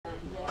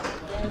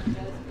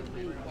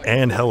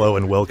And hello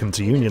and welcome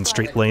to Union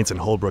Street Lanes in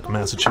Holbrook,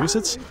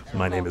 Massachusetts.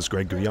 My name is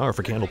Greg Gouillart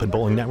for Candlepin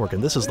Bowling Network,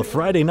 and this is the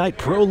Friday Night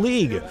Pro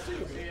League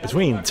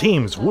between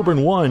teams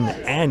Woburn 1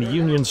 and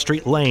Union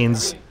Street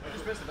Lanes.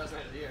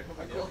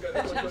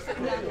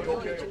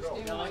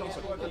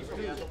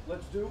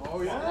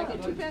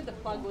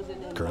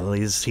 Currently,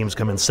 these teams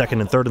come in second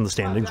and third in the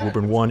standings.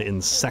 Woburn 1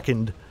 in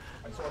second,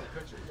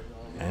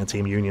 and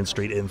Team Union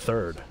Street in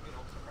third.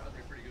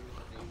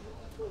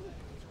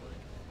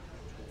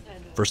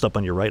 First up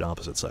on your right,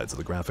 opposite sides of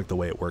the graphic, the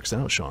way it works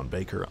out, Shawn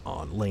Baker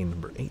on lane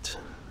number 8,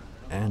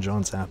 and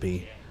John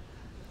Zappi,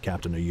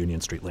 captain of Union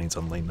Street Lanes,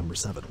 on lane number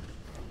 7.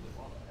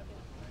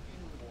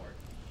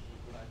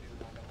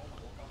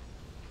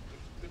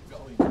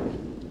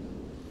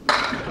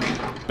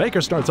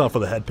 Baker starts off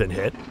with a head pin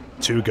hit.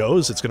 2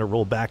 goes. It's going to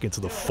roll back into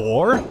the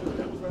 4.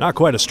 Not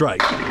quite a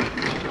strike.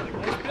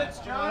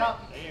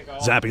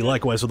 Zappi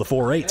likewise with a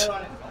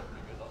 4-8.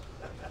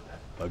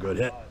 A good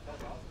hit.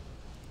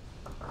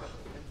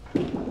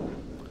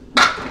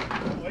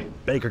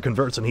 Baker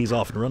converts and he's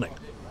off and running.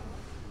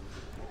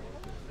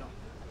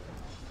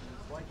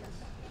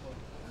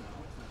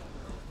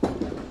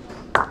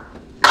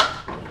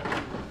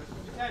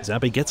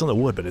 Zappi gets on the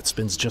wood, but it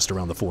spins just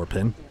around the 4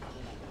 pin.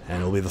 And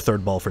it'll be the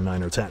third ball for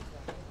 9 or 10.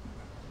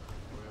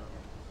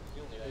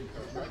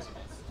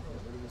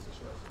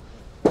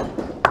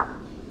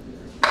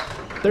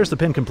 There's the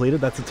pin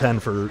completed. That's a 10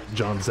 for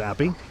John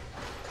Zappi.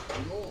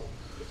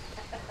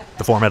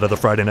 The format of the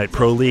Friday Night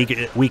Pro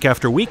League week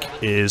after week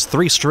is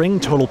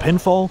 3-string total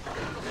pinfall,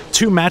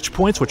 2 match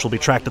points, which will be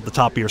tracked at the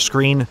top of your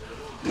screen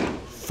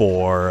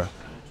for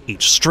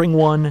each string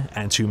one,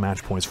 and 2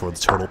 match points for the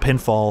total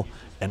pinfall,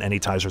 and any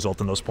ties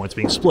result in those points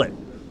being split.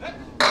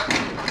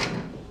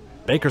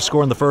 Baker's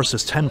score in the first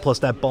is 10 plus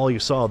that ball you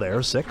saw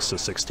there, 6, so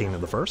 16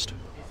 in the first.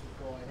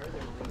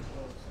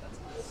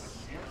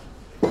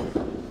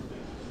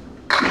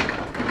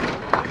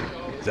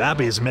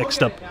 Zappi's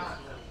mixed up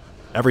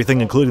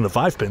everything, including the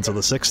 5 pin, so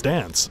the 6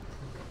 stands.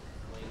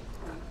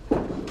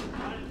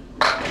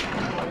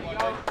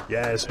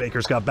 Yes,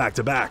 Baker's got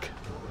back-to-back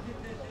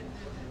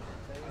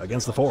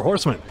against the 4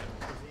 horsemen.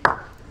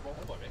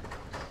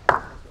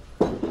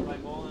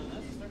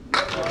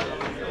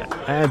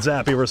 And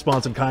Zappi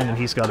responds in kind, and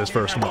he's got his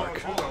first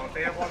mark.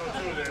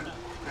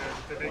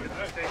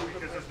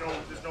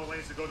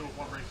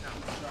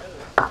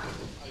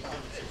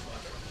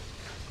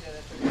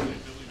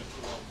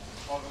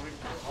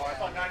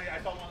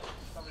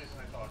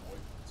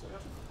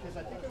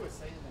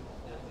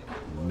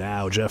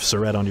 Now Jeff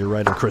Surette on your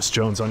right and Chris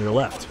Jones on your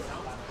left.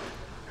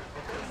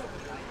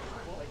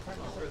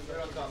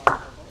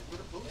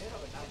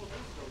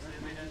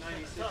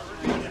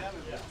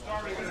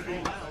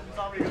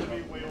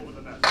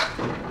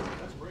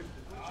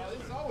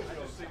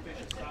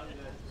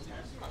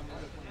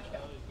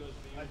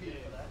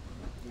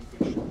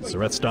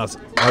 Surette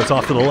starts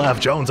off to the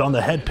left. Jones on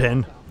the head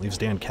pin. Leaves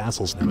Dan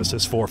Castle's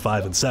nemesis 4,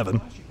 5, and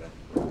 7.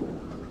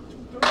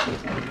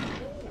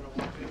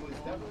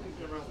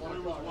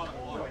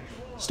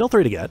 Still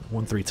 3 to get.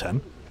 1, 3,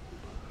 10.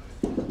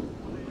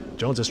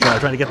 Jones is trying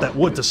to get that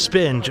wood to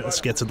spin.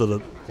 Just gets into the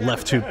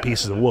left 2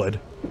 pieces of wood.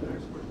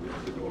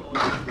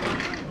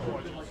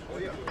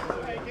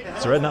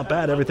 Surette not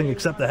bad. Everything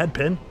except the head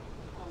pin.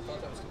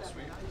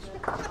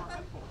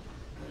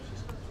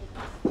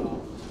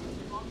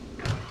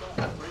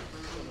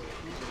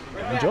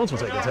 And Jones will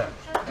take a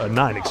 10.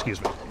 9,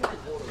 excuse me.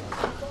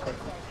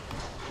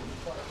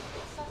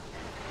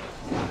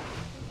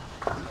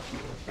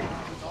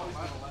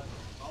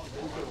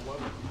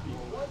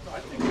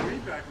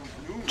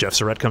 Jeff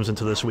Surette comes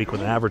into this week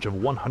with an average of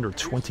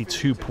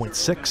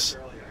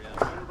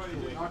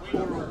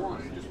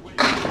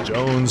 122.6.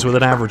 Jones with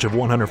an average of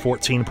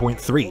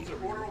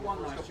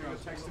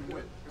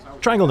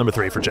 114.3. Triangle number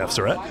 3 for Jeff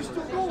Surette.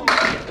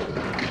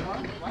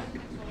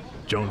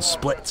 Jones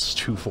splits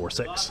 2, 4,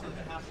 6.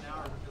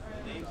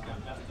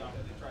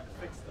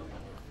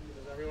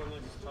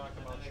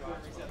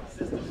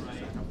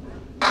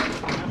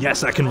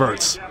 Yes, that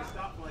converts.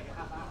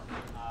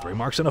 3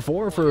 marks and a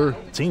 4 for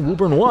Team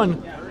Woburn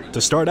 1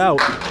 to start out.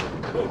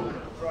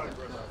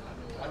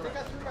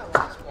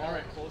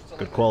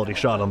 Good quality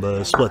shot on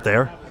the split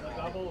there.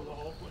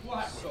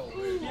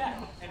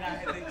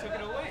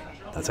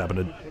 That's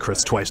happened to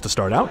Chris twice to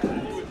start out.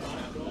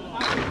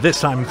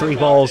 This time 3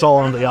 balls all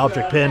on the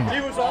object pin,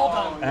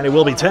 and it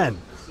will be 10.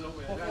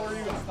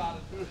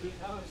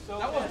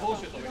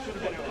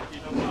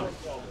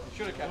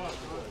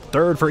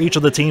 Third for each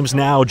of the teams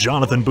now,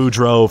 Jonathan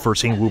Boudreau for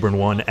Team Woburn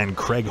 1 and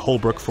Craig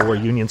Holbrook for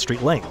Union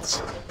Street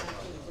Lanes.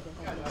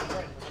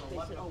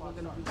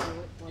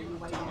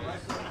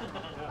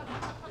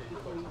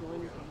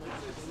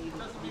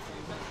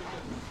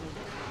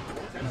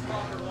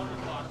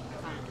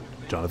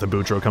 Jonathan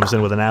Boudreau comes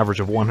in with an average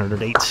of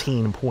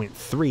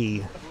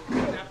 118.3.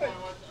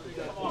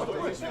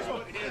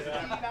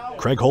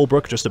 Craig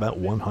Holbrook just about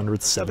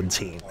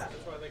 117.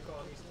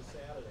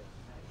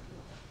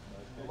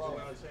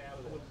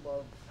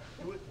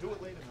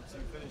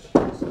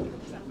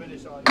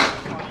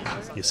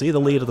 You see the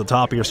lead at the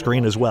top of your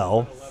screen as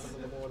well.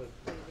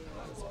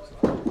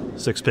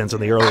 6 pins in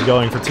the early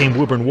going for Team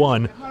Woburn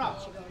 1.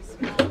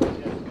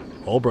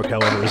 Holbrook,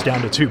 however, is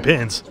down to 2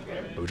 pins.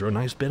 Boudreau,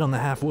 nice bid on the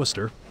half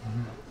Worcester.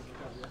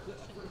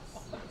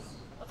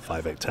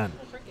 5-8-10.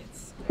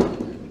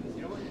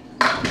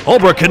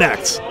 Holbrook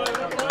connects.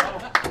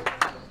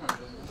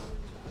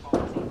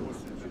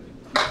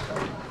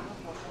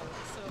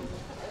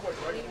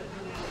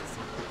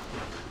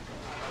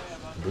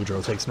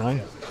 Boudreau takes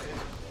 9.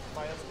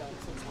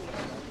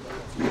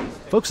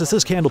 Folks, this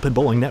is Candlepin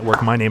Bowling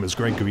Network. My name is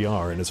Greg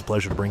Gouillart, and it's a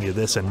pleasure to bring you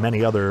this and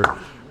many other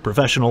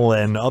professional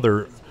and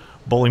other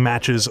bowling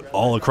matches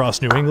all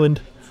across New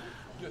England,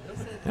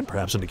 and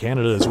perhaps into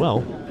Canada as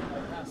well.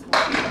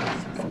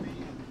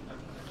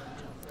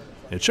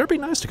 It sure be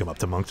nice to come up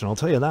to Moncton, I'll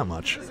tell you that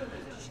much.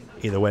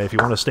 Either way, if you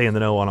want to stay in the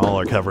know on all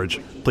our coverage,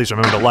 please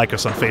remember to like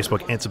us on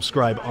Facebook and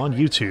subscribe on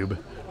YouTube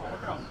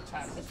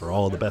for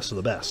all of the best of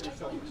the best.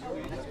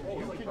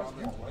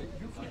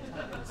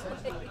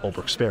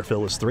 Holbrook's spare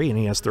fill is 3, and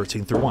he has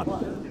 13 through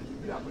 1.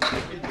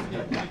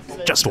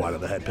 Just wide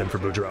of the head pin for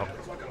Boudreau.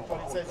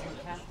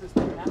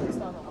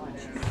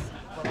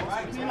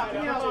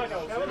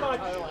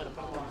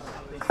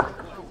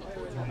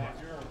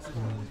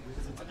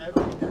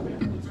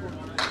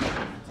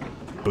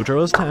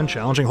 Boudreau is 10,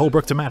 challenging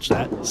Holbrook to match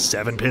that.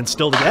 7 pins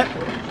still to get.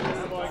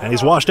 And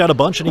he's washed out a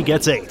bunch, and he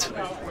gets 8.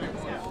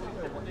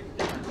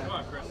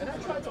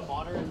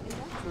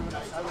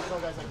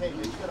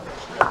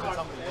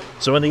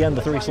 So in the end,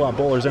 the 3-slot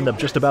bowlers end up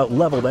just about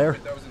level there.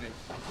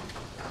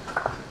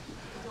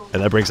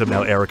 And that brings up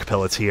now Eric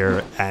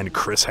Pelletier and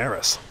Chris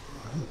Harris.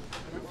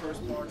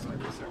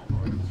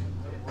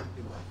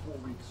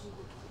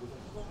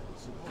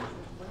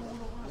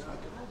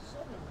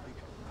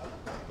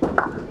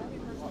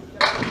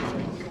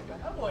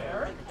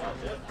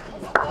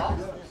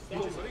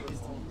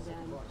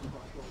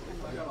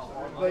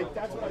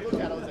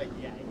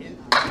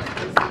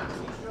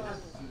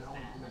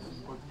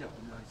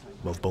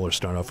 Both bowlers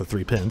start off with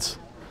 3 pins.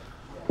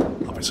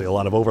 Obviously a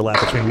lot of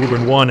overlap between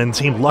Woburn 1 and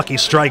Team Lucky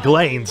Strike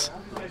Lanes.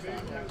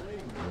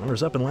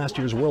 Runners up in last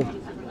year's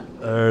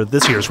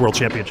this year's World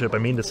Championship, I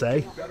mean to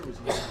say.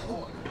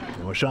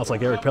 And with shots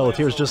like Eric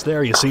Pelletier's just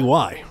there, you see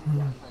why.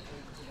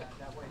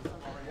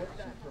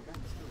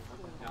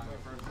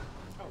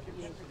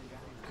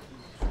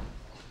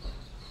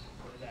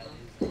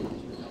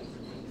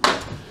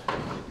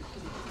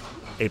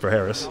 Eight for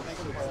Harris.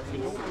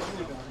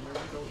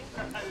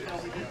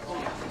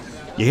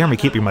 You hear me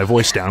keeping my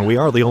voice down. We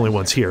are the only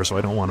ones here, so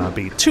I don't want to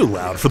be too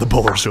loud for the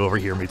bowlers to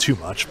overhear me too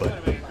much,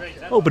 but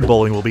open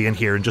bowling will be in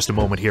here in just a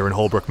moment here in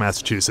Holbrook,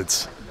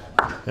 Massachusetts,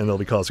 and they'll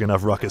be causing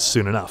enough ruckus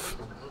soon enough.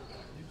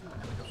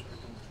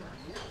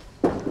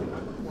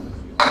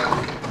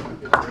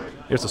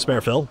 Here's the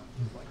spare fill.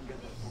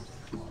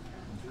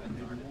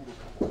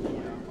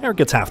 Eric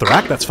gets half the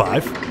rack, that's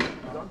 5.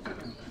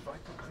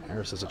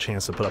 Harris has a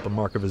chance to put up a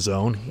mark of his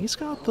own. He's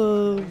got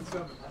the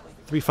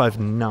 3, 5,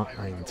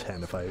 9,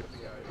 10, if I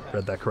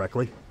read that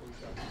correctly.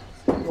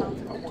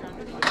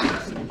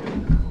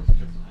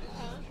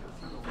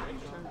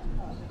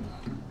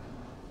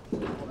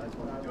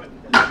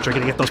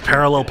 Trying to get those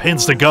parallel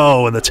pins to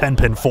go, and the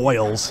 10-pin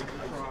foils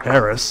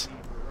Harris.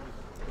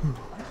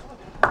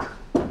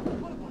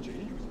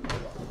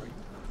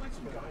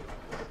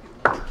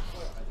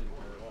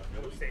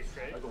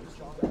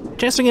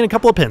 Chancing in a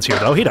couple of pins here,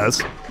 though. He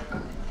does.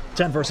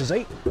 10 versus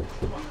 8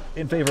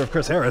 in favor of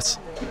Chris Harris.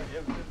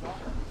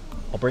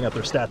 I'll bring up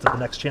their stats at the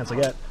next chance I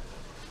get.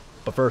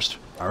 But first,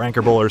 our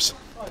anchor bowlers,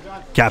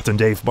 Captain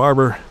Dave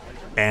Barber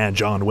and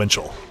John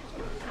Winchell.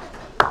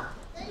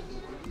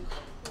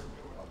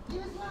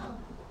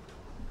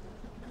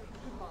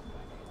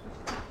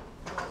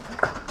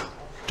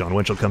 John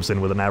Winchell comes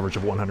in with an average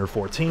of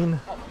 114.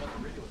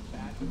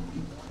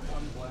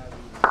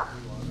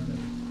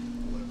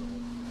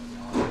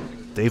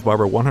 Dave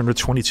Barber,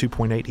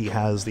 122.8. He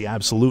has the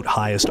absolute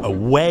highest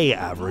away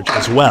average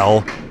as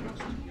well,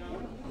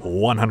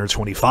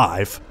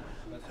 125.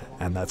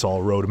 And that's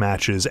all road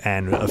matches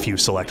and a few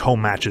select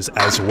home matches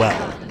as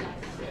well,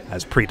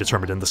 as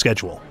predetermined in the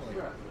schedule.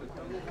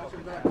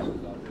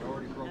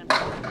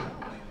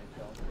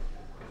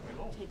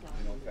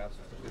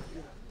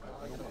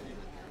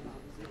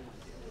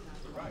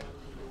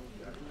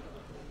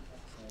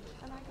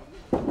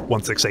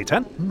 One, 6, 8,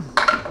 10.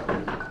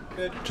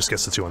 Just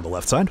gets the 2 on the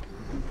left side.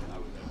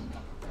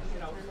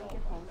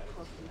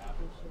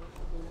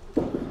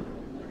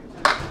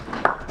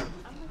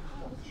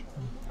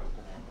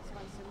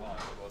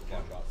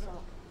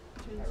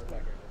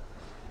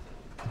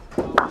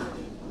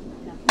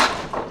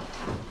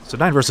 So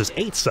 9 versus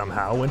 8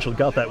 somehow. Winchell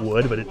got that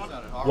wood, but it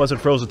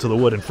wasn't frozen to the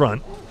wood in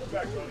front.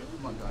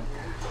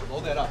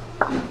 Hold that up.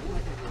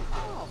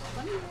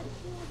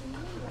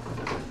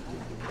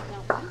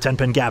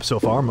 10-pin gap so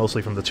far,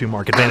 mostly from the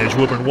 2-mark advantage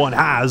Woburn 1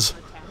 has.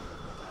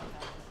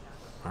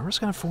 Barber's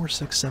got 4,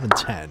 6, 7,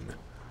 10.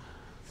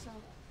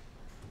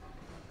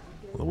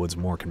 Well, the wood's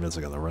more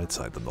convincing on the right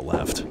side than the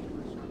left.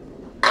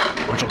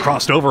 Winchell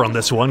crossed over on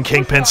this one.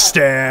 Kingpin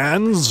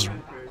stands.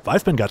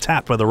 5-pin got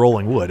tapped by the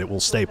rolling wood. It will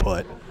stay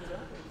put.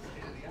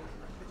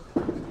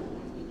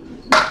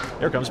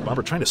 Here comes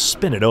Barber trying to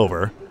spin it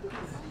over.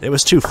 It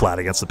was too flat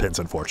against the pins,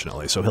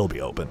 unfortunately, so he'll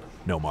be open.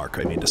 No mark,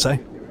 I mean to say.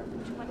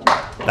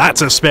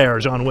 That's a spare,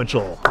 John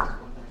Winchell.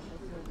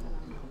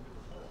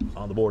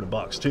 On the board in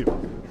box 2.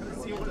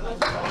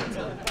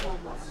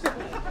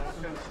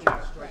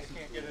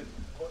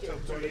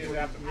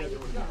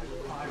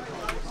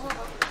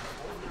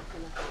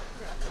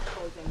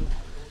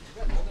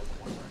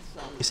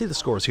 You see the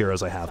scores here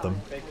as I have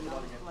them.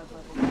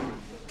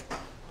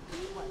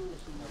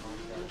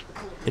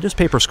 It is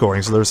paper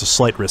scoring, so there's a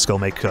slight risk I'll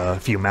make a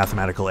few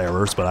mathematical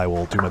errors, but I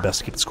will do my best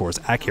to keep the score as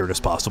accurate as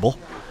possible,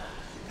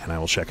 and I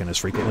will check in as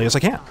frequently as I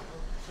can.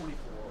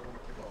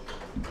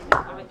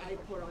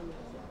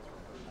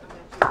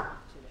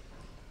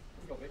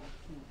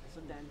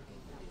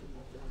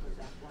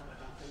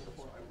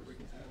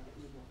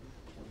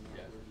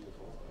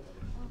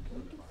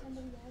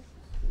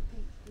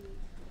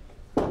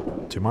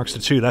 Two marks to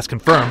 2, that's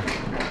confirmed.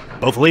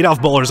 Both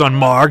leadoff bowlers on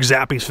mark.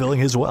 Zappi's filling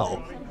his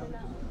well.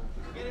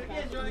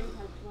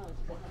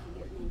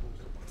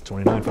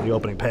 29 for the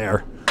opening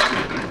pair.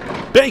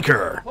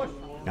 Baker!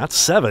 Got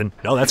 7.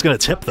 No, that's going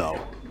to tip, though.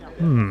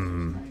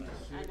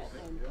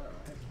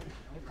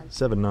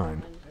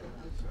 7-9.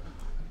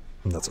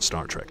 That's a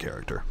Star Trek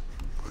character.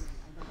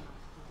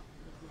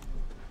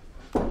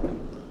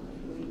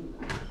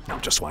 No,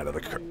 just wide of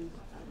the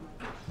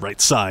right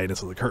side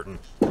into the curtain.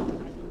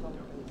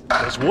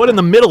 There's wood in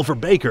the middle for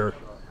Baker,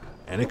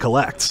 and it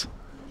collects.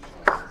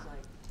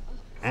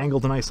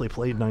 Angled nicely,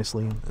 played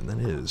nicely, and that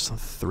is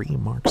 3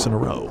 marks in a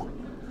row.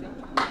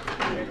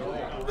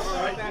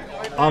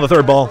 On the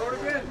third ball,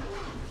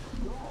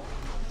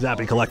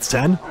 Zappi collects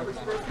 10.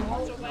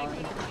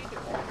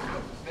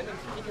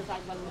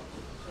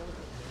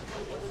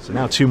 So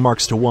now 2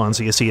 marks to 1,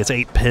 so you see it's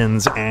 8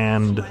 pins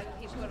and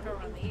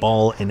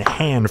ball in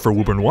hand for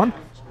Woburn 1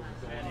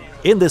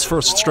 in this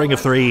first string of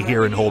 3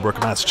 here in Holbrook,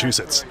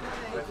 Massachusetts.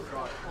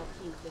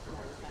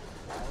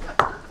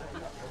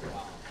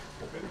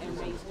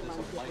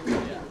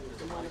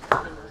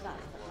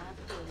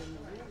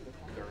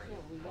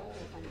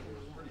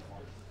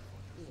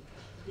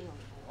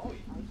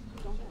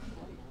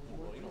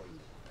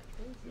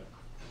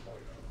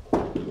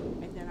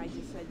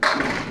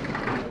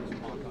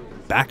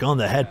 Back on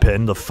the head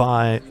pin,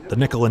 the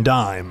nickel and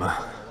dime.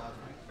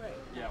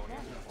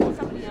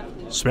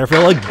 Spare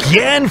fill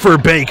again for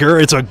Baker.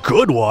 It's a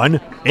good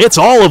one. It's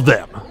all of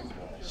them.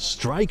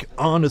 Strike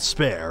on a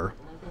spare.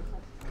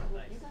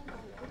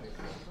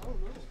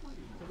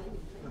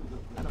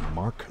 And a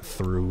mark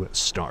through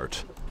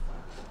start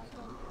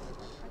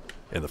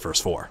in the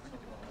first 4.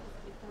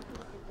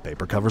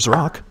 Paper covers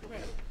rock.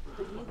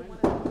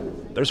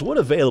 There's wood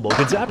available.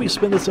 Can Zappi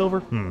spin this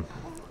over?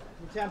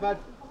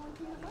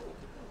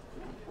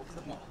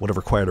 Would have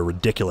required a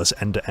ridiculous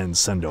end-to-end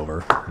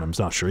send-over, and I'm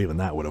not sure even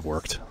that would have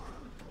worked.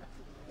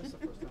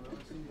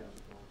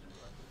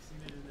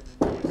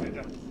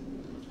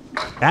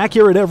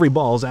 Accurate every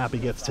ball, Zappi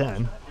gets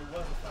 10.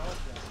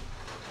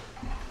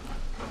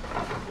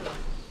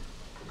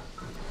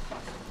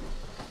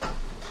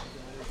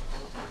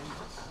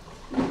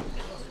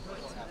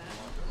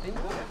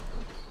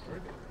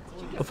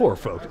 Before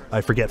I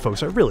forget,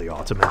 folks, I really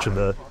ought to mention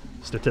the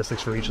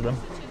statistics for each of them.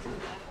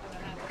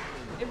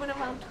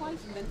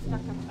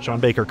 Shawn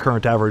Baker,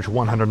 current average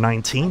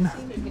 119.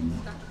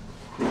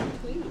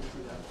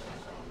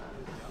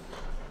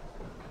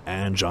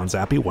 And John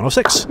Zappi,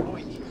 106.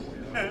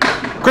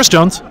 Chris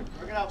Jones,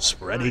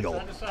 spread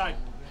eagle,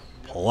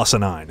 plus a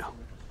 9.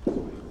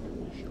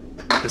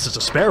 This is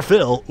a spare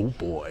fill. Oh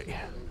boy.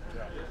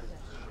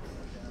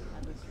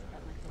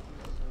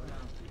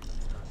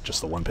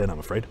 Just the 1 pin, I'm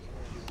afraid.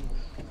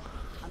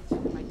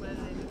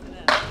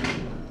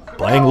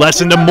 Playing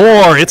less into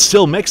more. It's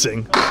still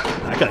mixing.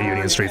 That got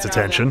Union Street's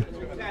attention.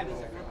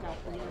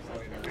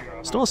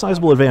 Still a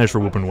sizable advantage for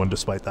Woburn 1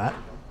 despite that.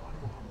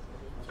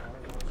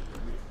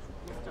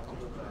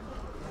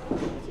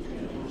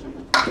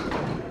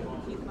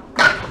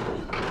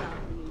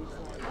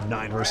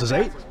 Nine versus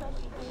 8.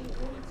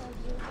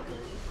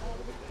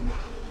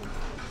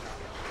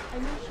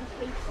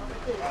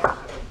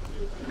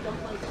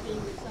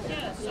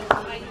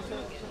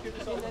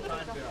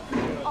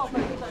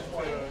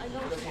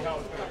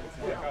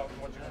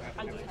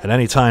 At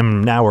any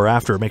time now or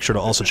after, make sure to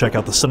also check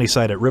out the sunny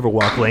side at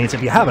Riverwalk Lanes.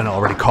 If you haven't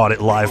already caught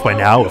it live by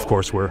now, of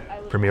course, we're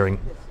premiering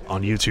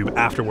on YouTube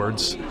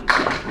afterwards,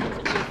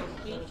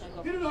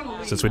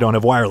 since we don't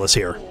have wireless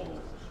here.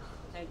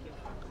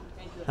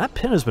 That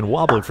pin has been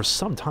wobbling for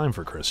some time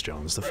for Chris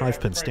Jones. The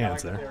 5-pin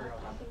stands there.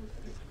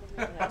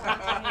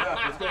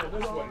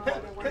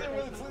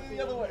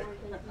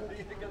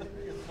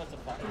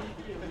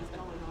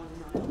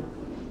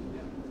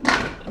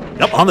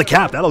 Yep, on the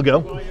cap, that'll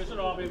go.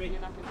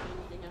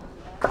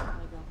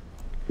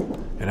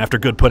 And after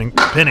good pinning,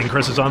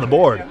 Chris is on the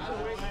board.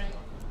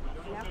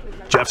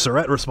 Jeff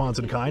Surette responds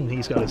in kind, and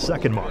he's got his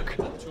second mark.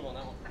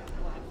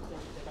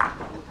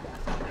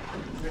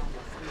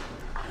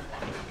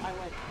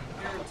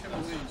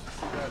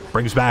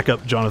 Brings back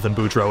up Jonathan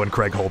Boudreau and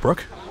Craig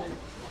Holbrook.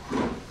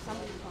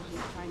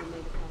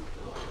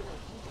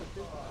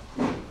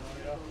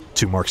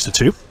 Two marks to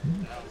two.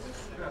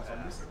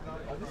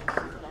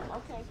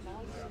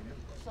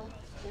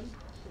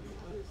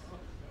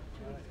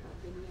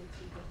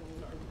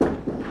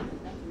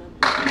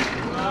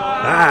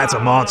 That's a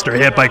monster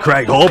hit by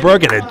Craig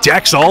Holbrook, and it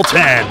decks all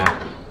 10.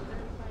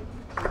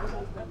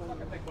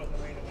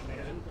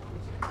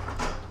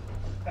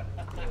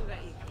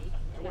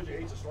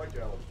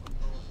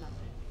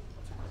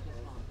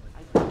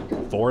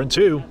 Four and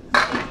two.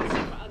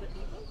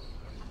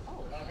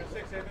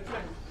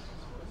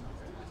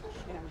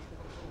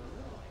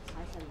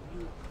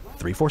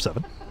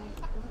 3-4-7.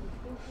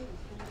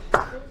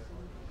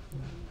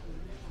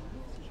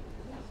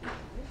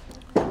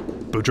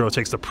 Boudreau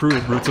takes the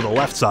prudent route to the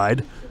left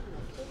side.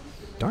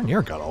 Darn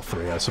near got all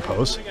three, I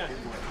suppose.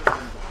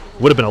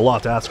 Would have been a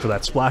lot to ask for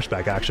that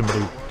splashback action, but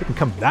he didn't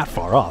come that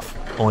far off.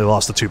 Only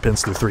lost the 2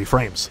 pins through 3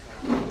 frames.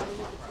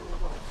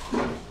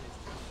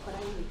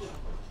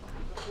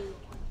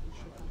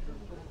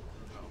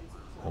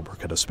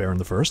 Holbrook had a spare in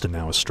the first and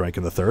now a strike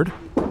in the third.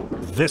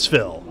 This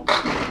fill.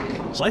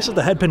 Slices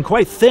the head pin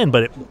quite thin,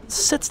 but it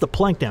sits the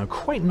plank down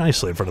quite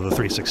nicely in front of the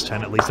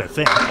 3-6-10, at least I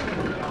think.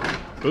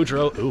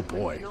 Boudreau, oh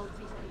boy.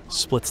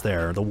 Splits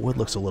there. The wood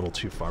looks a little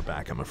too far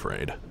back, I'm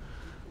afraid.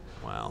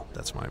 Well,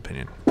 that's my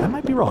opinion. I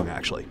might be wrong,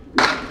 actually.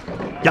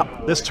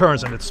 Yep, this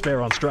turns and it's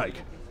spare on strike.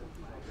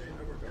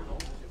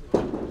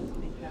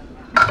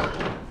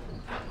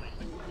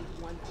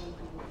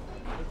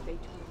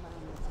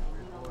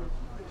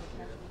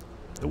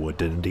 The wood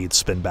did indeed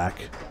spin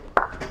back.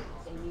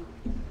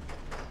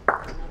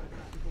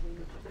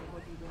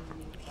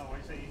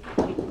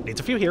 Needs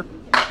a few here.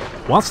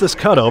 Wants this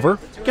cut over.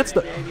 Gets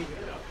the...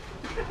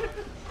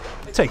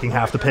 Taking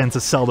half the pins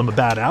is seldom a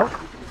bad out.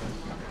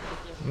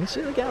 You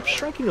see the gap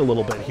shrinking a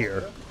little bit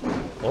here.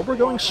 Well, we're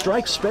going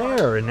strike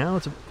spare, and now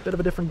it's a bit of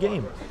a different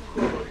game.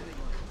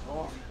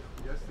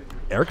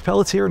 Eric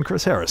Pelletier and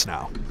Chris Harris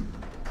now.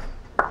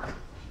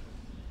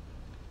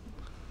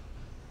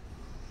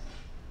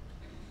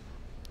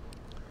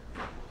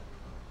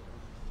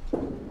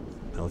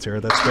 Pelletier,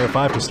 that's spare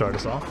 5 to start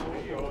us off.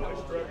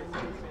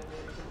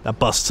 That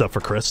busts up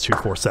for Chris,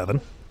 2-4-7.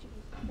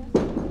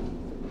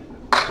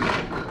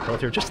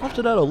 Pelletier just left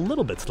it out a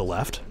little bit to the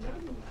left.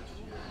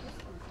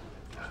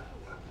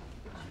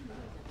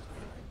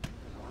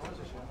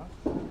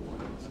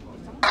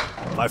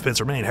 Five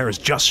pins remain. Harris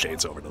just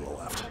shades over to the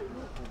left.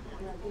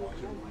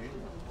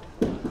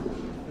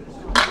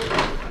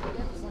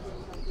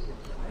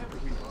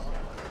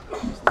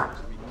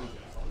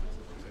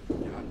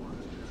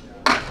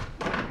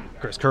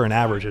 Chris' current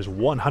average is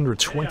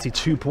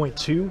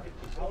 122.2.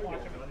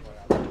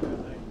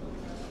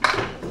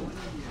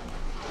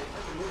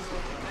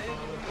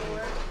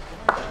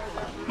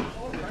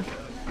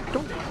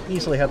 Don't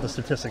easily have the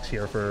statistics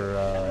here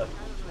for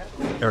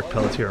Eric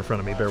Pelletier in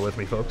front of me. Bear with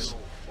me, folks.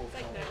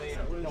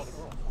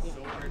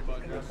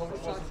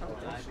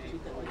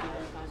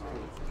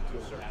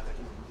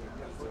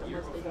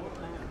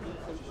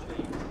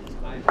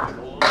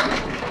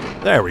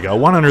 There we go,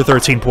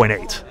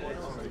 113.8.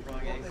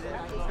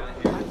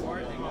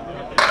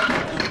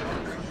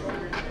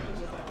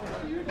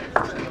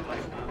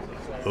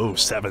 Oh,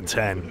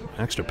 7-10.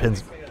 Extra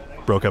pins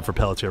broke up for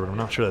Pelletier, but I'm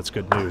not sure that's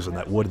good news, and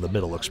that wood in the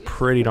middle looks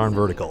pretty darn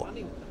vertical.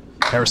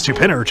 Harris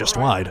 2-pinner, just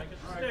wide.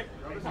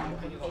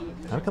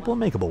 Had a couple of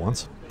makeable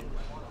ones.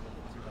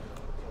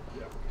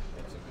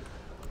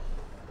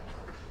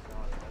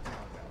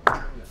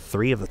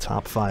 Three of the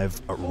top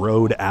 5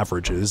 road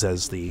averages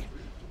as the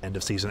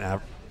end-of-season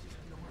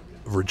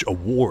average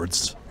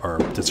awards are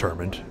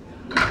determined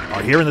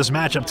are here in this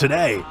matchup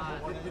today.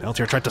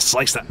 Pelletier tried to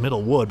slice that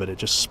middle wood, but it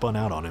just spun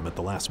out on him at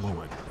the last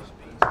moment.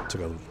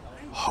 Took a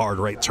hard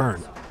right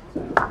turn.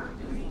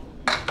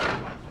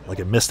 Like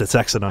it missed its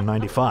exit on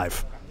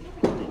 95.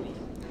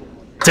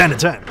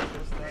 10-10.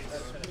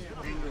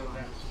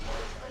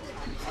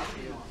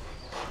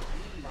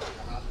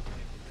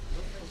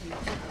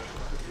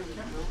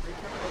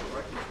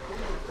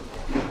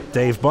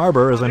 Dave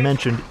Barber, as I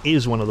mentioned,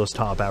 is one of those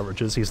top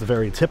averages. He's the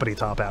very tippity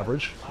top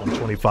average,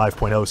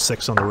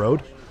 125.06 on the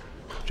road.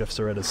 Jeff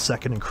Surette is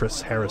second and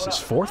Chris Harris is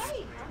fourth.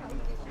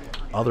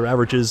 Other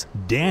averages,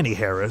 Danny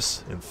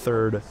Harris in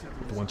third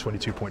with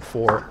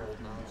 122.4,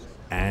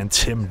 and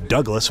Tim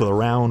Douglas with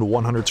around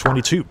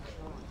 122.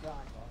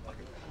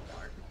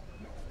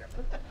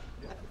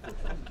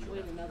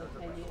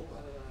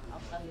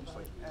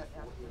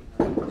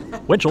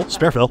 Winchell,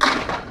 spare fill.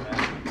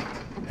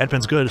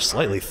 Headpin's good,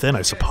 slightly thin,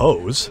 I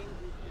suppose.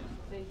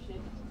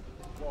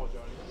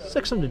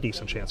 6 and a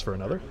decent chance for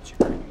another.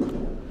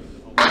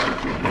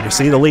 And you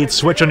see the lead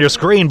switch on your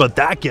screen, but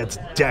that gets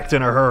decked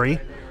in a hurry.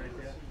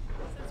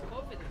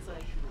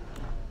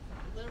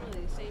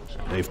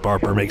 Dave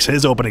Barber makes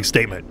his opening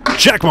statement.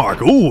 Check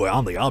mark! Ooh,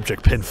 on the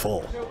object pin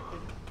full.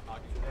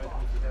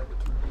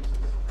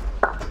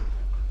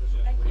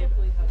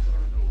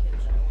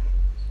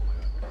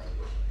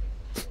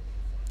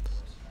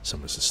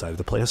 Someone's decided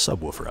to play a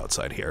subwoofer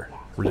outside here.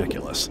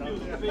 Ridiculous.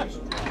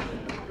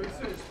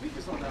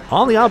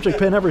 On the object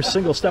pin every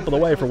single step of the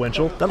way for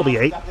Winchell. That'll be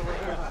 8.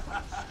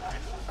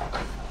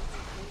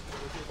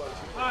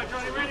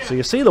 So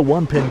you see the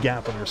 1 pin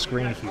gap on your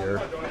screen here.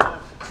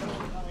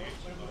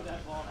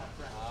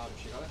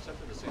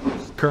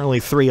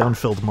 Currently 3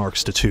 unfilled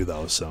marks to 2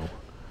 though, so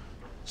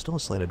still a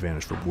slight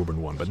advantage for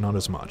Woburn 1, but not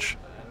as much.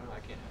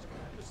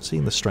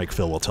 Seeing the strike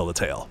fill will tell the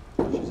tale.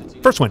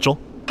 First Winchell.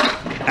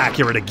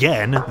 Accurate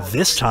again.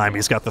 This time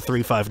he's got the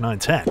 3, 5, 9,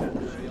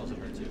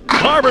 10.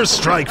 Barber's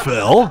strike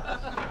fill.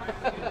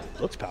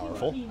 Looks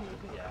powerful.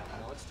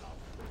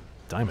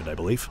 Diamond, I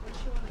believe.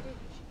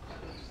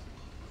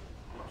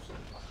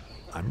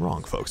 I'm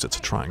wrong, folks. It's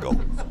a triangle.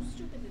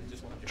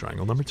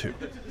 Triangle number 2.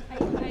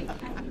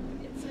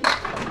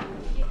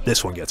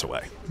 This one gets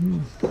away.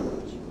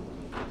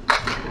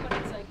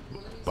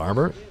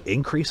 Barber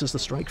increases the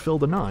strike fill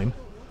to 9.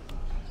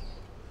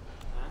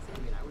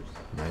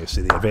 Now you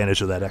see the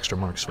advantage of that extra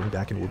mark swing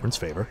back in Woburn's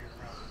favor.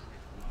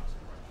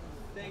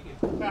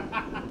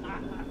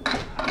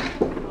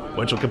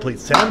 Winchell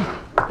completes 10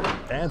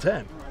 and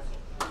 10.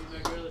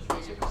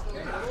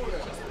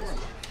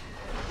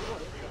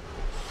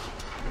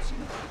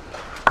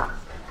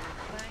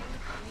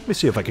 Let me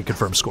see if I can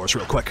confirm scores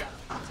real quick.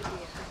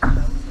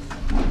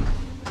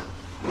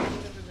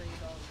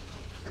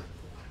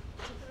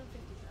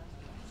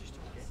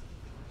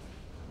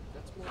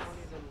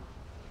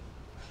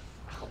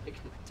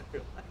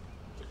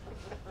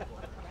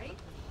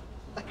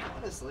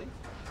 Honestly.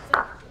 It's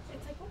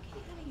like,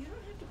 okay, honey, you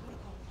don't have to put a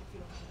call if you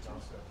don't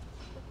want to.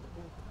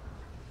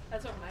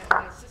 That's what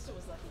my sister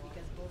was lucky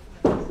because both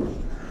of them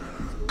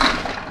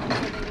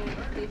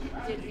they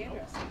did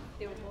hairdressing.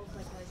 They were both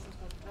like licensed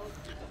by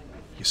Pelletier.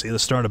 You see the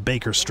start of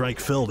Baker's strike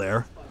fill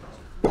there.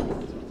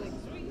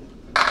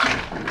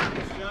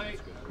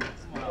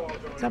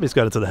 Zappi's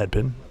got it to the head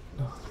pin.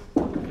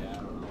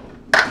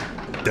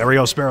 There we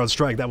go, Sparrow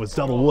strike. That was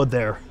double wood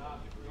there.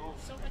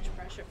 So much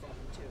pressure for them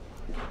too.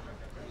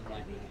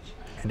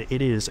 And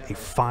it is a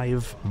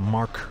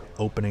 5-mark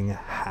opening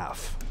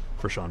half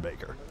for Shawn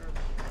Baker.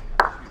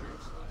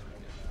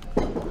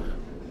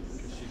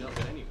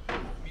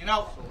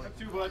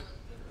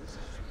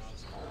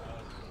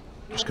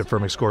 Just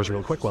confirming scores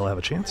real quick while I have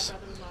a chance.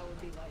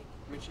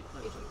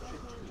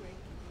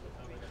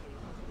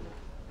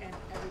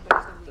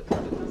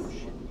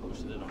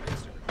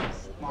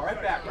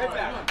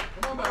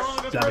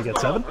 Zappi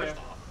gets 7.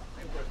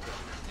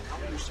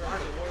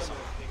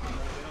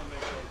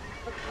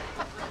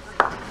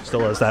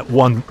 Still has that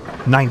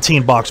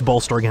 119 box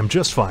bolstering him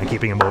just fine,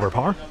 keeping him over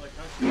par.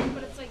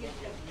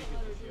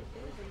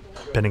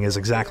 Pinning is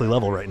exactly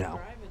level right now.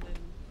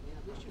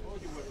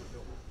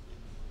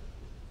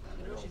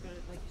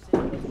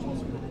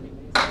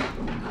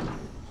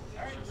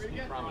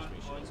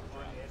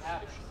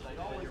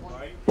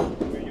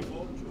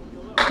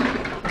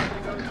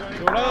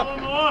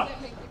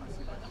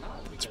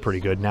 It's pretty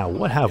good. Now,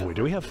 what have we?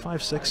 Do we have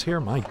 5, 6 here?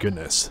 My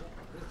goodness.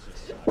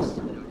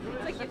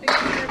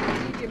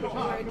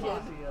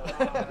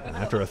 And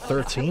after a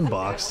 13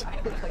 box,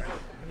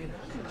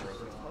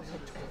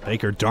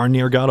 Baker darn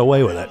near got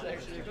away with it.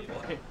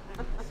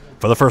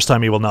 For the first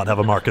time, he will not have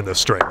a mark in this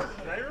string.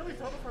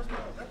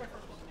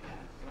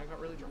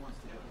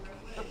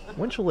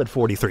 Winchell had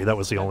 43. That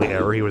was the only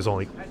error. He was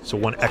only so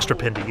 1 extra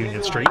pin to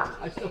Union Street.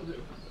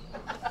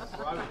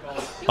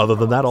 Other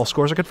than that, all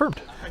scores are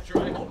confirmed.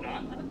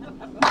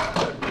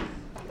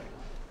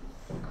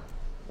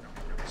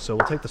 So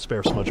we'll take the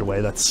spare smudge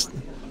away. That's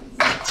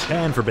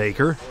 10 for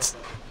Baker. It's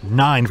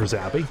 9 for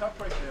Zappi.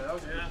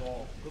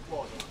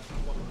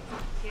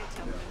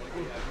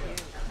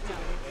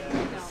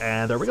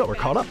 And there we go. We're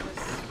caught up.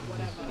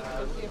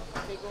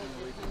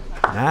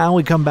 Now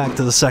we come back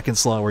to the second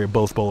slot where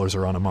both bowlers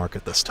are on a mark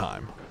at this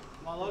time.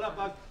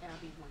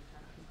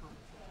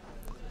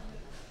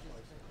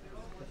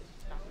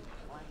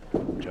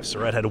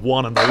 Surette had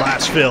 1 on the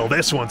last fill.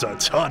 This one's a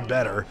ton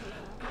better.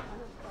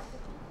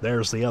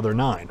 There's the other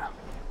 9.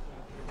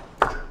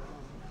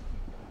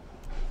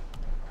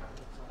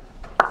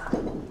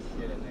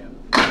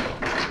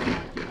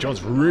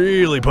 Jones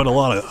really put a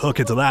lot of hook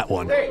into that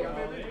one.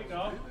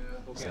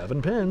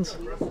 7 pins.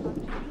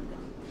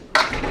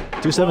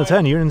 2, 7,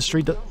 10. Union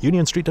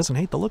Street doesn't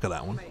hate the look of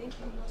that one.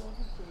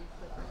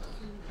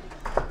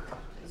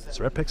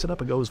 Surette picks it up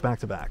and goes back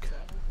to back.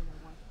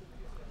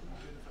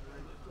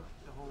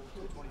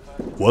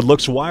 Wood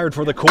looks wired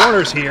for the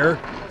corners here.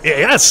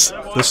 Yes!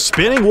 The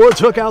spinning wood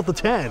took out the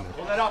 10.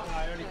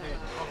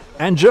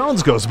 And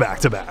Jones goes back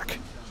to back.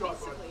 All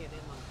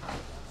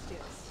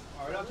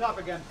right, on top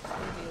again.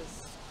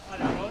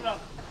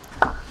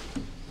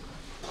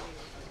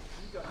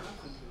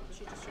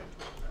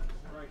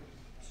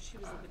 She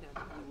was living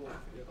down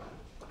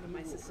and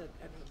my sister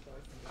and her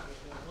boyfriend.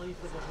 Only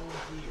for the whole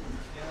team.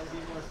 Yeah, it'll be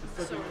more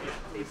specific.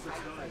 I was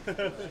like,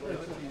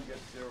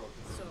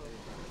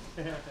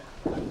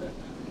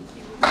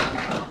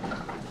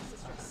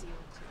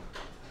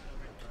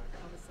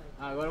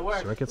 go to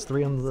work. Surette gets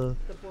 3 on the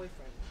the boyfriend.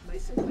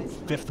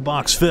 Fifth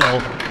box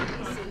fill.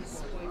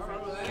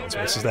 Jones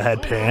misses the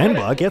head pin,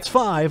 but gets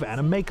 5 and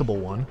a makeable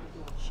one.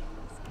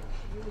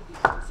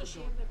 So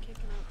she ended up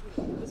kicking out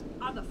too. It was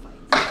other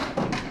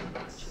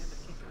fights. She ended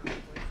up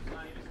kicking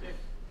out.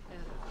 And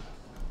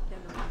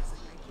then the next thing,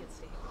 I can't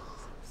stay here.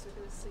 So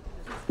there was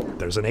sleeping.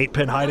 There's an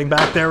 8-pin hiding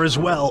back there as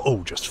well.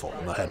 Oh, just full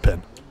on the head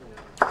pin.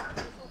 So now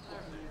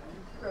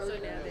they're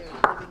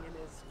living in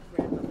his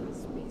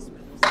grandmother's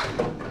basement or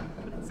something.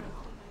 But it's like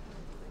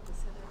they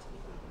said that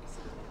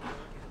to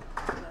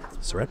me.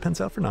 That's Surette pins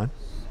out for 9.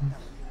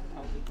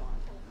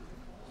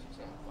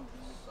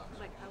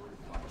 like I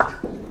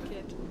would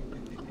kid.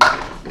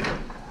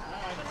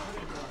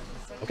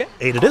 Okay,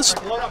 8 it is.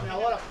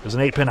 There's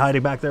an 8-pin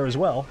hiding back there as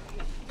well.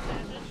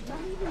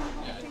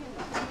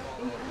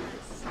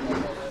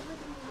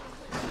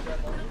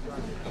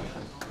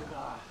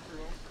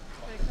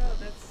 Like, oh,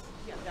 that's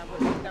yeah,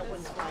 that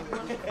one's fine.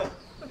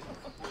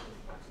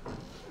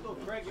 Go,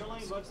 Greg, your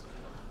lane, bud.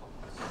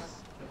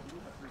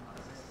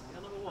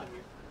 Number 1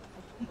 here.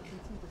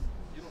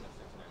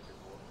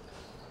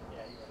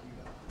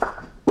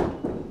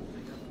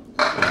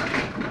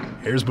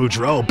 Here's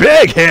Boudreau.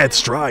 Big hit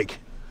strike.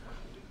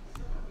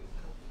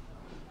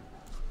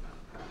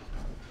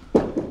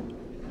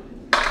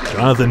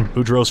 Jonathan,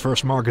 Boudreau's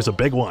first mark is a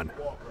big one.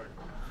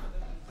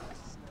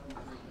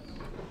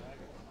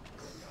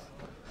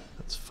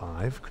 That's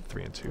 5,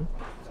 3 and 2.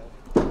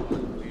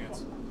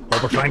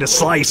 Holbrook trying to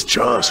slice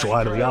just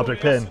wide of the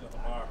object pin.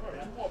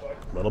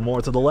 A little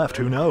more to the left,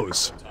 who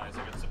knows?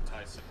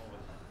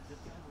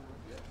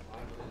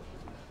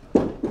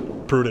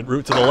 Prudent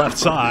route to the left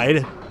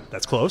side.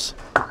 That's close.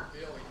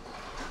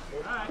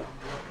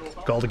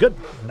 Called a good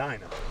 9.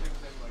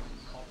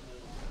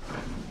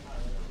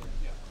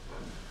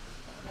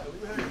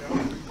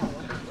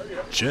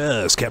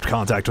 Just kept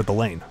contact with the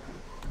lane.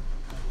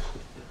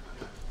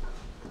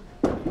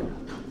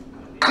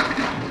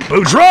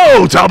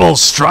 Boudreau double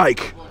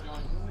strike.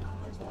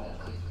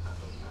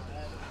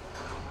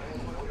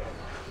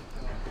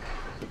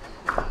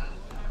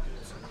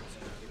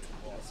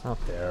 Up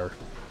there.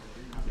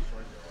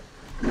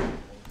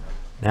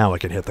 Now I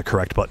can hit the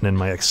correct button in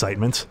my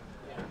excitement.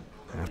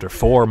 After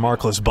 4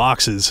 markless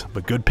boxes,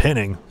 but good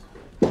pinning,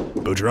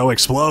 Boudreau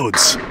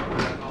explodes.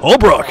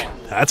 Holbrook,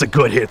 that's a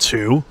good hit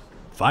too.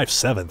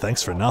 5-7,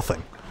 thanks for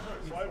nothing.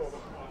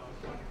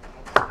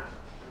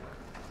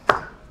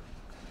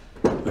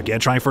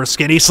 Again, trying for a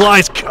skinny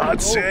slice.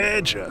 Cuts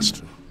it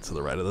just to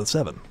the right of the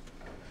 7.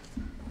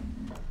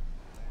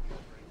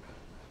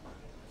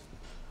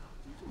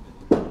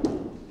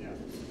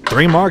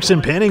 Three marks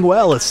in pinning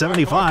well at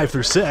 75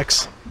 through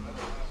 6.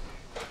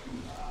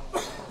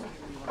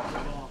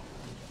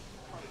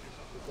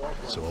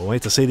 So we'll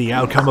wait to see the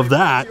outcome of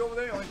that.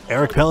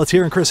 Eric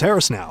Pelletier and Chris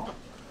Harris now.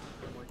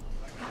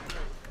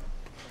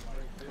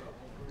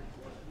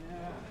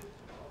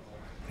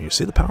 You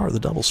see the power of the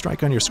double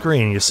strike on your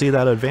screen. You see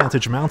that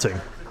advantage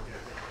mounting.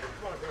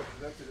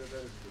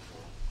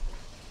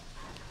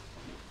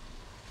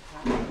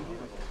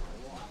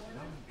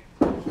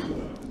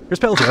 Here's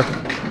Pelletier.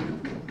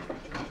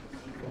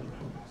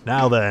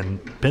 Now then,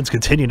 pins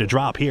continue to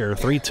drop here.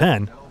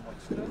 3-10.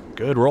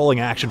 Good rolling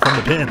action from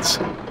the pins.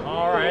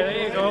 All right,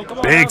 there you go. Come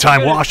on, Big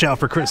time washout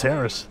for Chris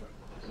Harris.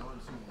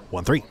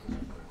 1-3.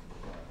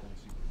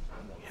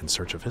 In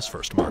search of his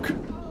first mark.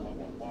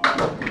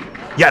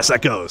 Yes,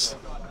 that goes.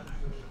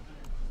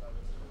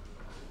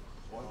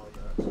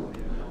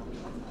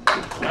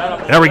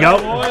 There we go.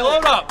 Boy,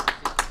 load up.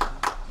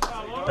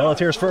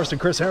 Pelletier's first and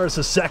Chris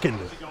Harris' second.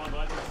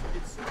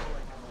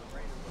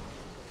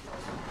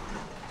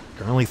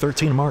 Currently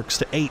 13 marks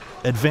to 8.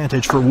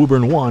 Advantage for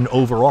Woburn 1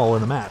 overall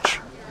in the match.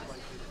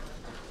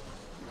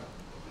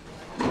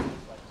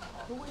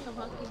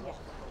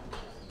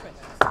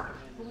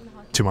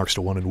 Two marks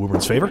to 1 in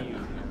Woburn's favor.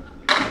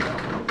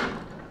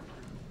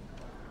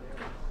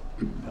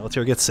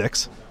 Pelletier gets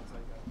 6.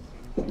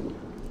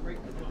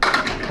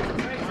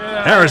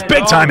 Harris,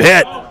 big time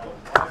hit.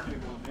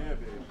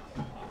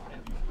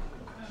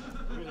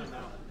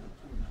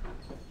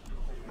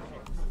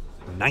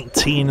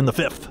 $19 in the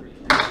 5th.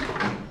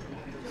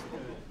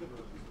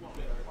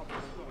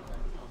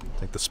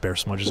 Take the spare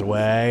smudges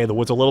away. The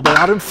wood's a little bit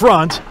out in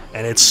front,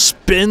 and it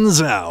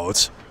spins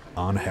out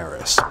on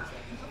Harris.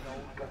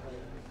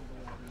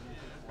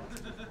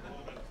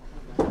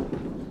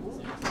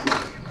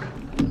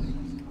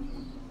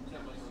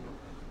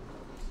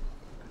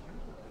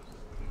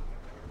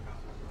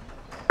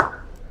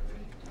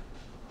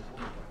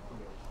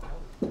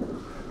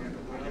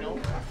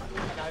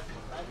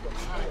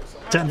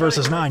 Ten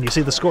versus 9. You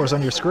see the scores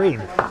on your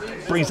screen.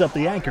 Brings up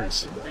the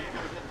anchors.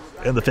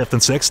 In the 5th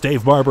and 6th,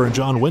 Dave Barber and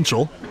John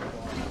Winchell.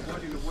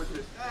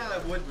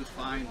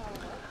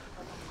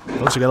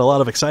 Folks, we got a lot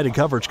of exciting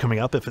coverage coming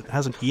up. If it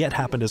hasn't yet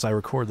happened as I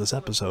record this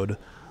episode,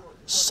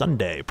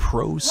 Sunday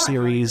Pro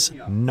Series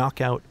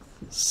Knockout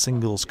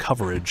Singles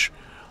coverage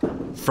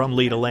from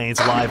Lita Lanes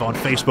live on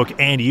Facebook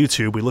and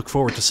YouTube. We look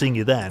forward to seeing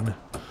you then.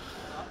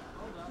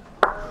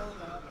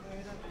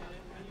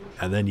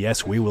 And then,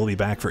 yes, we will be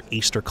back for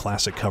Easter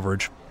Classic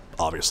coverage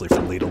obviously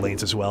from Leda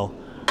Lanes as well.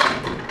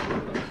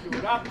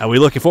 And we're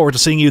looking forward to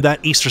seeing you that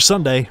Easter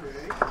Sunday.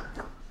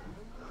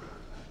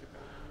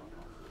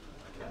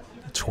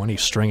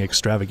 20-string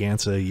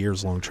extravaganza,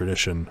 years-long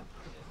tradition,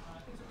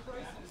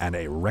 and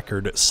a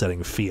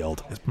record-setting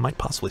field. It might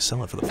possibly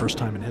sell it for the first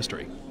time in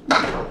history.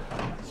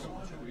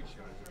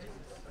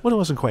 Well, it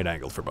wasn't quite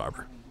angled for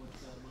Barber.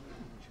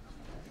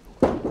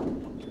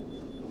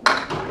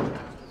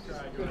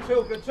 Good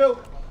two, good two.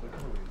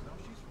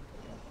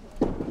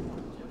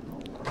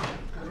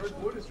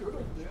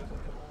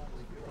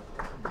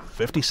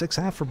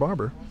 56.5 for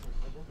Barber.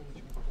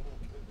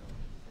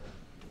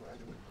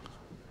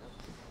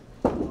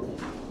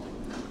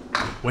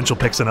 Winchell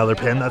picks another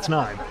pin. That's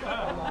 9.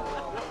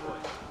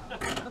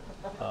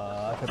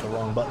 I hit the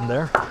wrong button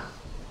there.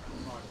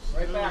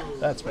 Right back.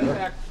 That's Right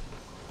better.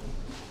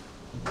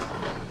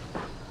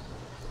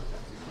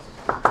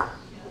 back.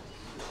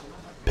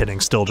 Pinning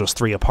still just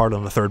 3 apart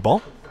on the third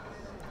ball.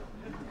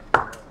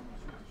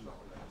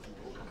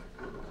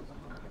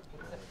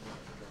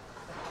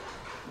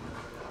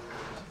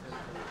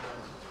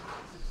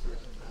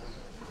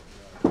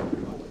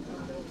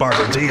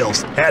 Barber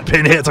deals. Head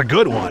pin hits a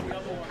good one.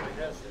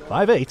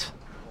 5-8.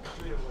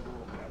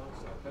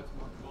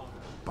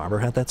 Barber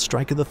had that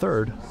strike in the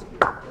third.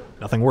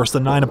 Nothing worse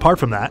than 9 apart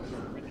from that.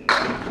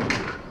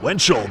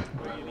 Winchell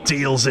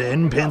deals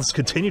in. Pins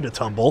continue to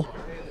tumble.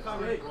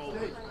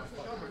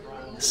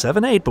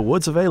 7-8, but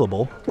Wood's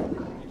available.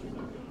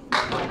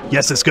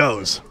 Yes, this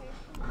goes.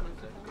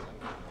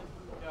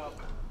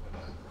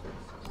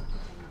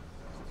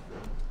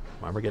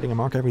 Barber getting a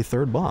mark every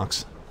third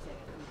box.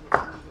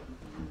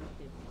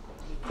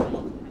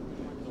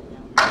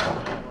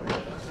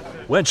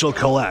 Winchell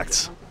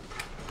collects.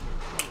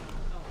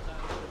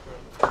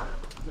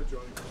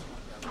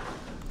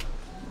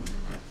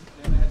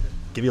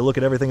 Give you a look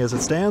at everything as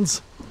it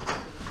stands.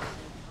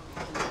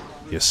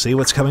 You see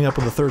what's coming up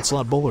when the third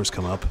slot bowlers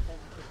come up.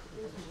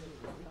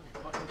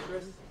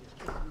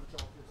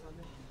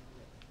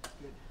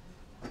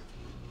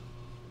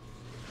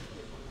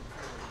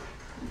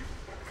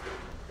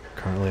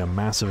 Currently a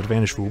massive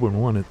advantage for Woburn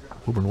 1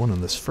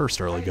 in this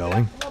first early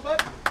going.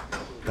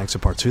 Thanks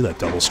in part to that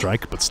double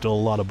strike, but still a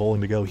lot of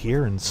bowling to go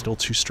here and still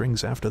 2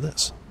 strings after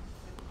this.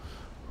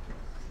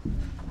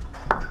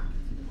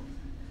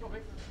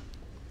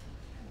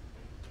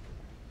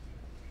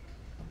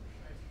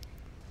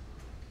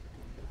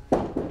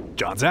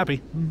 John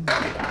Zappi.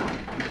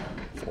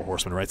 4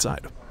 horsemen right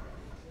side.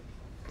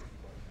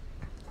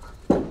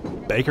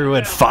 Baker, who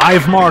had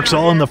 5 marks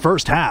all in the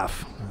first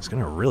half, is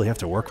going to really have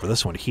to work for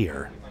this one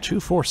here. 2,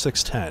 4,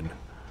 6, 10.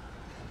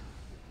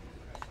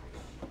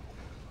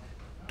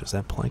 Does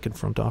that plank in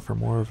front offer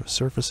more of a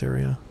surface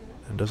area?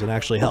 And does it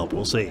actually help?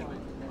 We'll see.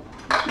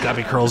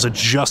 Zappi curls it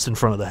just in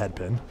front of the head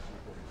pin.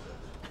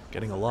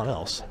 Getting a lot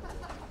else.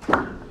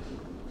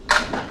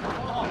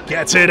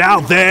 Gets it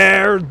out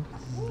there!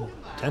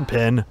 10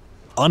 pin,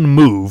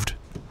 unmoved,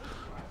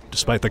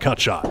 despite the cut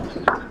shot.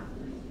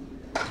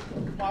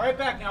 Right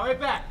back now, right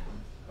back.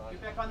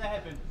 Get back on the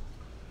head pin.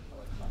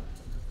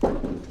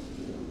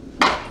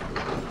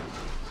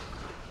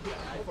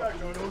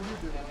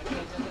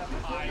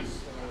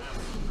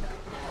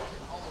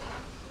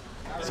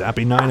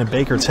 Zappi 9 and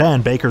Baker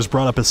 10. Baker's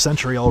brought up his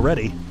century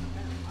already.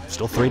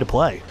 Still 3 to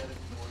play.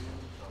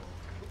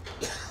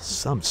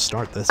 Some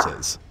start this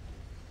is.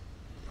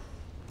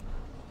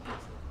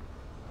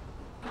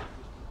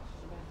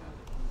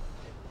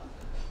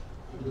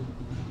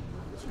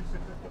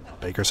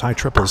 Baker's high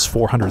triples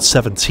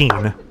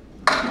 417.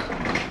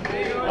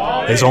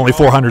 His only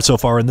 400 so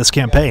far in this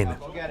campaign.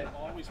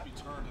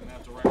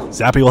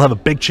 Zappi will have a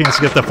big chance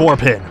to get the 4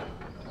 pin.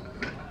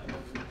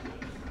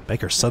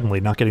 Baker suddenly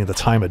not getting the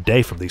time of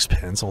day from these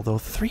pins, although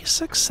 3,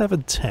 6,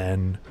 7,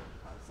 10.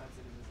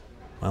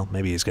 Well,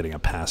 maybe he's getting a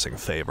passing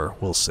favor.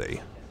 We'll see.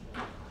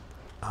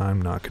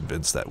 I'm not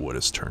convinced that wood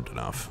has turned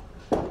enough.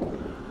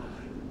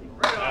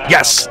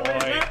 Yes!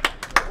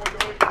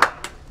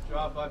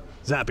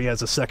 Zappi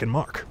has a second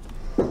mark.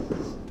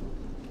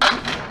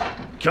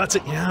 Cuts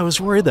it. Yeah, I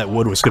was worried that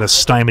wood was going to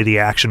stymie the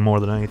action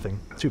more than anything.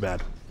 Too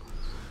bad.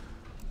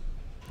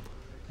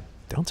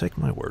 Don't take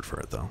my word for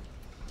it, though.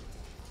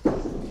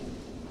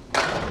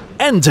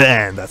 End to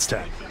end. That's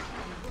 10.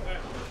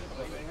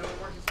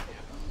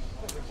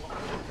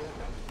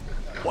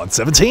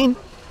 117.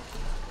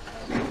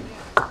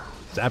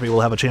 Zappi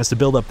will have a chance to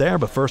build up there,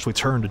 but first we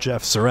turn to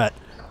Jeff Surette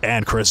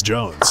and Chris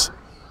Jones.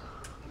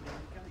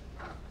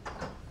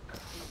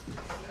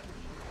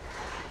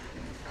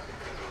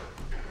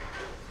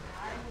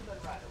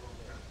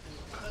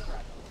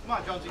 Come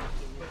on, Jonesy.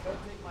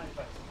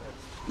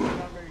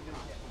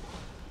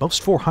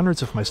 Most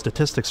 400s, if my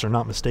statistics are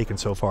not mistaken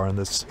so far in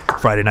this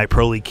Friday Night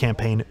Pro League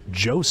campaign.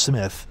 Joe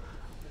Smith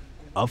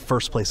of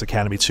First Place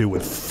Academy 2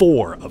 with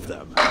 4 of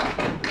them.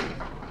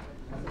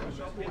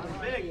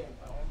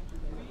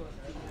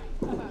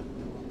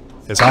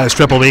 His highest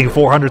triple being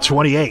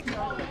 428.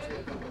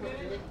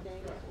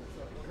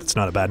 It's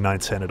not a bad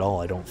 9-10 at all,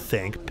 I don't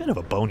think. Bit of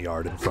a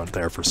boneyard in front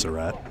there for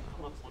Surette.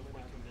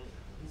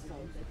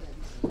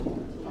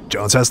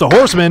 Jones has the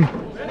horseman.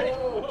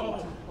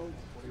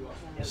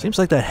 Seems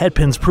like that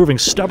headpin's proving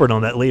stubborn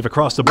on that leave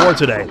across the board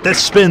today. This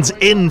spins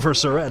in for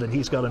Surette, and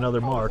he's got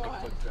another mark.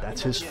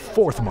 That's his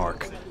 4th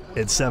mark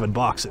in 7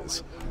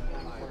 boxes.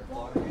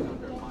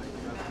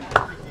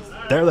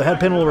 There the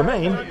headpin will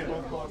remain.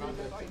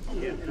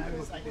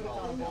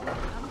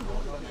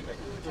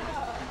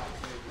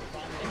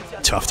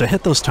 Tough to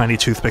hit those tiny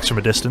toothpicks from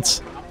a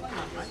distance.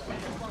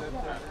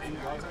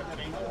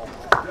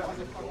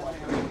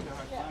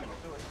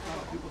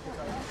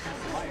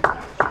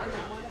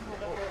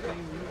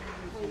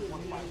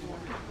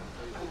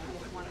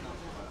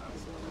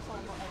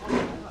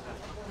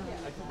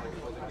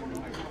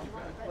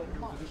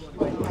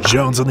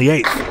 Jones in the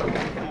 8th.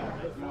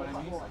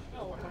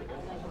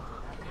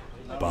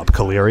 Bob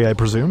Caleri, I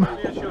presume.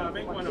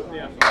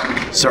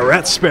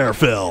 Surette spare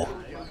fill.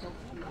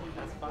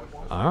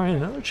 All right,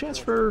 another chance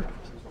for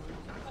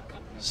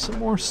some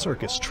more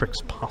circus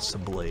tricks,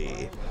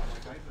 possibly.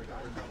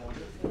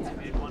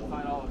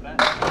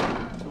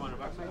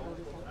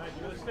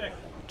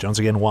 Jones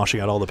again washing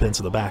out all the pins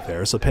in the back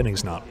there, so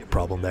pinning's not a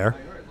problem there.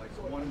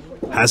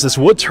 Has this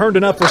wood turned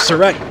enough for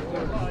Surette?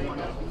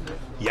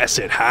 Yes,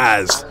 it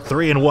has.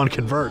 3-1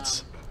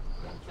 converts.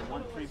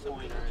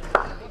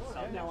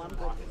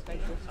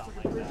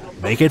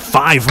 Make it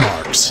 5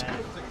 marks.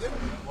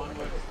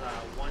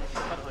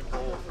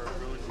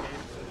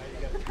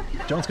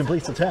 Jones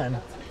completes the 10.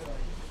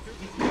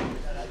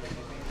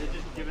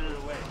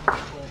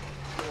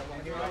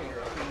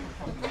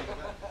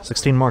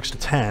 $16 marks to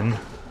 10.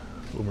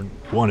 Woburn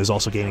 1 is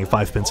also gaining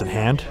 5 pins in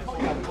hand.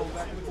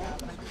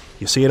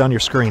 You see it on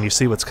your screen. You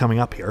see what's coming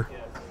up here.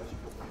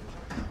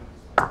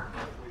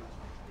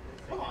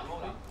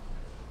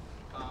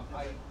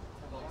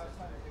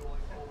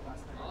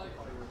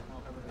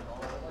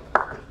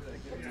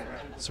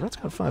 Surette's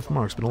got 5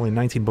 marks, but only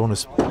 19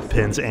 bonus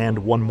pins and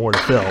 1 more to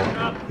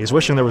fill. He's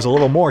wishing there was a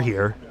little more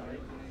here.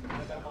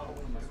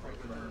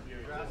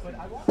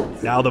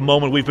 Now the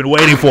moment we've been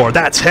waiting for.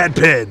 That's head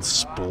pin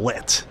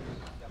split.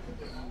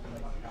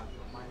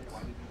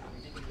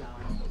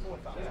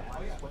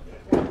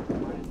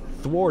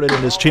 Thwarted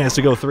in his chance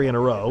to go 3 in a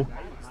row.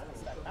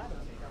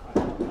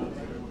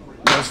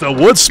 Does the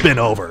wood spin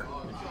over?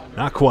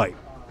 Not quite.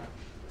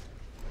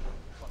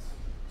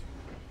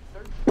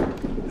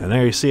 And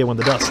there you see it when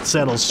the dust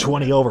settles,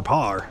 20 over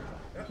par.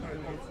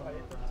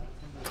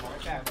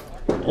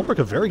 Holbrook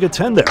a very good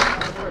 10 there.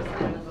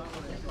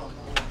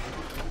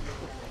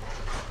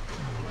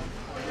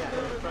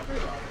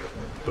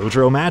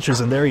 Boudreau matches,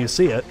 and there you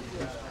see it.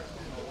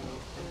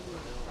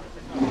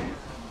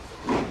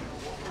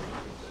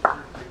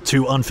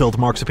 Two unfilled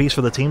marks apiece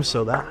for the team,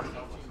 so that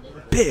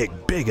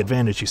big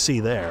advantage you see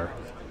there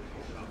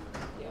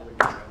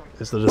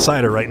is the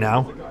decider right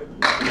now.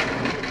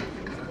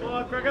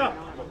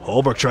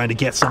 Holbrook trying to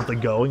get something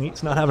going.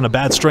 He's not having a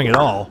bad string at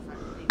all.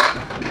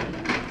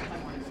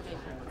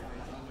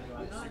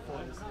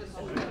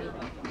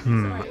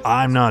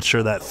 I'm not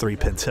sure that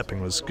 3-pin tipping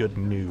was good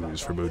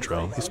news for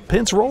Boudreau. These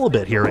pins roll a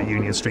bit here at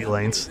Union Street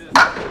Lanes.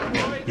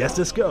 Yes,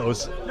 this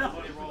goes.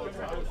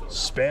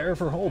 Spare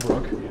for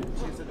Holbrook.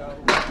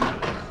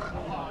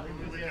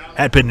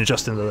 Head pin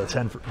just into the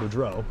 10 for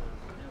Boudreau.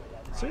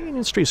 So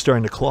Union Street's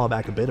starting to claw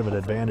back a bit of an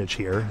advantage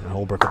here. And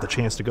Holbrook with the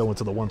chance to go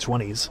into the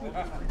 120s.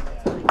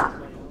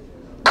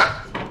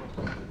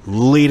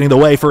 Leading the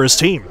way for his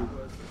team.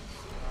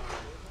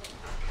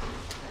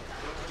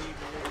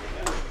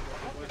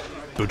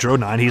 Boudreau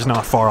 9, he's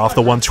not far off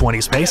the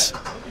 120s pace.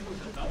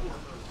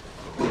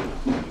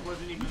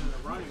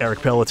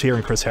 Eric Pelletier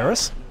and Chris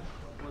Harris.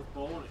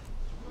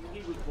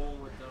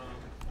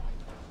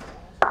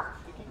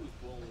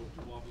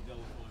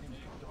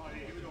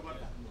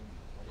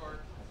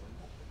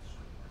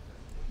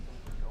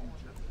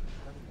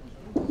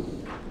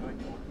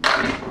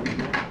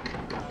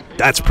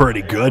 That's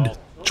pretty good.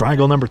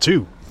 Triangle number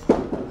 2.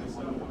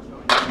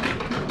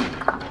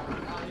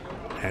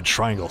 And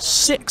triangle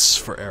 6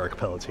 for Eric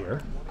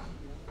Pelletier.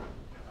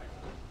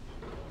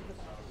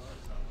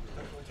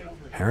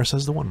 Harris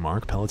has the 1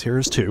 mark. Pelletier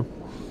is 2.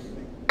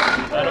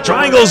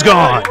 Triangle's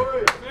gone!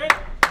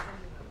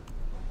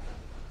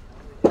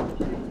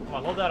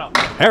 Hold that up.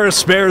 Harris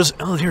spares.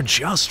 Oh, they're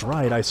just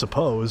right, I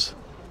suppose.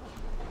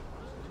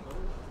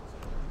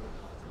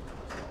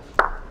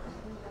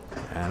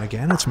 And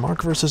again, it's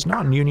mark versus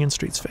not in Union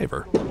Street's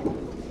favor.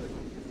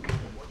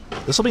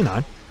 This will be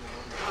 9.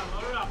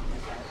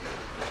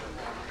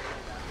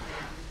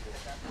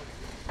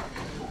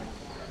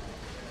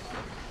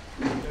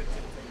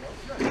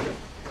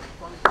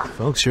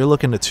 Folks, you're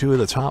looking at 2 of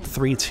the top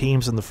 3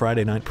 teams in the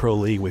Friday Night Pro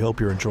League. We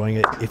hope you're enjoying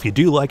it. If you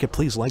do like it,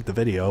 please like the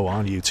video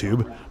on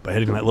YouTube by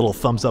hitting that little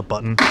thumbs up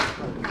button.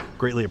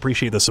 Greatly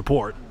appreciate the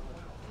support.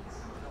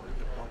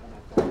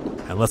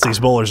 And let these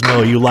bowlers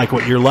know you like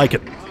what you're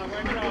liking.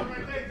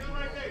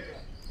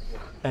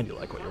 And you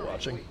like what you're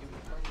watching.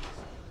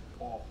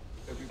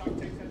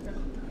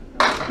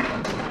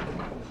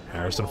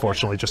 Harris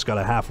unfortunately just got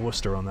a half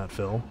Worcester on that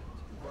fill.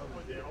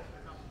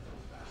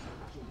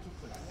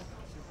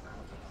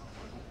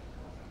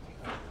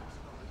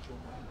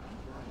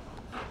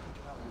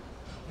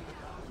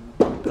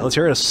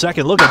 Pelletier a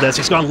second look at this.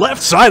 He's gone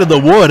left side of the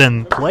wood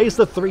and plays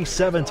the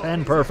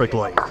 3-7-10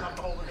 perfectly.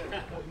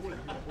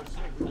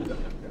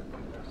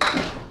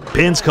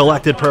 Pins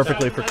collected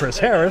perfectly for Chris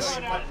Harris.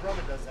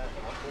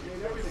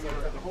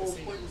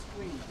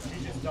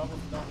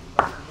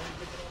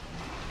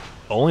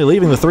 Only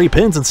leaving the 3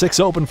 pins and 6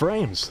 open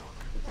frames.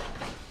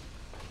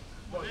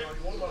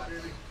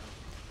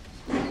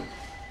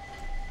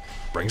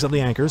 Brings up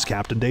the anchors,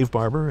 Captain Dave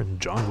Barber and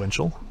John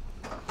Winchell.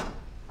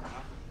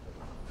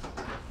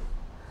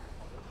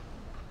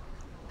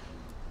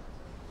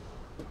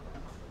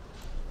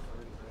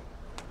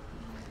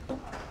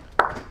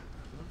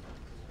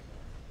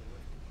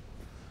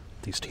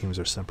 These teams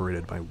are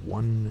separated by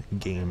 1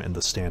 game in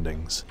the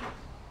standings.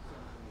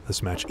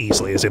 This match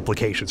easily has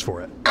implications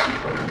for it.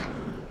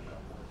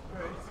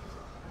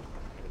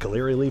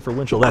 Caleri lead for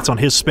Winchell, that's on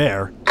his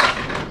spare.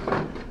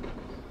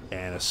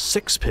 And a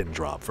 6-pin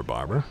drop for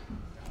Barber.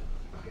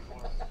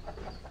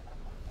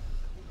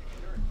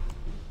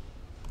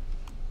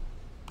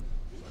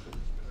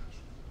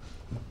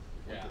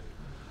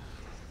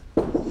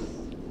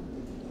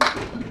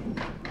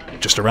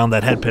 Just around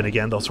that head pin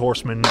again, those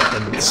horsemen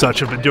and such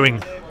have been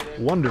doing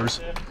wonders.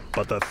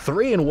 But the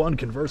 3-1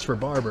 converts for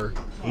Barber.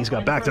 He's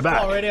got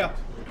back-to-back. Right here.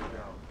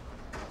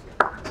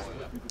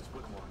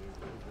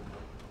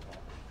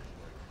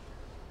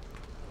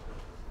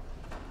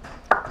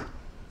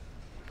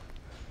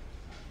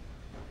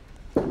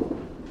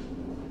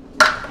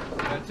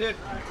 That's it.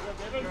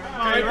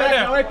 Right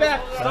back, right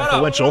back. Back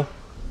to Winchell.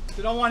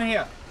 You don't want to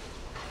hear.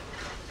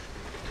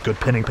 Good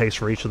pinning pace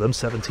for each of them.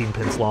 17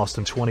 pins lost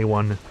and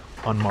 21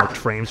 unmarked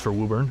frames for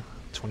Woburn.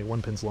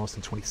 21 pins lost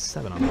and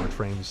 27 unmarked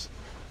frames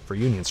for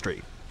Union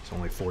Street. It's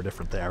only 4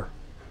 different there.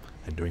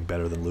 And doing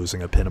better than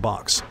losing a pin a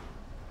box.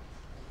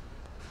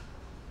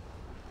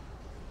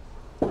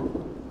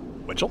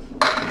 Winchell.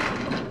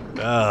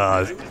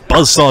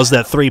 Buzzsaws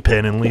that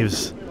 3-pin and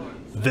leaves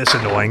this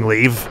annoying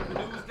leave.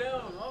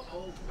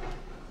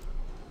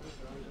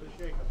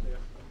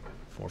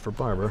 4 for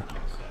Barber.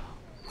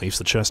 Leaves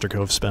the Chester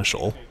Cove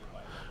special.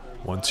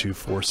 1, 2,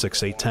 4,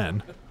 6, 8,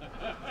 10.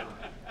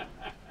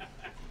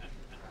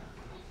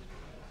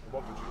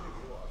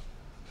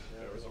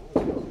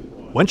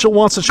 Winchell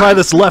wants to try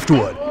this left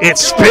wood. It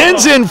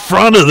spins in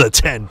front of the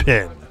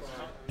 10-pin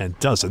and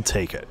doesn't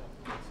take it.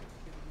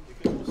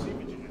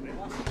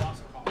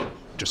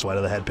 Just wide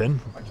of the head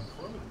pin.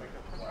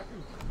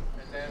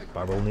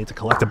 Barber will need to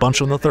collect a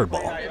bunch on the 3rd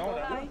ball.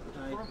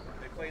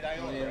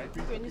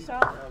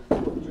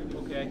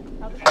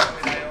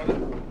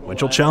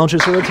 Winchell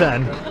challenges for a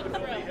 10.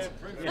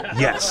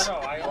 Yes.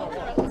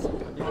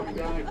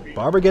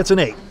 Barber gets an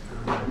 8.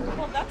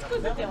 Well, that's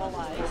good that they're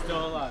alive.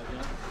 Still alive,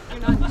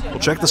 We'll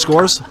check the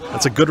scores.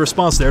 That's a good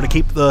response there to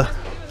keep the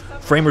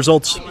frame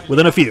results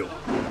within a few.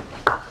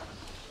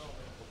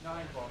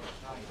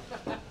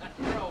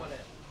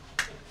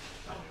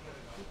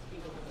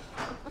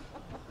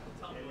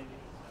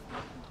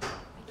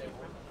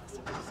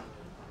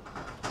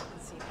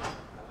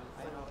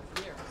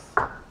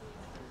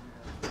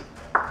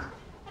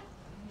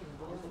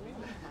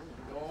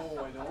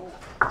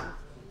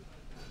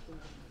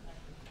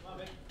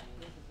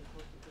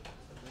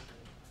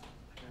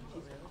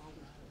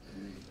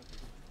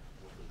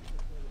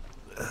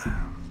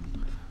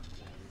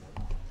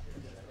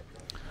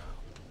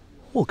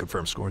 We'll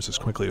confirm scores as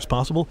quickly as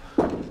possible.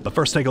 But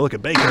first, take a look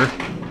at Baker.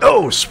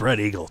 Oh, spread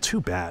eagle. Too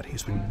bad.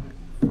 He's been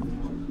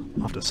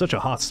off to such a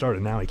hot start,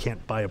 and now he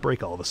can't buy a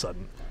break all of a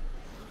sudden.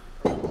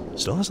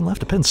 Still hasn't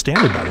left a pin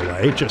standing, by the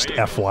way. Just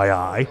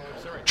FYI.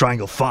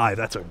 Triangle 5.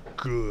 That's a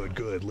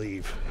good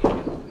leave.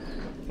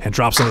 And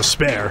drops on the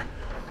spare.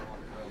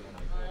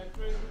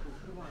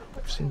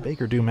 I've seen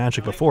Baker do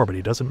magic before, but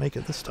he doesn't make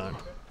it this time.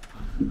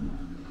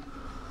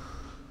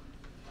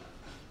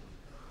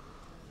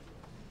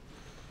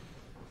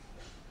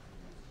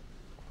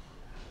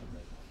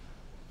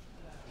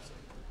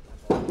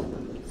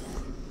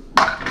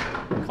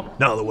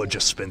 No, the wood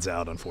just spins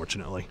out,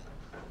 unfortunately.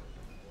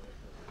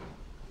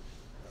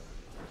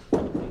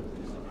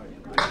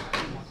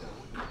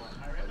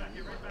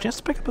 Chance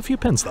to pick up a few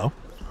pins, though.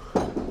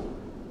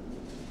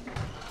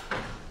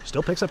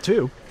 Still picks up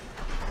 2.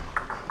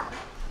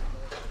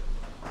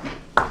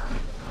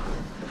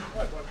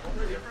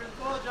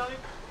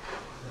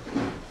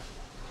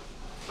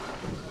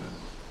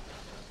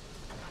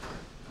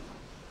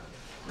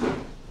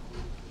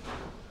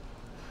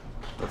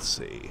 Let's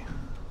see.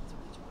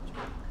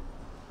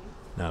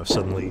 Now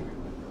suddenly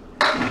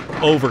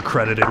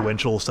over-credited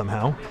Winchell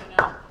somehow.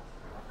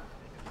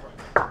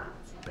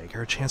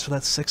 Baker a chance for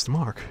that 6th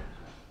mark.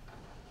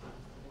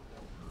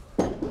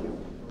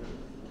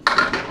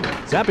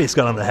 Zappi's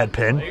got on the head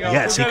pin.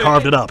 Yes, he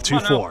carved it up.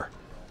 2-4.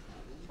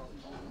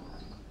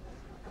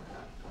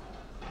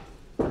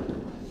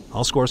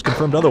 All scores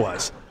confirmed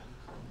otherwise.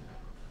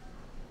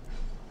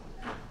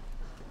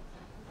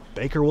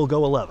 Baker will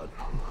go 11.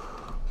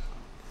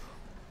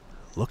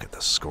 Look at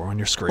the score on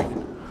your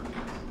screen.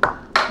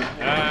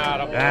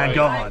 And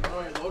gone.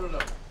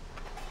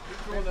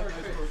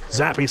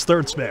 Zappi's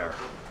 3rd spare.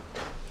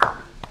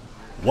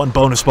 One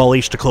bonus ball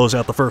each to close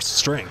out the first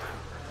string.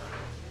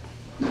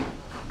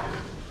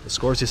 The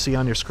scores you see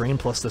on your screen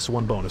plus this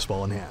one bonus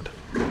ball in hand.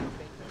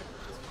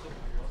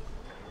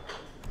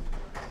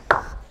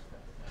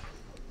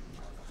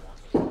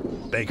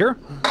 Baker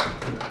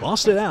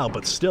lost it out,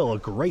 but still a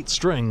great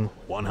string.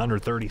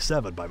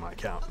 137 by my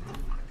count.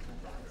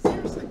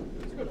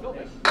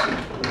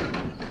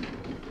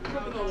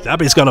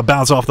 Zappi's got to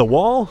bounce off the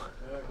wall.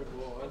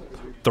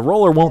 The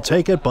roller won't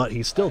take it, but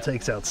he still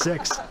takes out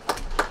 6.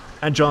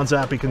 And John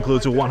Zappi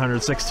concludes with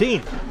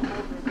 116.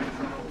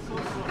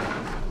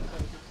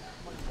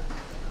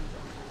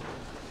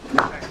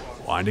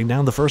 Winding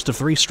down the first of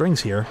 3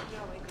 strings here.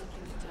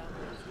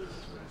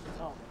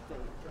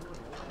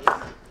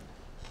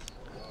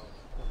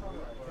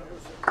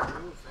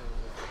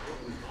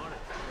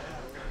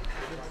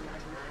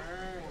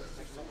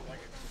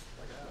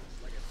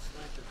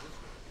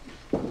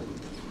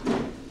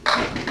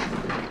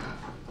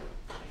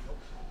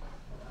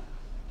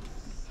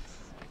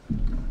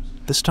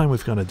 This time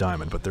we've got a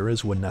diamond, but there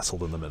is one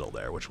nestled in the middle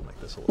there, which will make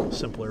this a little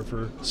simpler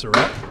for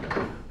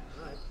Surette.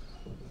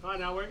 All right,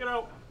 now work it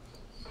out.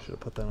 Should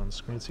have put that on the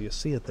screen so you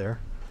see it there.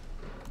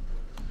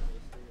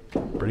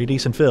 Pretty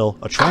decent fill.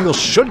 A triangle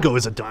should go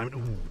as a diamond.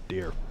 Ooh,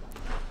 dear.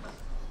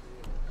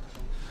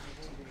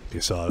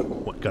 You saw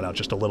it got out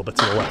just a little bit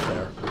to the left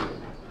there.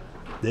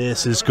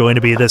 This is going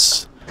to be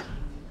this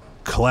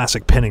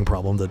classic pinning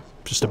problem, the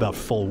just about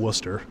full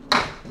Worcester.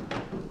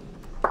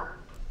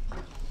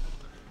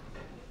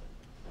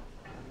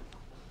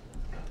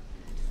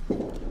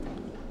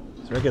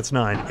 Surette gets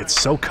 9. It's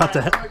so cut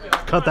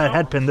that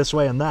head pin this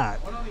way and that.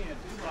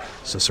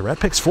 So Surette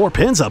picks 4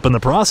 pins up in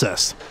the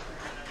process.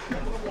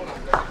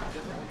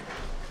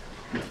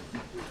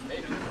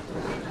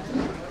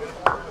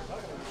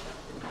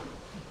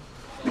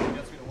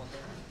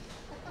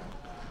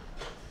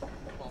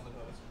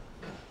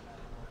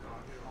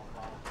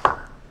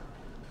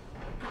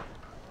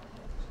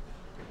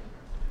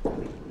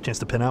 Chance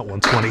to pin out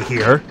 120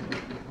 here.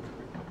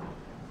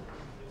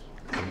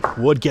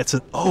 Wood gets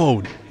it.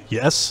 Oh,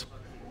 yes.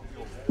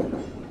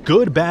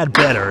 Good, bad,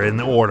 better in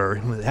the order.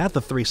 Had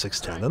the 3, 6,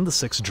 10. Then the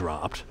 6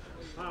 dropped.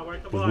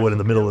 With Wood in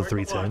the middle of the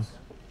 3, 10.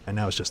 And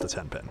now it's just a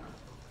 10 pin.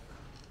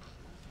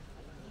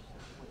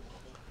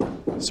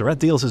 Surette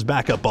deals his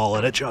backup ball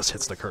and it just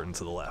hits the curtain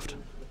to the left.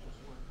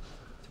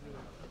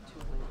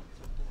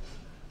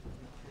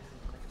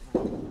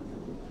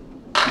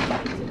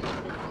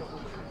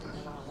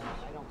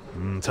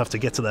 Tough to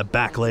get to that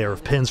back layer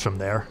of pins from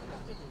there.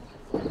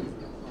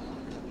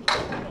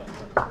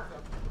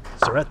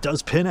 Surette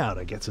does pin out.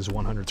 It gets his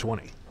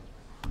 120.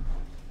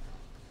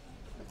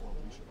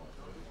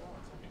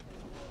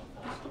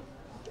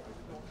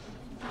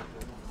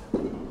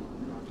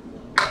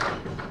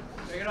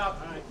 Take it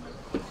up.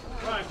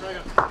 All right,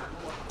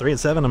 3 and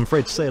 7, I'm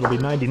afraid to say it'll be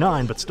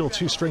 99, but still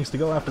 2 strings to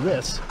go after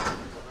this.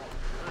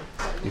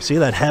 You see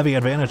that heavy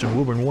advantage of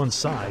Woburn one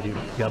side. You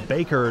got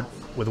Baker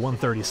with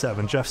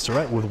 137, Jeff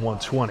Surette with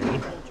 120.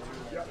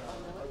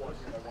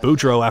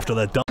 Boudreau after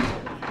that double.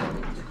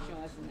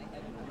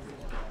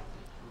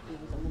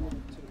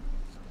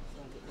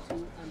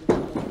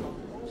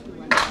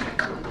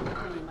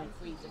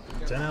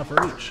 10 out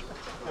for each.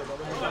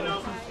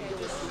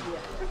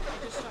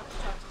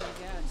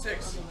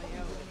 6.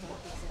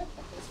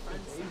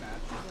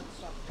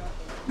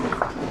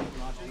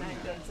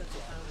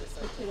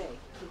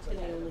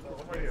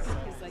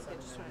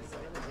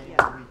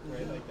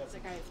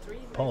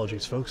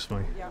 Apologies, folks.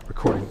 My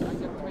recording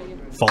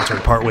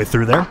faltered partway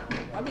through there.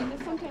 I mean,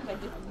 sometimes I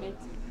just make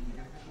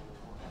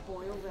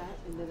boil that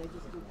and then I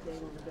just do plain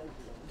on the bed.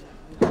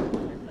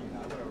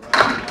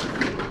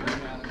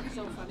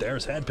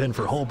 There's head pin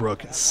for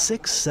Holbrook,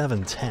 6,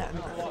 7, 10.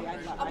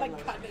 I'm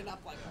like cutting it up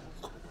like,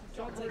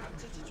 John's like,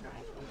 did you try?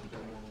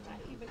 I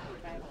even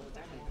try it all the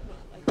time.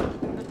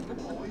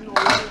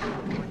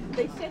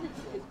 They said it's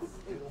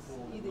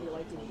either you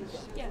like it or you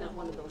don't. Yeah, not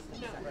one of those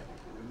things.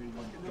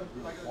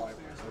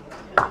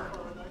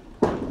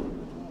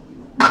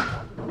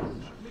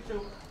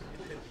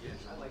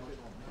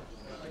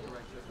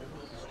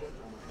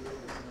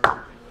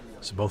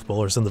 So both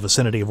bowlers in the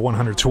vicinity of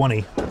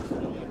 120.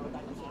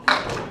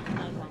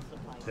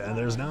 And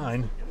there's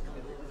 9.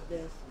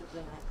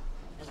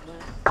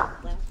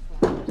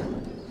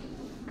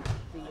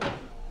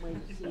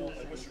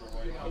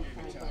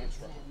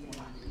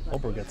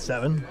 Holbrook gets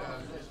 7.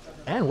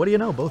 And what do you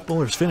know? Both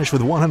bowlers finish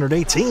with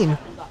 118.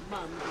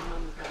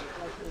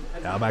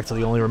 Now back to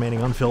the only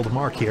remaining unfilled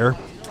mark here.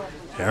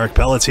 Eric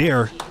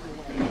Pelletier,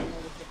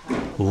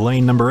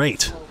 lane number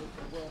 8.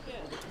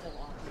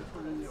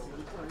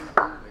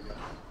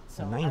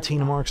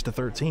 19 marks to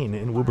 13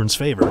 in Woburn's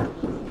favor.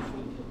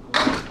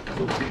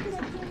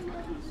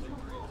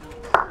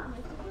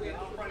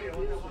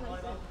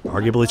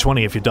 Arguably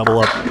 20 if you double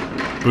up.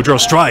 Boudreau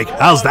strike.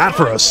 How's that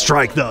for a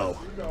strike, though?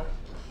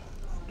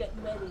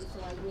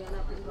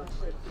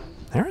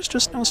 Harris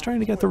just now starting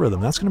to get the rhythm.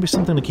 That's going to be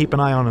something to keep an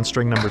eye on in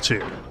string number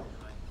 2.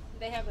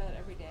 They have that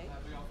every day.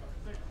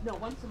 No,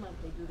 once a month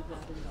they do the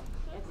golden.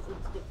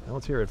 Now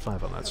let's hear it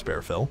 5 on that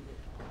spare fill.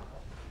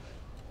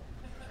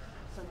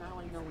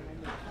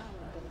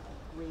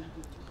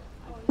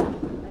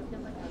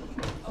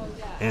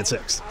 And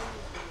 6.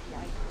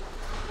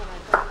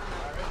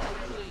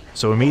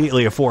 So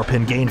immediately a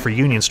 4-pin gain for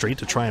Union Street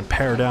to try and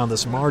pare down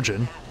this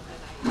margin.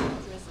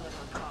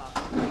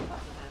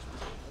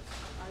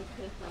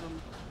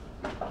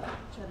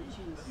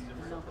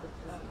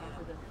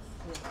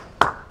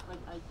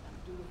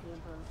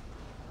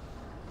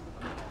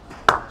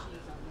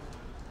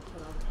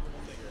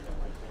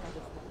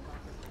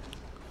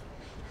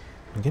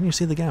 Again, you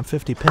see the gap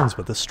 50 pins,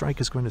 but the strike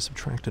is going to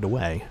subtract it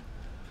away.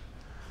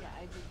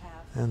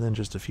 And then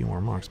just a few more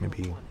marks,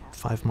 maybe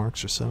 5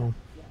 marks or so.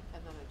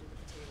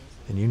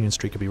 And Union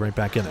Street could be right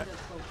back in it.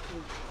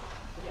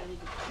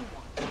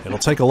 It'll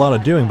take a lot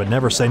of doing, but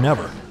never say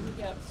never.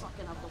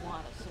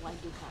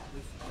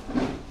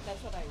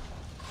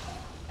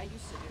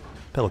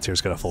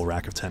 Pelletier's got a full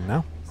rack of 10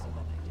 now.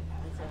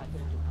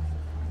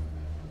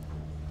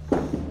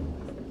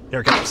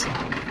 Here it comes.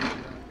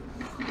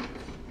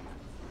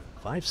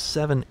 5,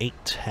 7, 8,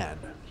 10.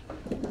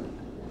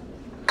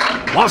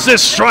 Wants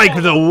this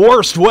strike the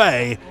worst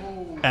way,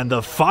 and the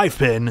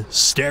 5-pin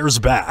stares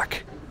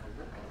back.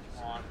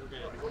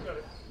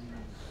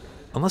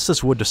 Unless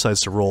this wood decides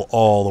to roll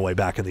all the way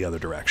back in the other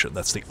direction.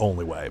 That's the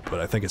only way,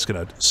 but I think it's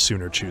going to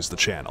sooner choose the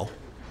channel.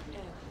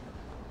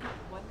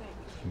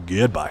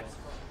 Goodbye.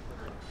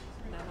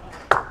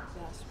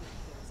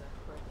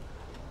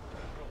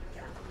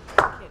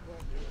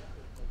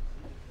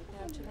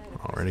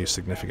 Already a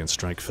significant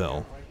strike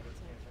fill.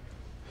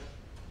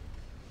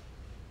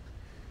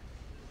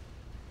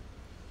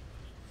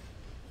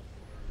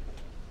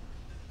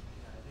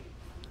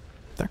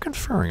 They're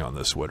conferring on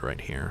this wood right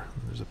here.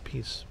 There's a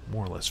piece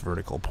more or less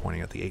vertical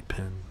pointing at the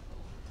 8-pin.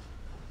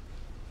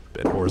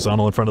 Bit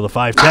horizontal in front of the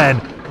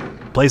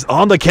 5-10. Plays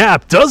on the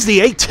cap. Does the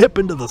 8 tip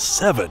into the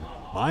 7?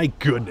 My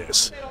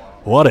goodness.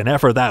 What an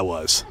effort that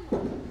was.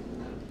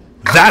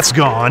 That's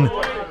gone.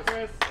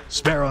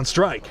 Spare on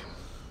strike.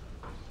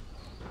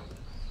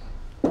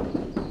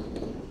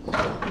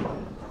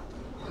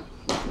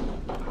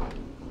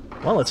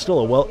 Well, it's still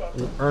a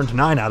well-earned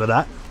 9 out of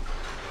that.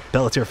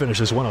 Pelletier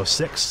finishes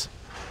 106.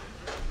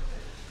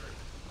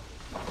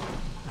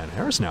 And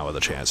Harris now with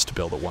a chance to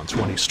build a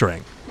 120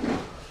 string.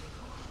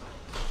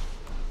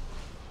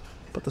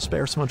 Put the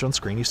spare smudge on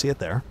screen, you see it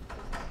there.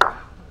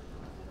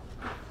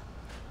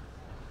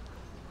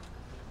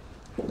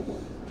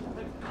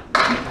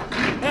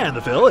 And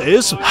the fill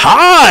is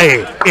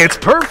high! It's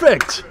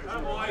perfect!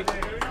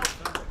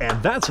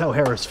 And that's how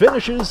Harris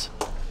finishes.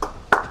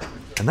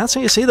 And that's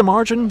how you see the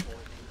margin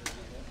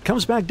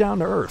comes back down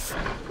to earth.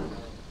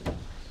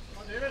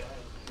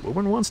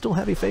 Woburn won still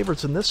heavy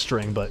favorites in this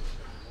string, but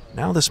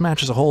now this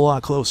match is a whole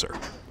lot closer.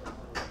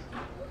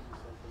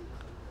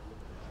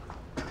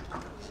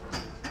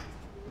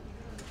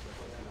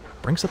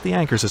 Brings up the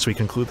anchors as we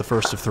conclude the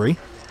first of 3.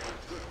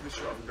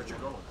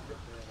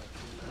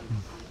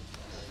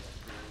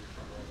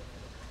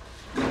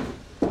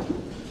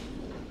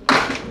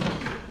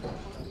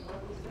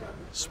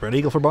 Spread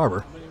eagle for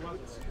Barber.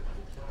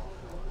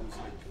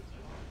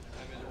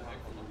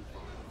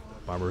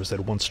 Barber has had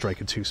 1 strike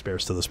and 2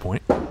 spares to this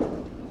point.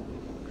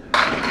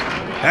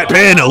 That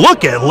pin,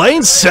 look at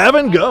lane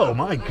 7 go.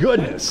 My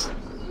goodness.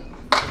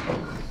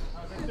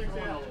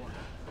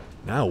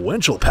 Now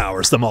Winchell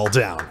powers them all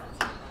down.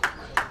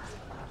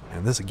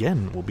 And this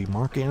again will be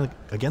marking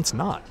against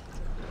Knott.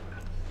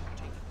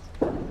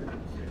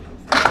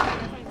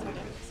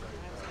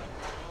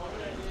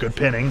 Good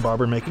pinning,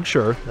 Barber making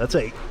sure. That's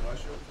 8.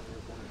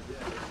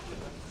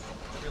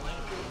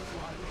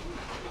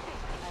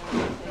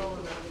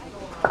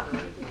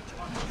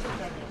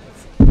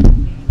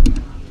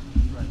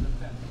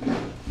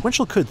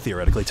 Winchell could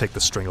theoretically take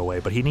the string away,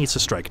 but he needs to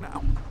strike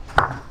now.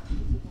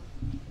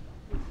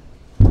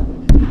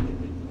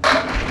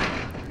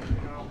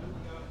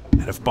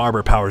 And if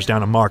Barber powers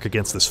down a mark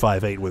against this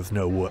 5-8 with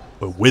no wood,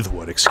 with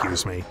wood,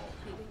 excuse me,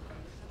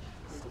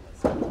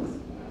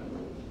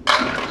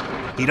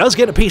 he does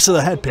get a piece of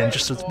the head pin,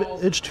 just a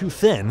bit too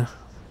thin,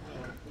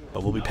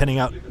 but we'll be pinning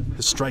out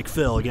his strike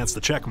fill against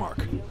the check mark.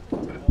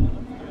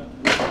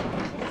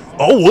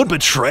 Oh, wood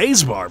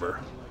betrays Barber.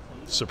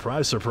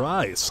 Surprise,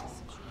 surprise.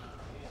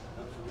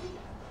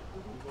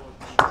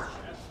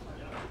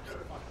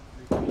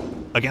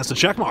 Against the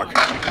check mark.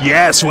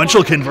 Yes,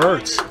 Winchell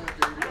converts.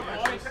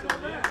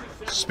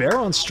 Spare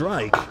on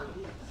strike.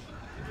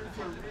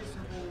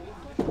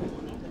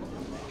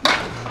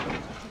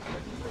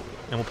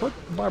 And we'll put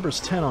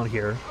Barber's 10 on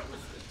here.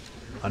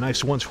 A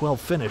nice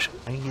 112 finish.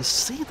 And you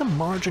see the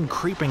margin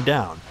creeping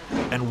down.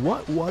 And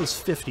what was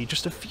 50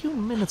 just a few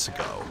minutes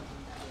ago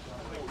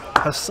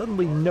has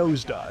suddenly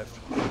nosedived.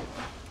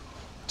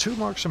 2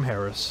 marks from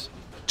Harris,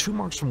 2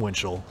 marks from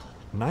Winchell,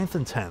 9th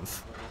and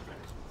 10th.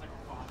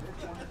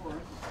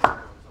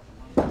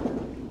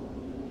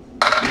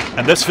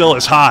 And this fill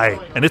is high,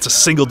 and it's a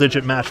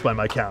single-digit match by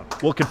my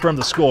count. We'll confirm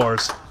the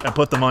scores and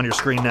put them on your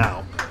screen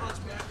now.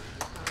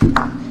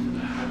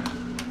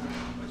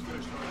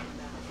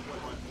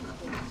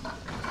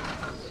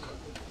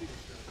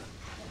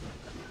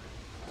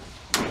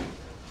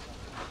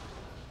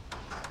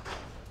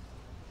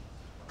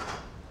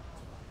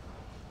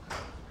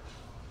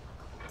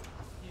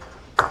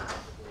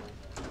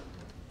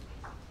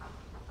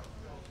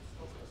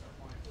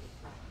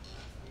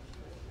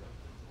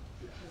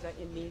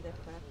 In me that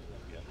crack.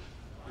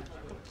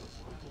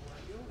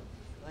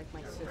 Like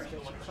my sister,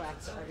 she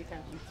cracks every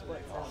time she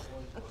splits out.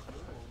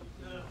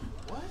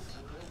 What?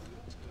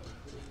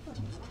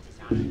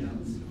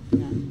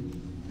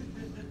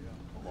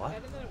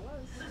 What?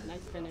 Nice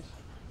finish.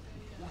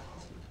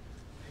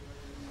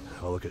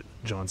 Have a look at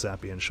John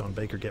Zappi and Shawn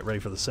Baker get ready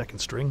for the second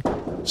string.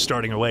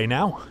 Starting away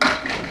now.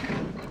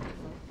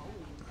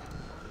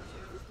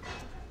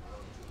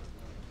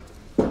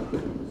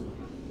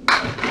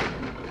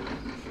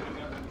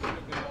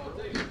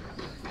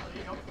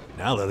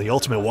 Now they're the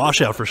ultimate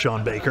washout for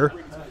Shawn Baker.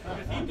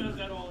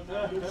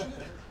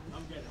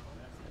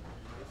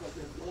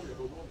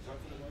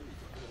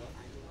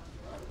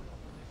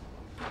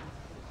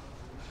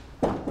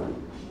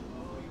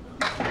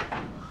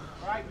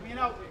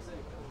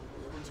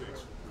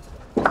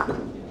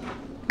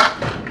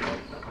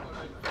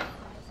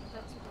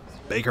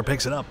 Baker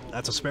picks it up.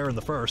 That's a spare in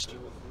the first.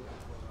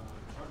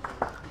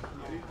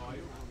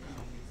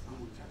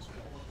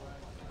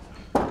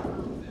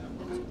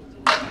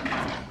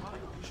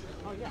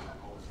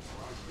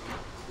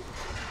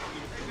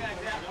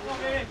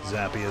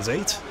 Zappi is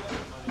 8.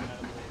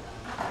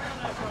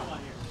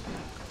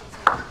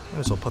 Might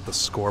as well put the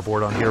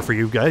scoreboard on here for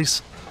you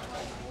guys.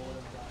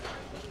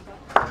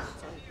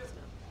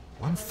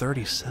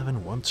 137,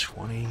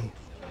 120,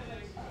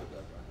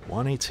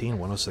 118,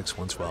 106,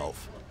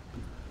 112.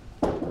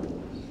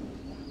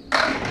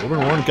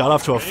 Woburn 1 got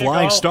off to a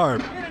flying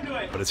start,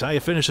 but it's how you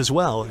finish as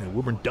well, and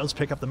Woburn does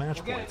pick up the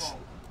match points.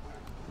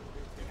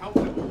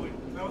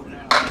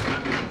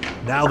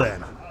 Now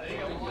then,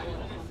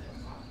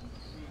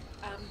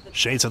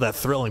 shades of that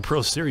thrilling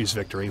Pro Series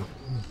victory.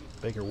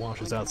 Baker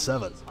washes out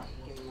 7.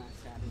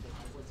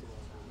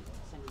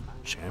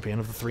 Champion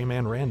of the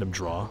 3-man random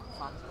draw.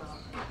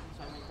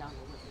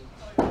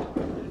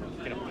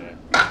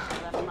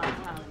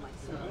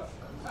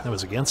 That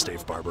was against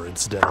Dave Barber,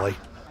 incidentally.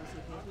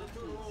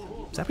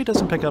 Zappi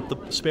doesn't pick up the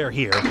spare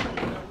here.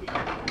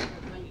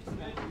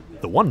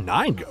 The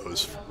 1-9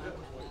 goes.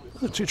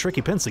 Those are 2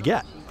 tricky pins to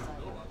get.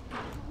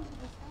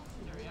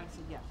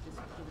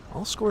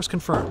 All scores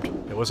confirmed.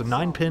 It was a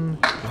 9-pin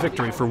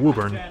victory for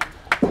Woburn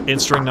in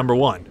string number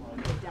 1.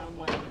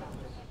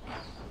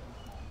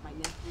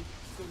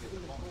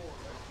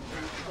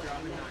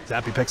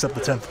 Zappi picks up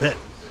the 10th pin.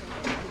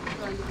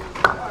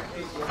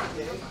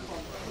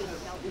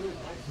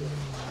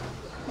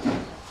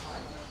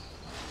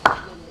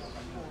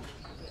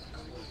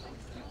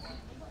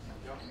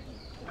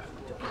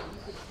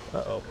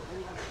 Uh-oh.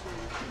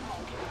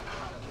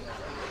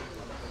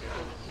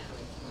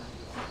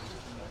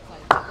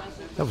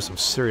 That was some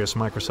serious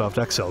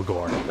Microsoft Excel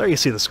gore. There you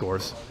see the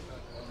scores.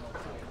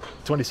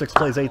 26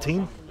 plays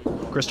 18.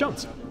 Chris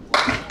Jones.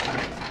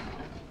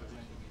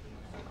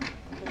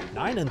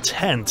 9 and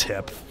 10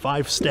 tip.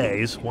 5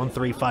 stays. 1,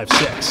 3, 5,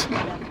 6.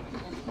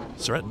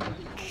 Surette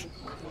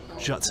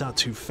juts out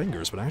 2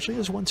 fingers, but actually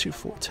is 1, 2,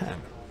 4, 10.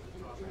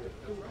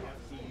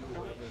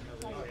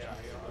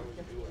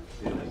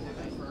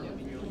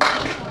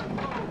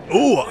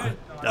 Ooh,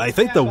 I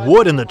think the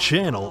wood in the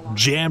channel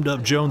jammed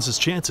up Jones's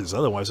chances.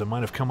 Otherwise, it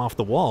might have come off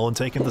the wall and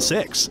taken the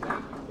 6.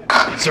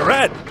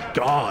 Surette,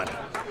 gone.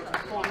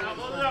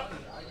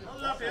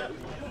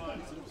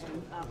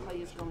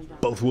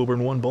 Both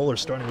Woburn 1 bowlers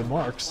starting with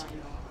marks.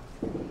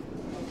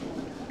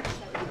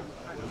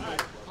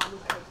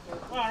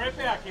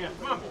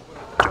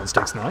 Jones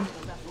takes 9.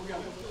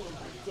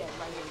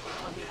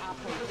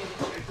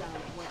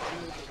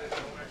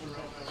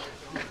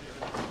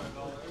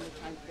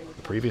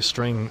 Previous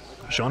string,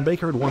 Shawn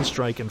Baker had 1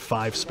 strike and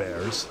 5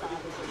 spares.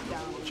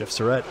 Jeff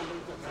Surette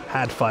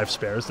had 5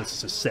 spares. This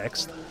is his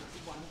 6th.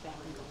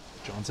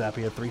 John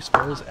Zappi had 3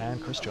 spares,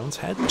 and Chris Jones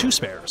had 2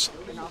 spares.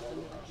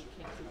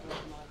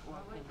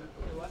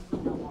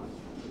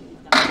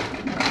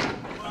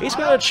 He's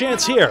got a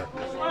chance here.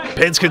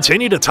 Pins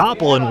continue to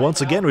topple, and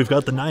once again, we've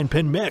got the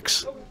 9-pin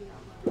mix.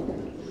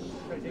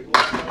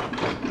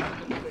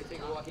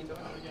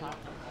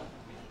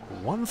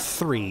 One,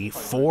 3,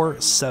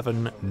 4,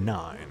 7,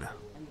 9.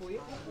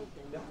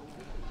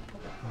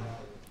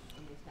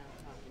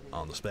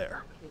 On the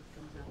spare.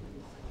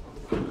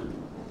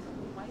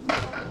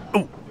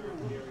 Ooh.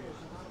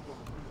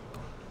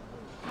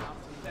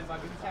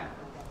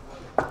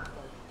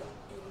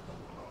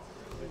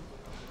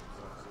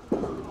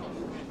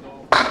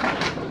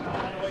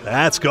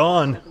 That's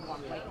gone.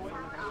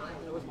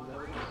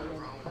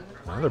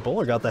 Another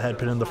bowler got the head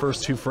pin in the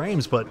first 2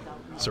 frames, but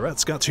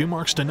Surette's got 2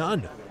 marks to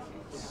none.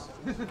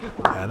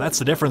 And that's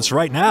the difference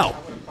right now.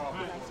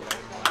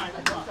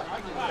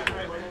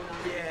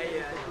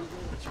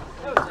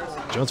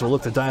 Jones will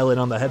look to dial in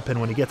on the head pin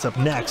when he gets up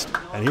next.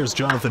 And here's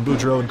Jonathan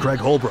Boudreau and Craig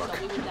Holbrook.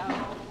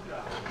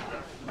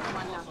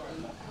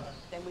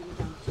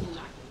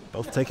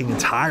 Both taking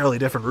entirely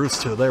different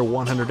routes to their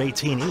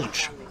 118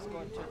 each.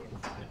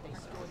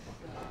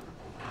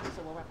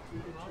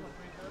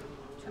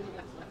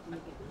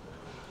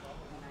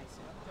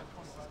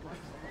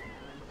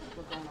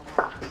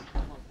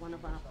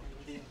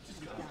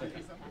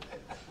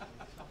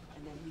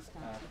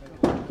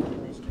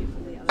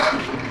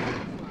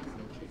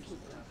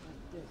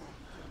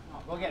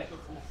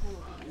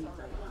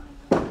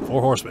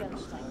 Four horsemen.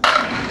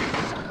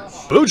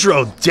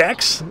 Boudreau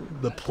decks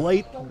the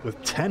plate with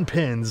 10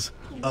 pins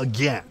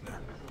again.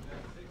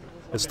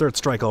 His third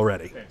strike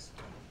already.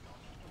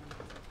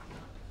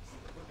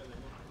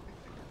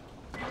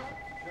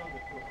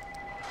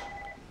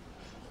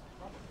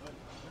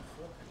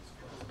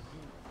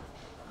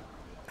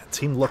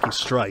 Team Lucky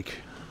Strike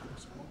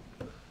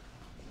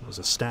was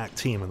a stacked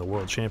team in the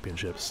World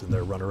Championships in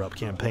their runner-up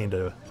campaign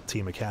to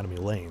Team Academy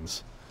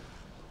Lanes.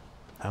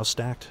 How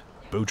stacked?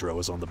 Boudreau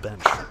is on the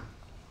bench.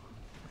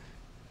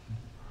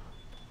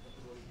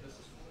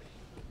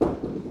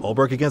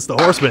 Holbrook against the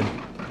Horseman.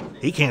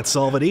 He can't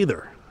solve it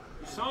either.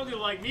 You sounded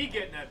like me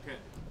getting that pin.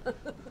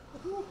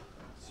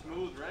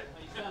 Smooth, right?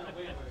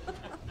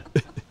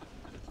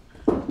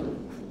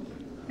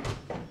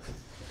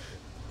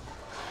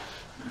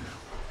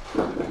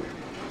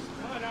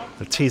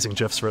 They're teasing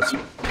Jeff Surette's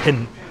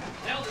pin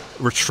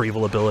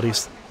retrieval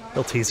abilities.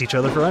 They'll tease each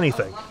other for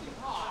anything.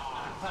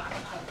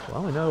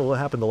 Well, we know what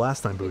happened the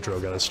last time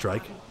Boudreau got a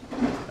strike.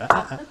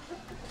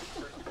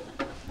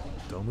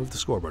 Don't move the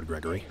scoreboard,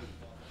 Gregory.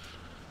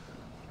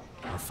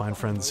 Our fine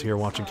friends here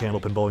watching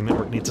Candlepin Bowling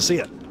Network need to see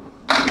it.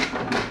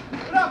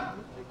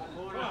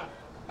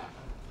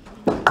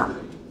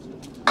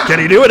 Can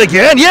he do it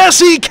again? Yes,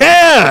 he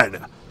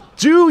can!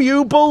 Do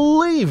you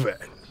believe it?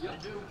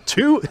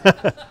 Two...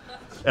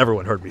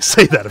 Everyone heard me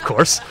say that, of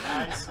course.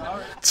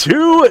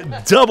 2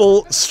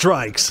 double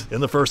strikes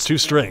in the first 2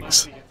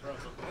 strings.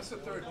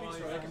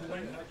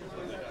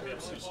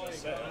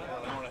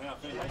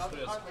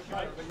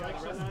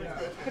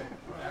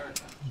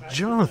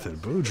 Jonathan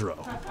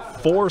Boudreau.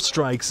 4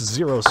 strikes,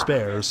 0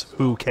 spares.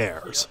 Who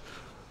cares?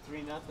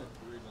 3-0.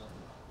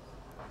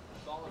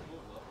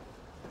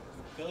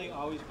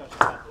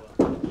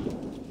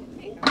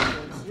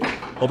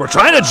 Oh, we're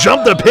trying to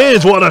jump the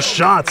pins. What a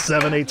shot.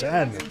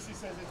 7-8-10.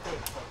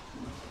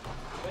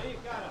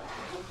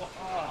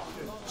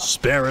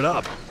 Spare it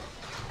up.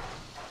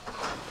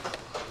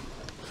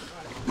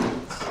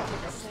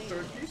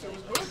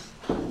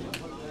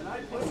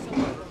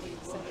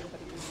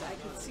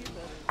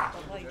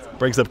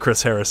 Brings up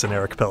Chris Harris and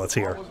Eric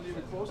Pelletier.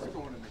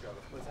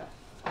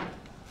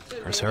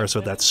 Chris Harris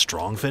with that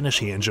strong finish,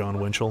 he and John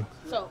Winchell.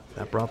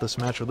 That brought this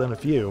match within a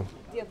few.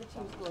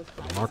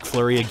 Mark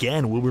Fleury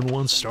again, Woburn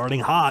 1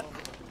 starting hot.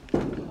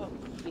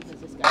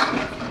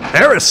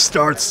 Harris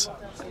starts,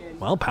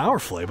 well,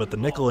 powerfully, but the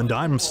nickel and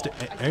dime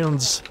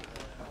ends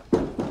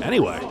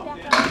anyway.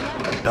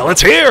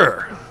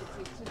 Pelletier!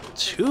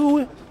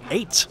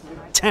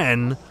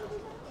 2-8-10.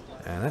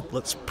 And that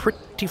looks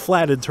pretty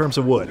flat in terms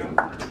of wood.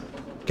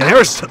 Can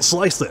Harris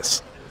slice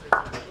this?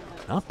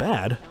 Not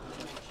bad,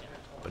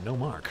 but no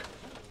mark.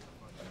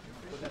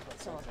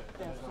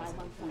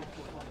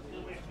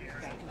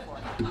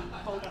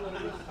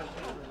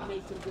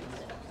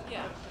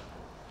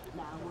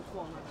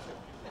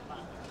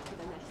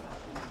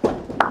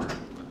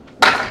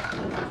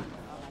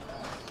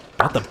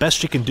 Not the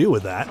best you can do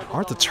with that.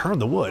 Hard to turn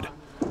the wood.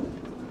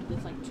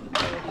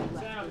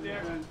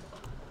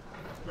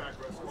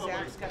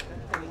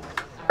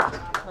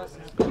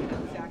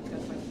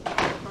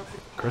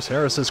 Chris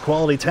Harris's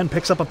quality 10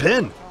 picks up a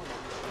pin.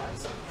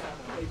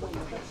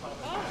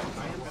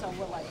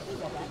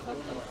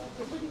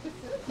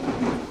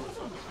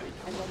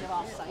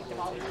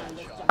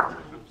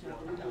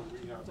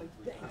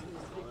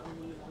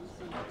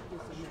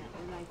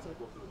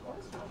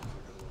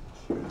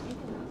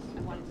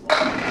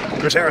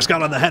 Chris Harris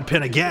got on the head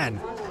pin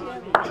again.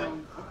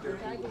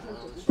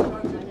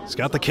 He's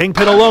got the king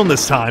pin alone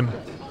this time.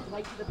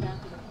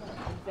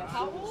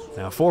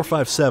 Now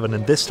 4-5-7,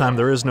 and this time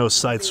there is no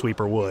side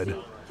sweeper wood.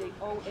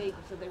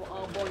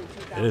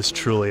 It is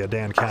truly a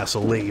Dan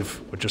Castle leave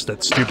with just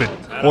that stupid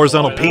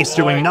horizontal piece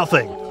doing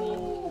nothing.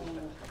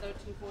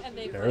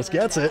 Harris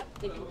gets it.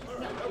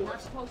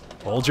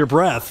 Hold your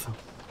breath,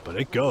 but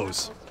it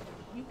goes.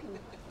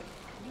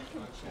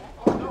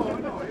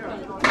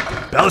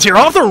 Pelletier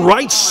off the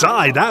right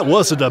side. That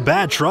wasn't a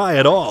bad try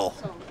at all.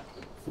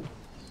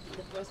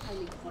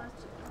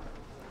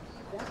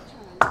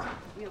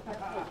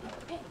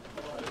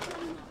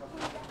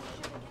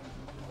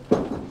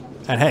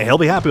 And hey, he'll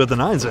be happy with the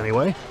 9s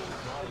anyway,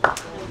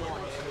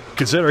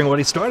 considering what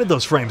he started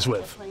those frames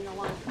with.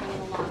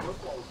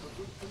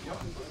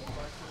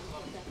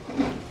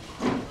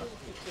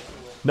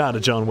 Not a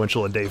John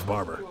Winchell and Dave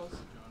Barber.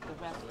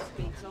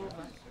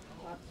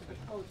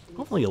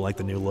 Hopefully you like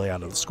the new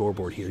layout of the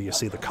scoreboard here. You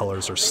see the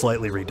colors are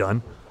slightly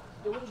redone.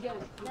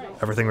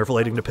 Everything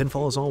relating to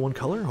pinfall is all one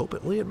color.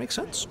 Hopefully it makes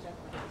sense.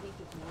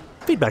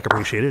 Feedback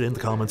appreciated in the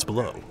comments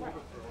below.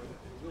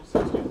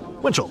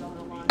 Winchell.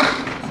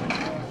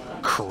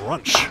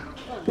 Crunch.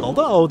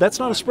 Although, that's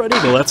not a spread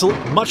eagle. That's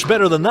much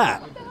better than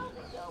that.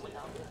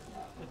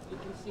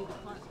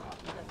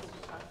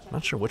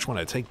 Not sure which one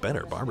I'd take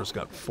better. Barber's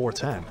got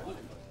 410.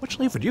 Which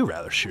leaf would you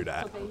rather shoot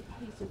at?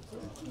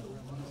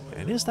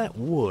 And is that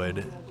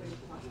wood?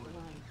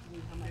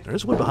 There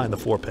is wood behind the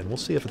 4-pin. We'll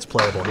see if it's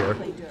playable here.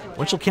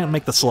 Winchell can't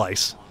make the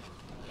slice.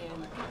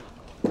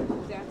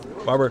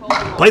 Barber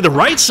played the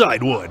right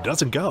side wood.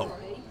 Doesn't go.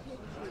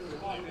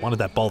 Wanted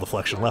that ball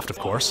deflection left, of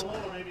course.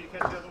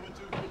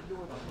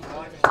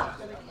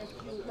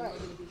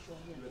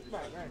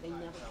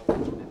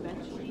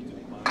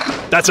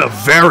 That's a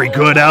very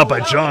good out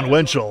by John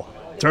Winchell.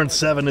 Turned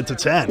 7 into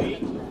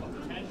 10.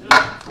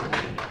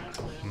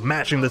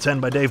 Matching the 10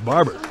 by Dave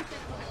Barber.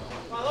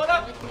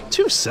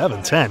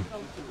 2-7-10.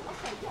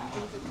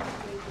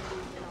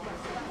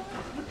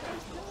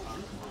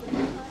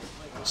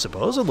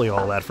 Supposedly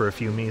all that for a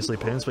few measly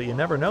pins, but you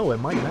never know, it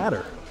might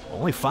matter.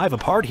 Only 5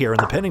 apart here in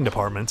the pinning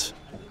department.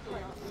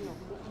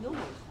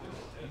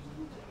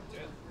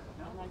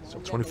 So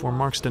 24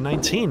 marks to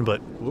 19,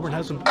 but Woburn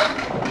hasn't...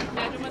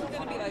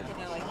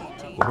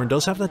 Woburn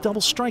does have that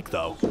double strike,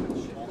 though.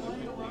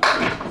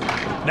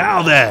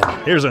 Now then,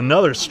 here's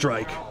another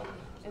strike.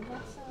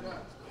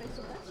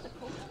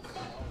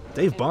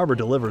 Dave Barber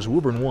delivers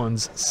Woburn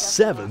 1's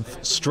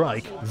 7th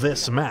strike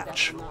this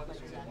match.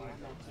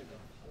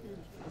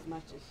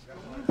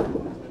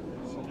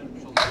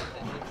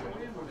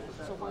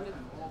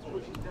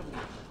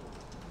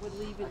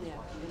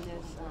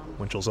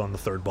 Winchell's on the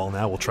 3rd ball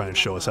now. Will try and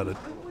show us how to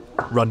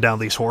run down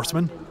these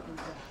horsemen.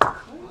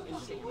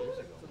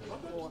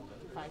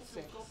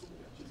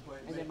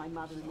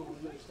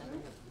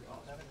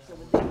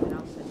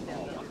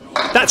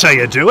 That's how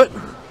you do it.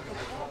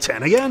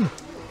 10 again.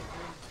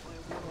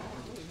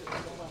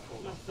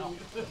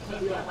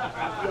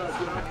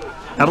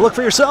 Have a look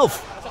for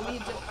yourself.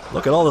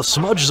 Look at all the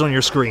smudges on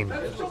your screen.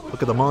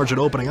 Look at the margin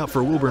opening up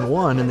for Woburn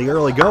 1 in the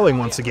early going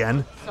once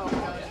again.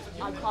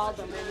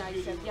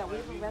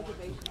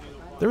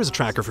 There is a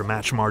tracker for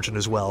match margin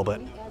as well, but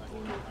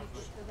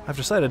I've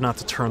decided not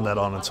to turn that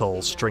on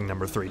until string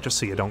number 3, just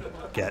so you don't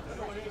get,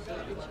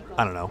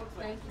 I don't know,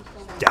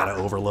 data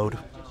overload.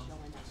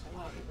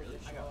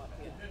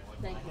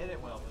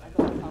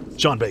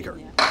 John Baker.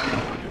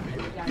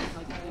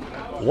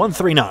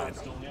 139.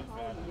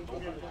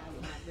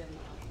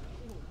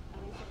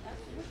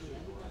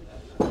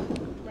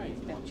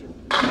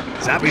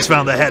 Zappi's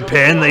found the head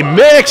pin. They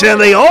mix and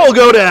they all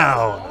go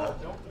down.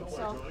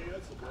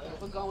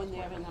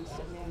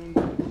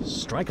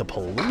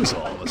 Strike-a-palooza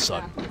all of a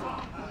sudden.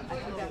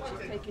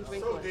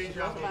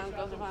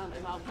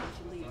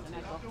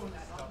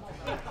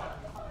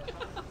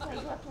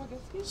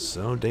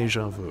 So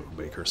deja vu,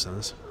 Baker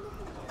says.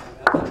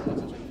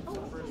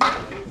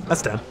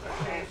 That's 10.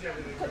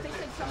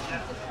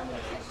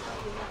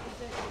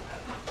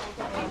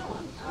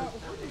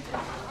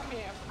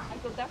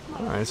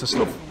 All right, so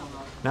still,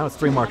 now it's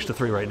 3 marks to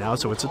 3 right now,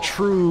 so it's a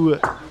true,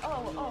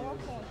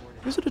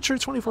 is it a true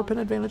 24 pin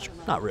advantage?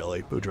 Not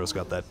really. Boudreau's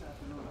got that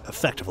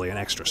effectively an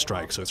extra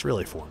strike, so it's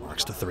really 4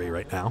 marks to 3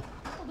 right now.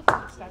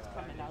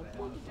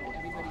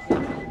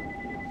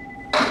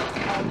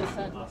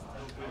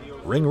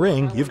 Ring,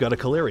 ring, you've got a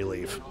Caleri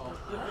leave.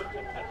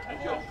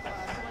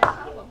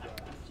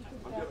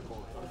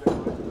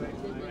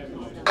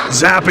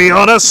 Zappi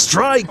on a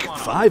strike!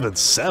 5 and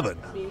 7.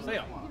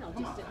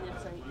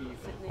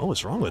 What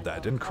was wrong with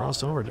that? Didn't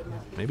cross over.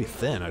 Maybe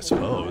thin, I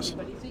suppose.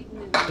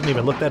 Didn't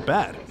even look that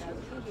bad.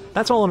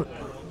 That's all on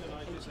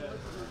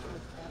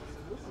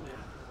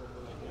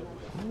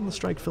the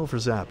strike fill for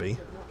Zappi.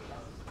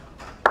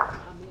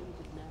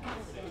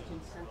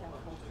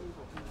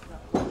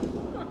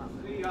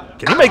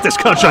 Can he make this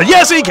cut shot?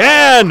 Yes, he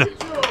can!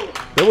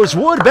 There was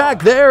wood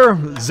back there.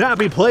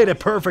 Zappi played it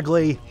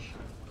perfectly.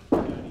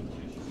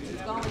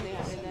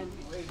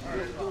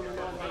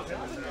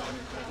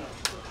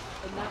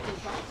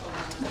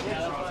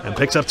 And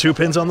picks up 2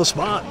 pins on the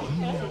spot.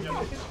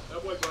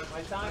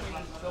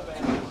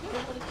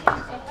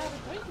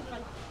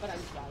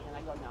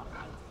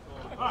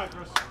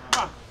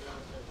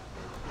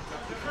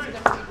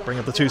 Bring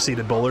up the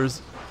 2-seated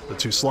bowlers, the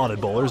 2 slotted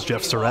bowlers,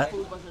 Jeff Surette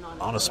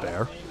on a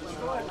spare,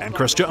 and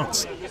Chris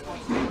Jones.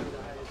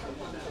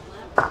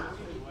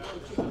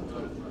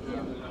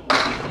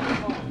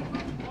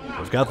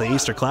 We've got the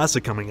Easter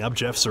Classic coming up.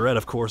 Jeff Surette,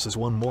 of course, has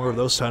won more of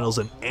those titles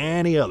than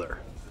any other.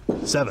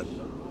 7.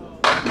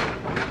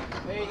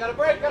 Hey, got a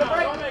break, got a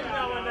break.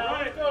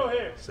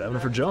 7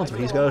 for Jones, but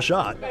he's got a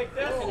shot.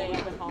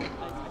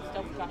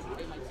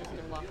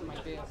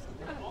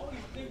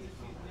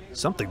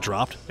 Something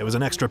dropped. It was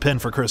an extra pin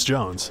for Chris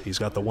Jones. He's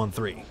got the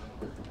 1-3.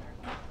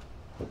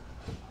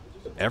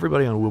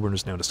 Everybody on Woburn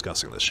is now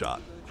discussing this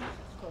shot.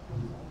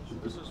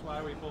 This is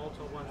why we bowl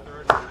till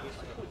 1:30.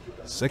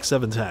 6,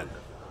 7, 10.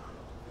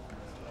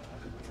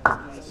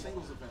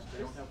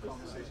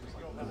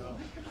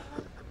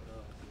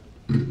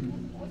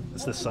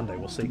 It's this Sunday.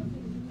 We'll see.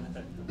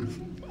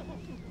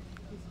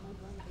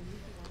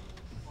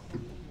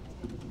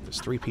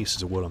 There's 3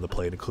 pieces of wood on the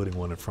plate, including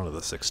one in front of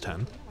the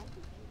 6-10.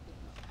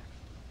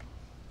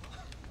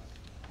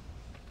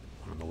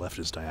 On the left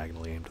is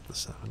diagonally aimed at the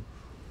 7.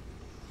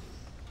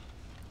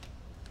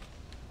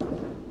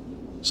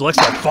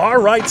 Selects the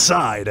far right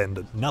side,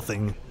 and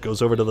nothing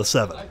goes over to the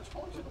 7.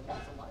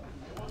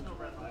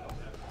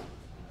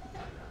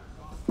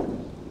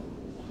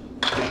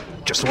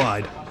 Just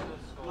wide.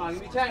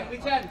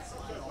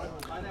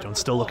 Jones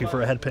still looking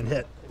for a head pin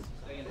hit.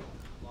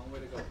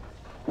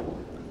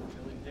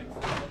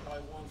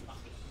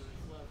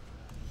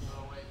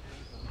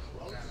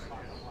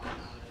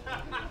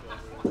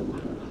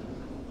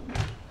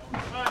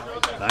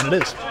 And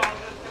it is.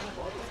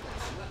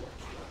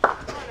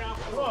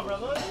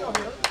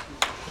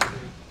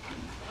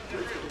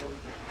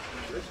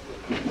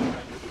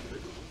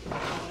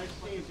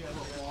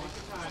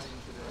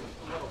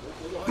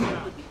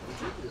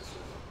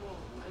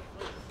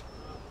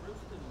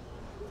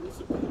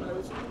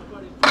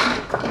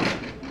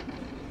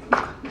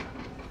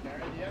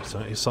 So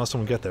you saw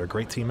someone get there.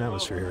 Great team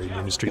atmosphere here in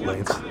Union Street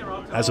Lanes.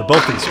 As of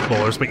both these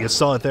bowlers, but you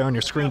saw it there on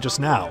your screen just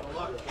now.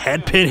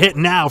 Head pin hit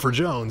now for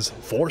Jones.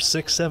 4,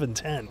 6, 7,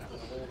 10.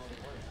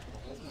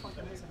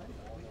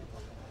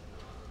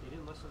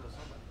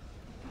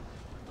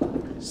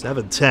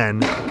 Seven, 10.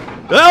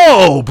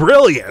 Oh,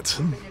 brilliant!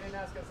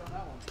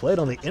 Played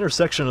on the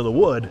intersection of the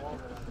wood.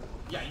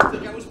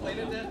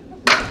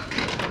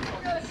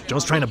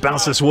 Jones trying to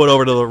bounce this wood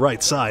over to the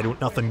right side with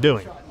nothing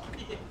doing.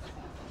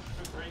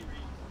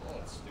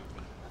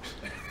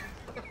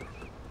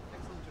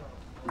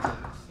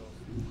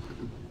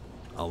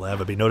 I'll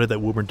have it be noted that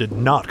Woburn did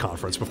not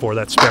conference before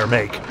that spare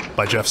make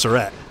by Jeff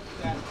Surette.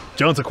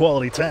 Jones a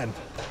quality 10.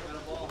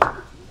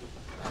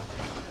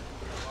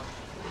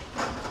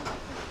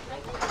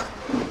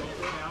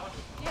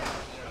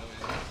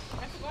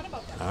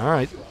 All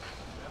right,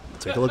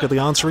 take a look at the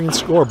on-screen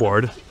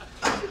scoreboard.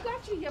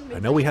 I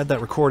know we had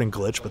that recording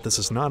glitch, but this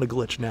is not a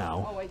glitch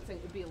now. Oh, I think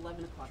it would be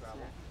 11 o'clock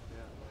tonight.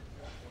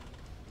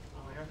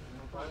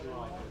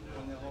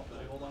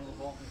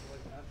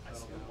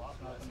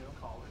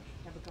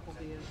 Have a couple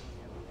beers.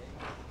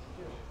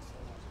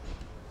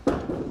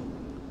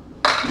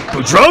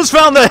 Boudreau's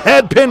found the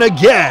head pin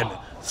again.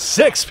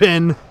 6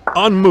 pin,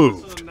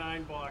 unmoved.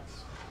 $9. $9.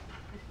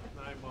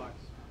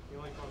 You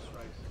only throw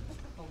strikes.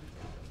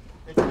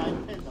 It's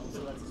 9 pin though, so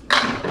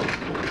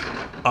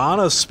that's On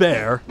a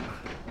spare.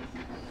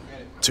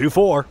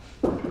 2-4.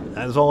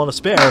 That is all on a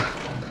spare.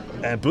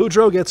 And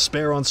Boudreau gets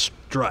spare on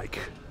strike.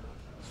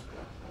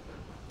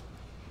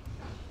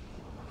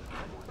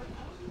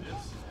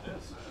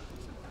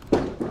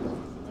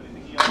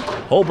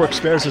 Holbrook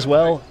spares as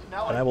well.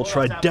 And I will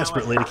try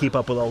desperately to keep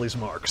up with all these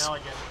marks. now I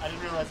get it. I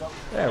didn't realize that was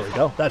There we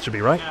go. That should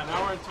be right. Yeah,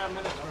 now we're in 10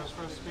 minutes for his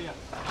first spear.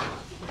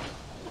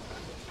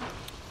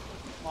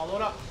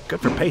 load up.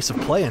 Good for pace of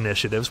play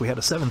initiatives. We had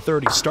a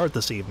 7:30 start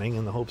this evening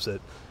in the hopes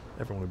that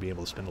everyone would be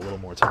able to spend a little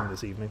more time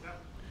this evening,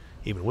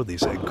 even with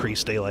these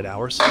increased daylight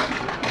hours.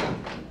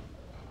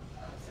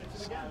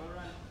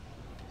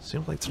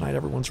 Seems like tonight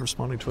everyone's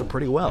responding to it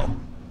pretty well.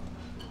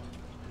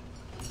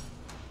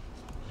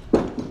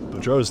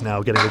 Boudreau's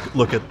now getting a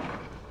look at...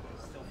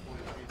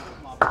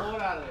 Pull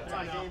it out of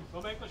there.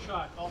 Go make the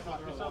shot.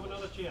 Give yourself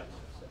another chance.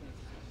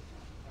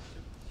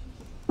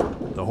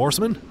 the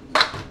horseman.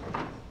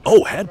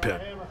 Oh, head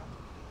pin.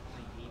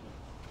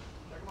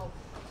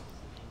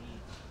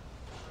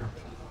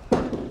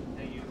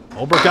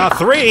 Holbrook got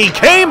three,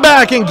 came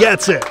back and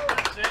gets it.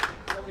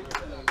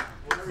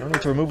 No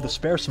need to remove the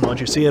spare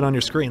smudge. You see it on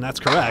your screen. That's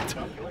correct.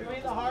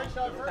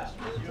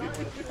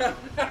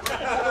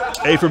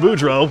 A for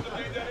Boudreau.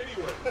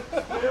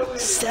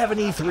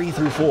 73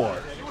 through 4.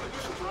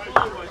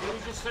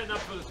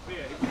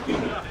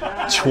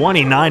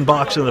 29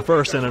 box in the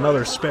first and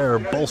another spare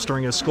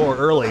bolstering his score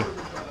early.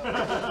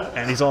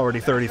 And he's already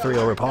 33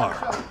 over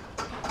par.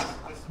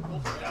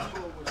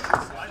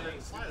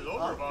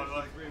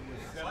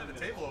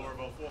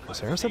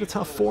 Harris had a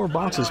tough 4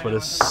 boxes, but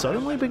has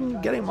suddenly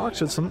been getting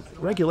marks with some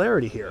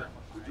regularity here.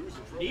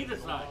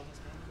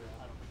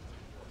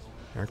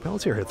 Eric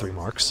Pelletier hit 3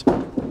 marks.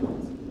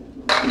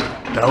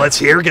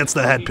 Pelletier gets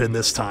the head pin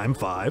this time,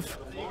 5.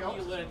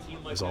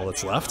 Is all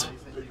that's left.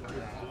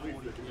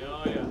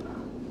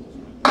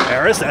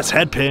 Harris, that's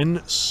head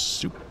pin,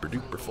 super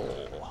duper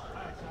full.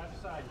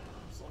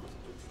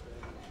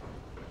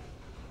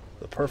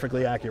 The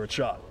perfectly accurate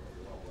shot.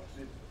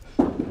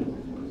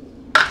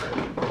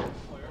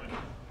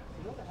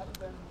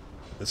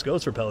 This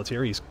goes for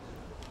Pelletier. He's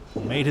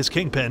made his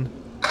kingpin.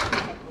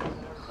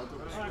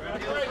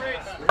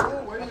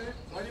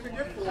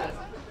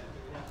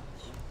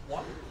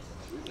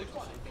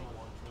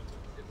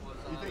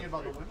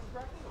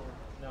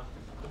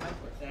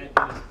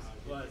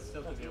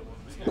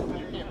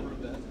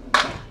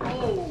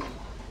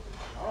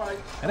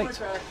 And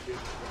 8.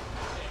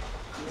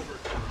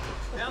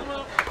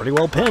 Pretty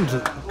well pinned,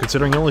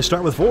 considering you only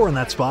start with 4 in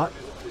that spot.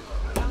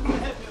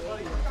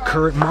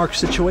 Current mark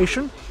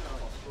situation.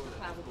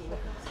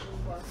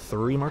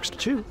 3 marks to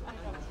 2.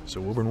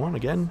 So Woburn won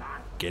again,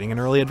 getting an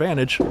early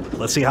advantage.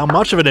 Let's see how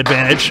much of an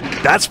advantage.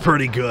 That's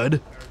pretty good.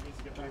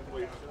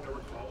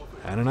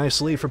 And a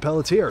nice lead for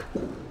Pelletier.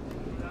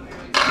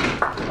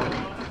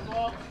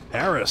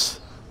 Harris.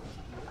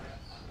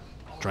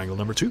 Triangle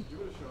number 2.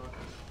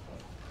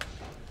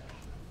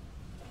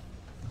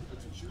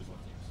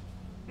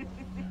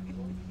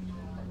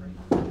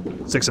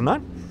 Six and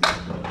 9.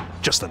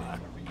 Just a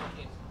 9.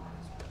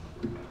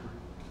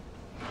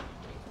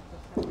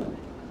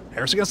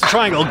 Harris against the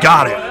triangle.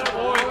 Got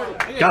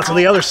it. Got to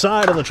the other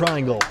side of the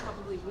triangle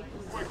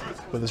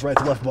with his right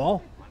to left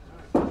ball.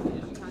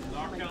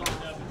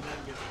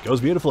 Goes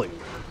beautifully.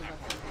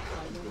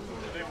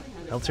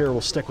 Pelletier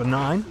will stick with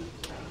 9.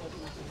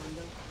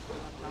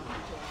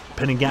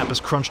 Pinning gap is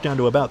crunched down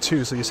to about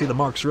 2, so you see the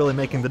marks really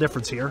making the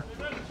difference here.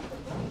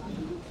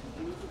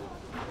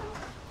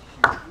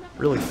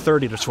 Really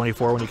 30 to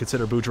 24 when you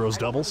consider Boudreau's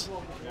doubles.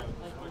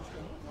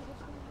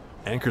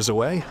 Anchors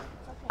away.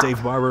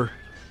 Dave Barber,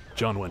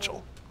 John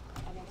Winchell.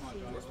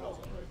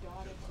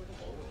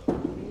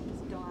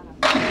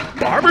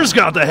 Barber's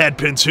got the head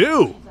pin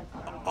too,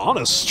 on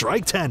a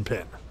strike 10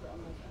 pin.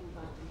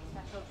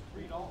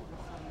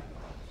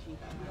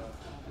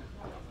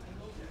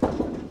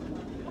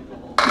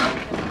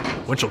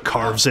 Winchell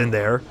carves in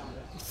there.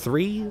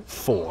 3,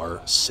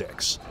 4,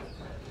 6.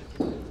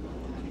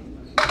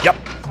 Yep.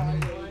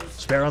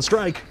 Spare on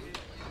strike.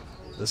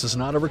 This is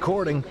not a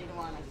recording.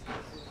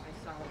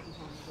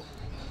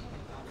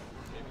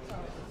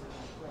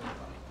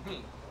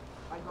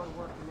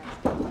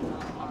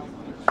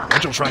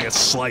 Winchell trying to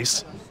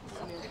slice.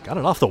 Got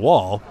it off the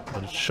wall,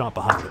 but it's shot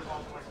behind it.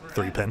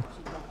 3 pin.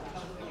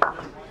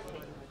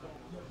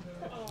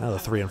 Now the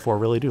 3 and 4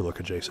 really do look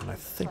adjacent. I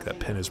think that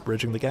pin is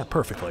bridging the gap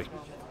perfectly.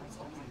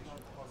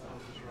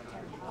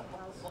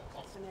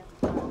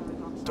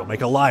 Don't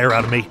make a liar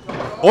out of me.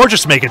 Or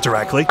just make it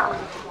directly.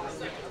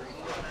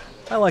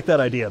 I like that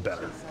idea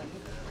better.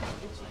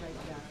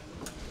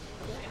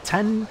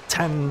 10,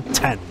 10,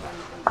 10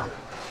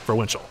 for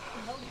Winchell.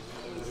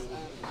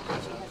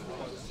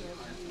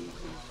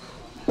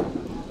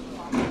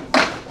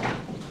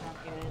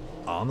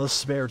 On the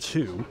spare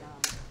 2.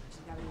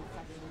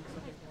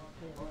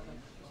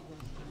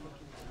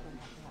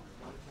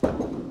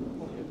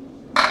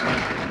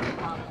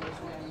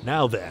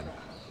 Now then.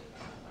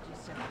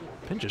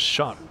 Pin just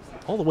shot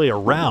all the way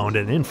around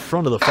and in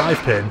front of the 5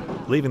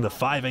 pin, leaving the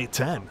 5, 8,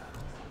 10.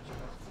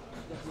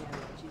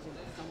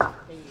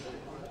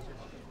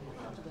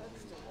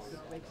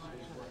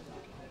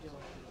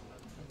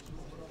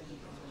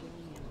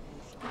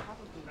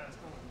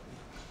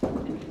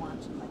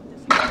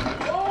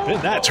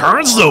 And that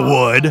turns the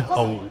wood.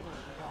 Oh,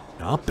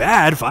 not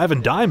bad. 5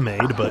 and dime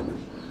made, but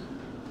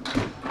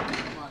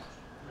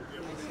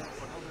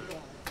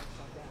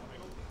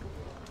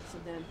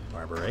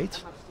Barber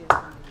 8.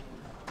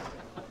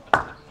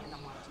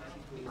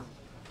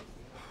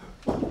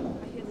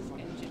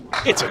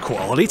 It's a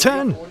quality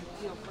 10.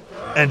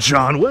 And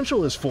John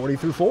Winchell is 40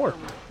 through 4.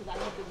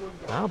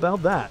 How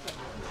about that?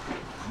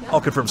 I'll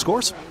confirm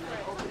scores.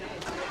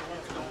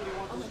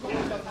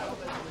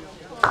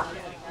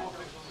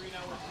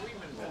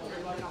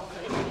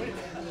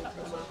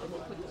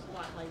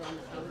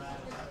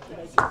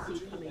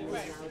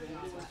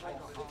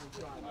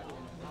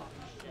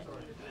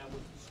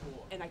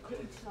 And I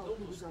couldn't tell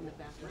who was on the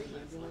back of the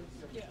ambulance.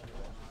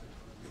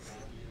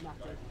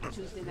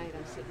 Tuesday night,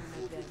 I'm sitting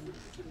in my bed, and my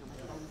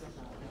phone's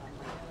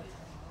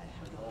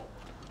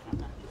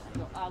up,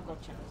 and I'll go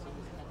check.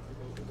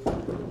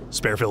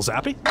 Sparefield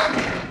Zappi.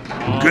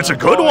 It's a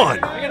good one.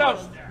 Bring it up.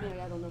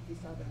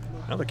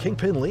 Another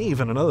kingpin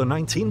leave and another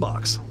 19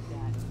 box.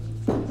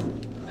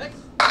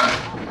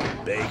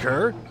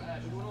 Baker.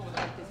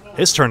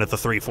 His turn at the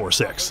 3, 4,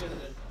 6.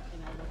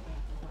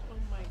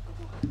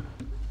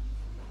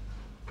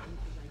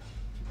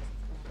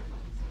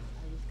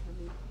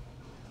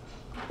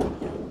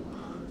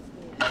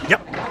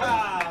 Yep.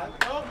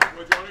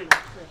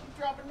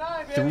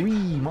 3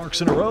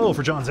 marks in a row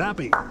for John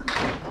Zappi.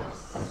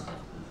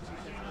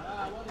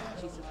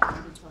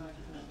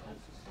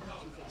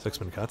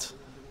 6-man cuts.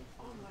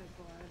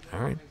 All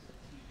right.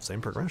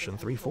 Same progression.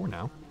 3, 4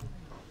 now.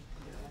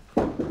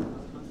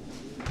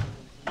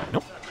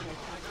 Nope.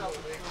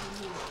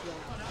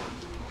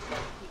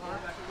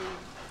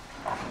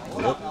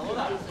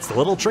 It's the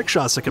little trick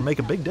shots that can make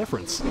a big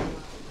difference.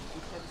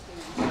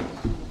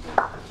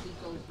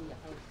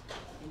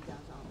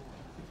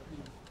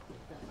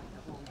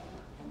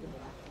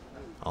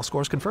 All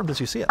scores confirmed as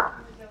you see it.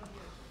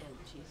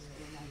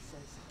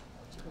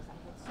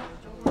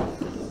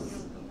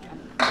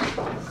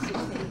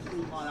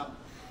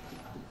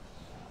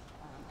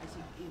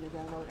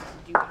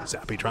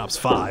 Zappi drops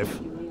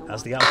 5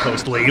 as the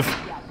outpost leave.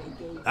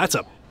 That's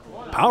a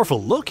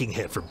powerful looking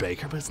hit for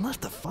Baker, but it's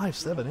left to 5,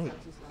 7, 8.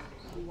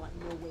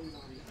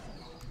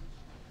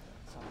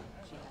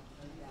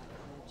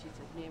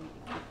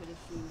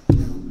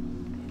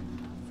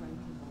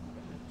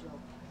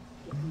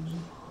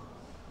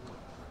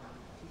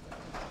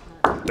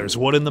 There's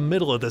one in the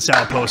middle of this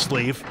outpost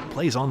leave.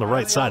 Plays on the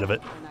right side of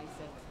it.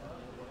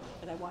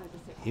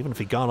 Even if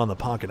he got on the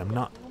pocket, I'm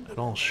not at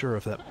all sure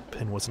if that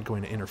pin wasn't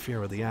going to interfere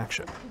with the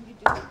action.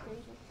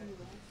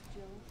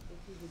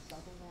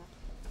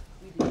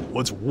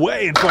 Wood's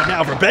way in front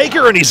now for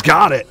Baker, and he's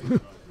got it.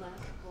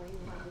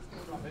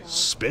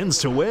 Spins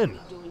to win.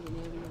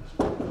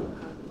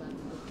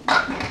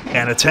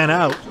 And a 10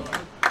 out.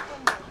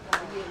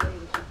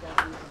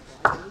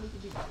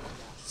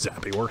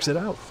 Zappi works it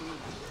out.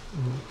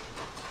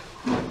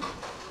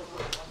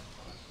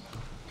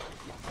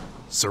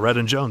 Surette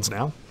and Jones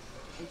now.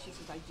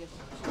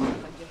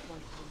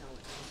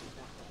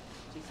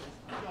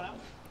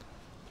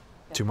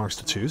 2 marks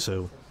to 2,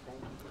 so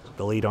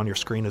the lead on your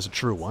screen is a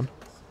true one.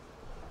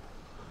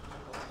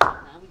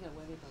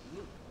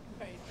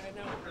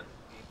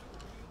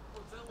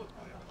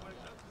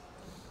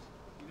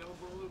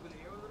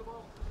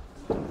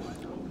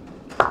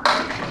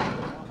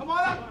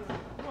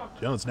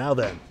 Jones, now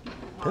then.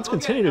 Pins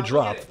continue to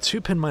drop. 2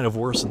 pin might have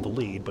worsened the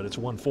lead, but it's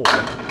 1-4.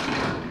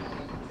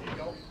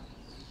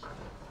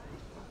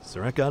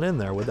 Surette got in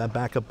there with that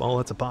backup ball.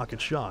 That's a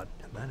pocket shot,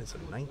 and that is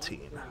a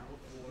 19.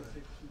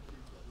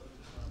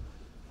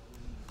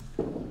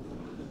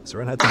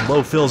 Surette had some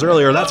low fills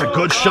earlier. That's a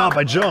good shot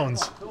by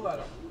Jones.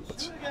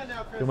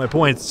 To my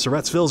point,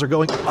 Surette's fills are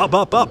going up,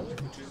 up, up.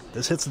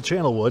 This hits the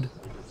channel wood.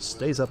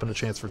 Stays up in a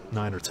chance for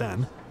 9 or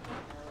 10.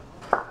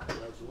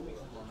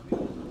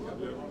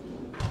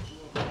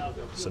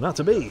 So not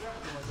to be.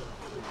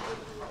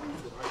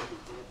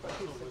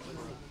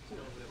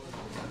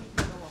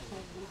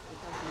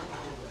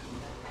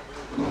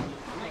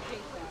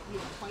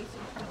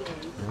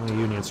 Only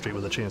Union Street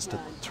with a chance to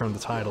turn the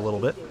tide a little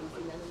bit.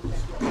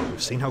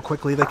 We've seen how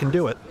quickly they can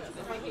do it.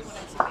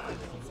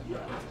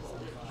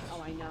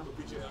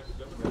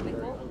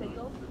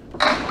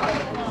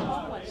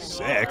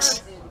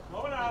 Six.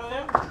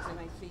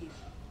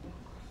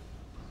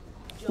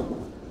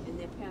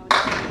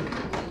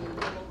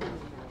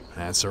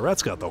 And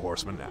Surette's got the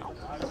horseman now.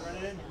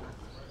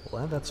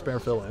 We'll add that spare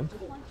fill in.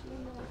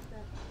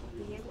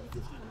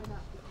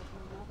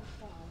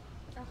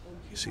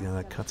 You see how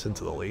that cuts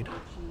into the lead?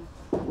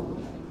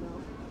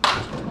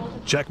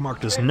 Check mark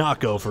does not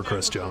go for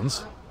Chris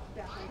Jones.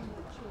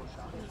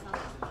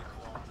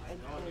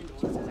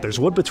 There's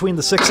wood between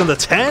the 6 and the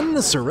 10.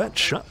 Surette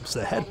shoves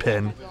the head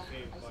pin.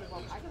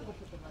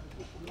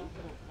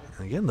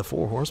 And again, the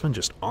 4 horsemen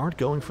just aren't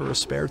going for a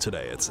spare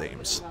today, it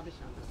seems.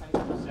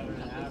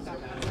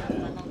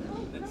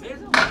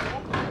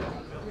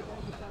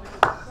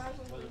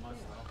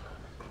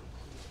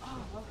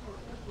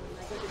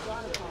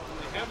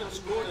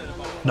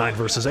 Nine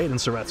versus 8 in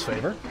Surette's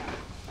favor.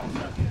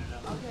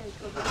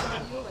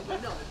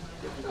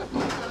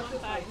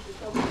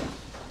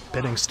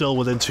 Pinning still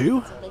within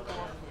 2.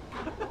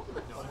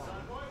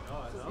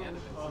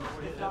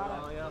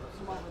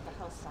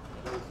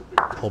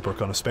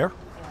 Holbrook on a spare.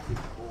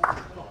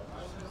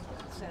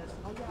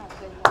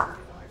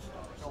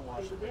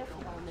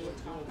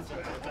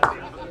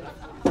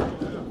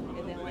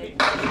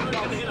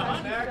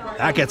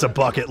 That gets a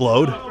bucket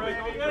load.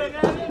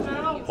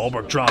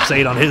 Holbrook drops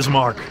 8 on his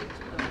mark.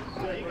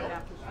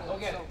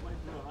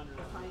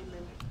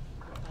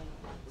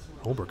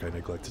 Holbrook, I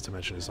neglected to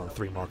mention, is on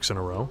 3 marks in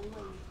a row.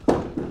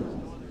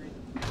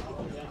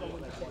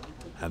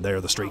 And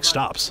there the streak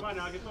stops.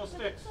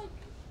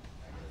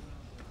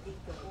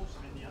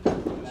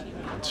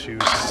 2,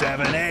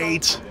 7,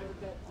 8.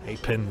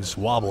 8 pins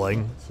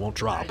wobbling, won't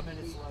drop.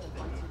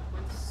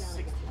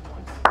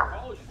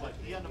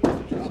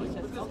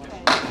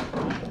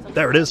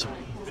 There it is.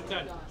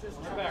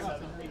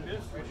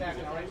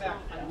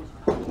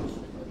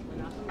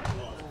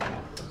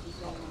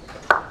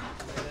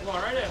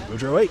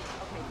 Boudreau 8.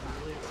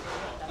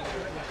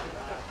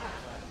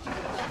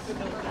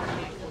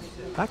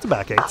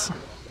 Back-to-back 8s.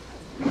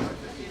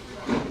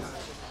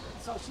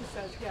 So she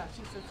says, yeah,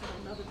 she says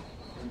another.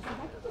 She said,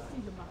 I can just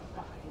see the mark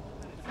behind.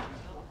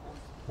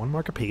 1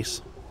 mark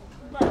apiece.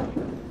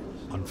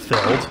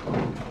 Unfilled.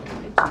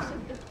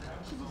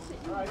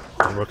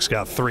 Holbrook's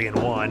got 3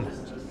 and 1.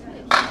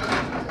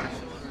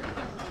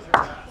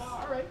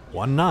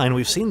 1-9.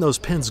 We've seen those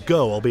pins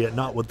go, albeit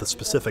not with the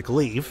specific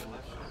leave.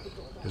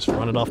 Just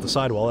run it off the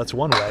sidewall. That's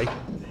one way.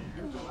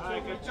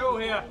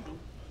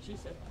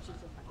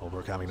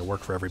 Holbrook having to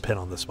work for every pin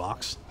on this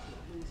box.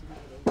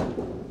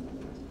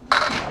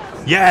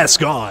 Yes,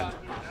 gone.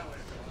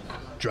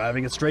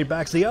 Driving it straight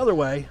back the other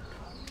way.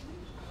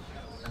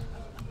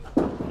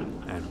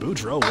 And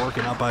Boudreau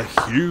working up a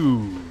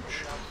huge,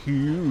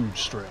 huge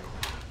string.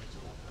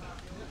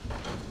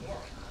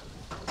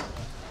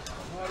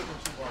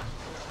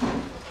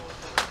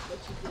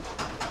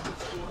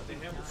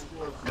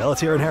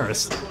 Pelletier and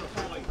Harris.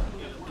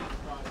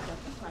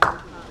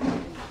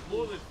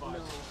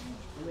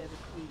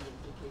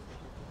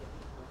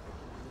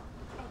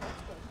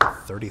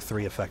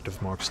 33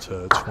 effective marks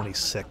to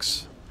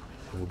 26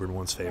 in Woburn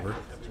 1's favor.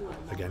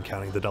 Again,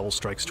 counting the double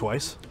strikes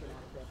twice.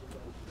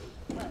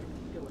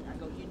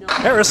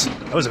 Harris,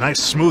 that was a nice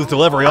smooth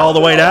delivery all the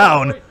way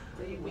down.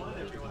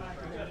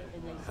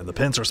 And the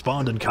pins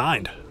respond in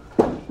kind.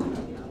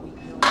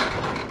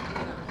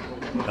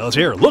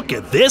 Pelletier, look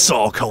at this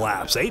all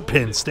collapse.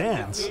 8-pin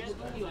stands.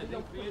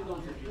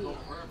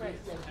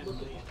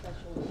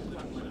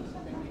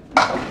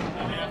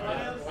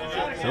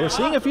 So we're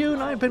seeing a few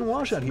 9-pin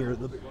washout here.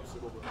 The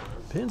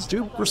pins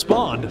do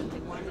respond.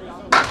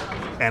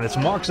 And it's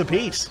marks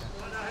apiece.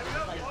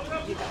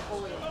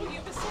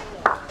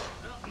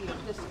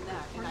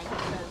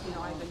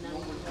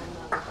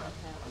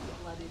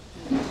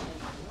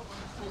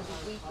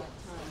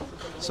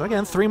 So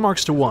again, 3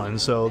 marks to 1,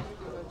 so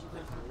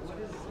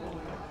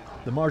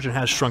the margin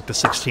has shrunk to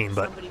 16,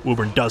 but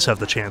Woburn does have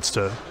the chance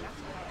to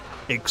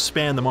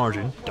expand the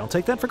margin. Don't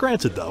take that for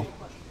granted, though.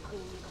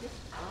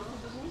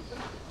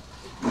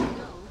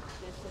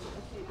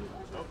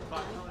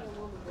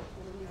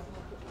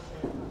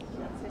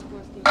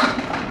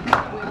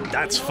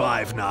 That's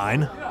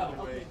 5-9.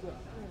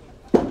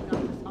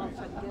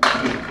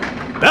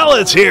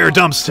 Pelletier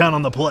dumps 10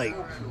 on the plate.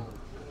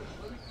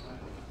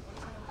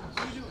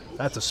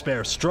 That's a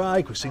spare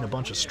strike. We've seen a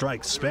bunch of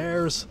strike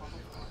spares.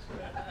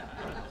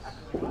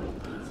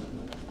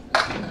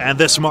 And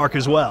this mark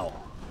as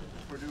well.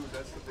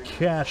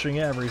 Catching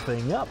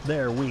everything up.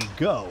 There we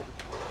go.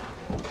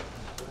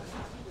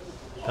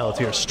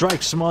 Pelletier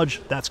strike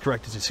smudge. That's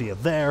correct as you see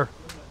it there.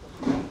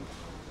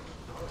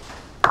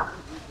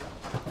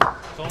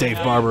 Dave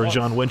Barber and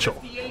John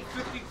Winchell.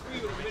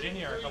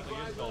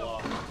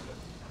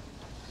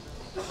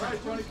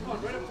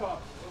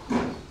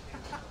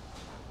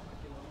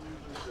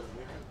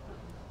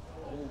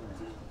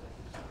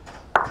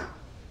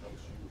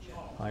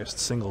 Highest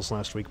singles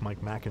last week,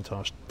 Mike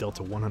McIntosh,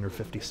 Delta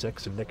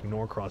 156, and Nick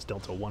Norcross,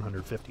 Delta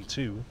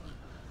 152.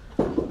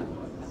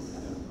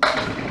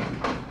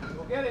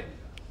 Get it.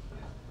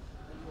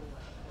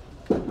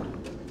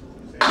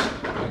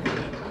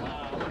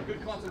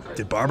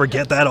 Did Barber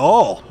get that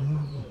all?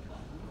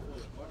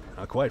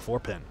 Not quite,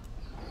 4-pin.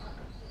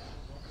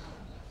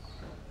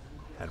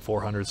 At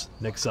 400s,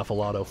 Nick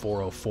Cephalato,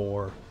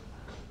 404.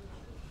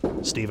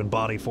 Stephen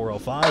Body,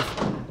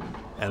 405.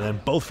 And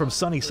then both from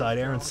Sunnyside,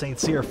 Aaron St.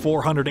 Cyr,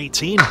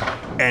 418.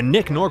 And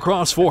Nick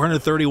Norcross,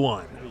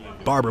 431.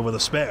 Barber with a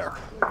spare.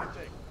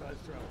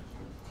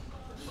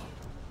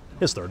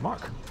 His third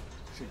mark.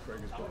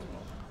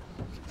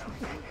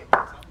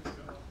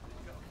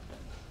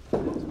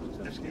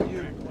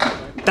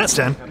 That's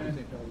 10.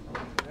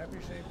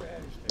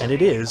 And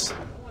it is.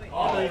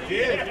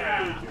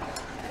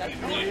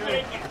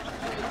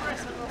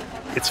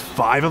 It's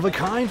 5 of a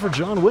kind for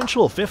John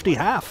Winchell, 50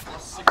 half.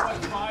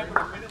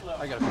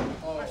 I got it.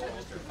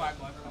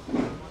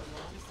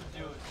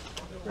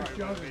 Chris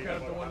Jones has got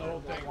to win the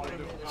whole thing.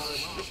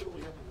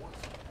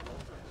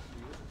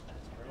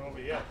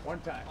 One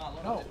time.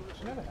 No,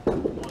 it's never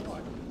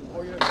happened.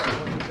 Oh, yeah.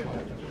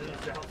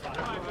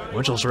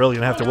 Winchell's really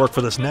going to have to work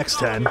for this next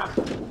 10.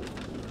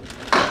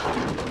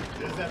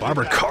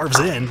 Barber carves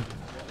in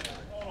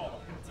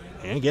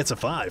and gets a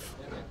 5.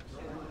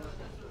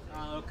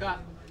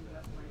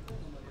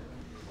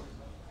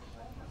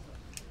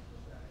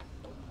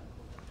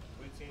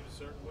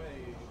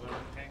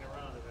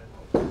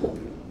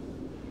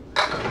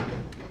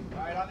 All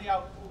right, on the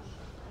out.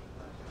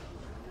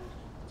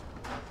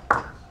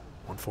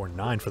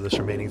 149 for this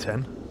remaining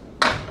 10.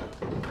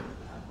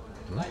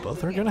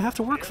 Both are going to have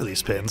to work for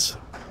these pins.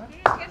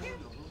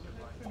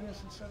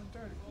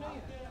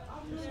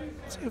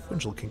 Let's see if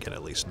Winchell can get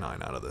at least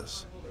 9 out of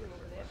this.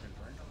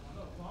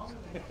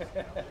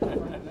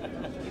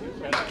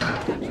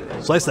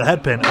 Slice the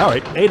head pin. All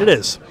right, 8 it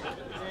is.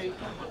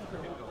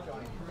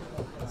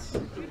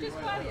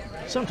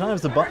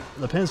 Sometimes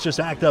the pins just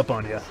act up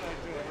on you.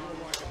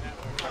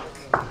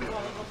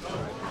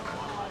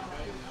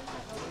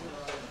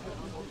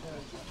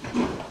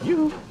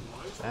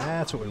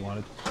 That's what we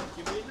wanted.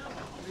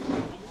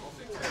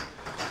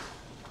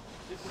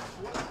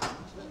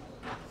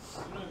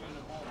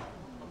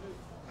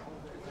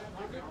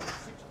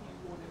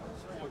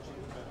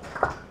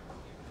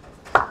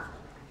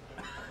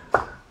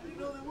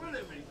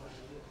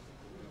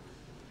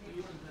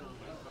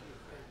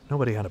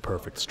 Nobody had a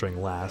perfect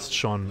string last.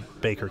 Shawn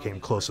Baker came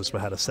closest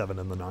but had a 7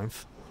 in the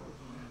 9th.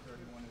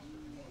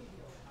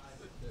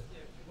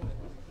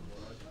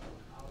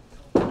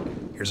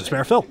 Here's a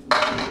spare fill.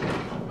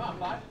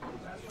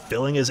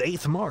 Filling his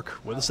 8th mark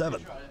with a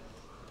 7.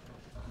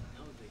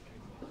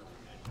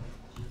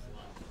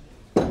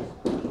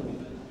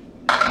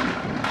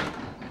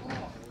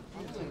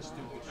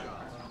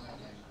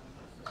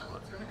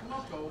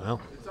 Well,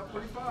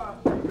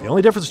 the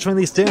only difference between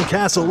these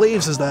Sandcastle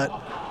leaves is that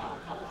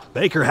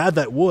Baker had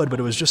that wood, but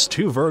it was just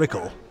too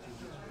vertical.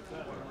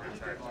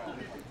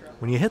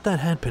 When you hit that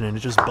head pin and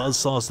it just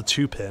buzzsaws the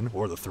 2-pin,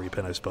 or the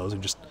 3-pin I suppose,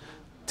 and just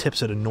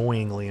tips it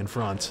annoyingly in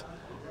front,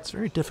 it's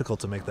very difficult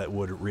to make that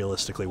wood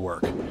realistically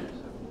work.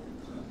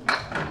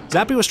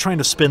 Zappi was trying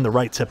to spin the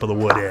right tip of the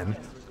wood in.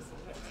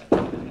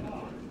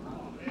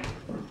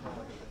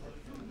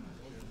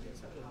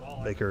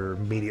 Baker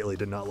immediately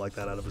did not like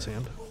that out of his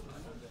hand.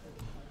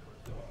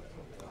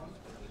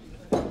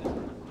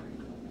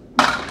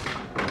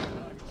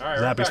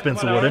 Zappi spins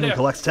the wood in and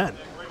collects 10.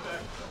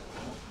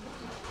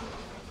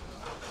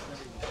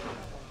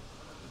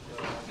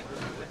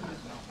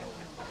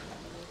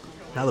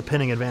 Now the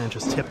pinning advantage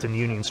is tipped in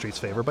Union Street's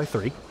favor by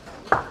 3.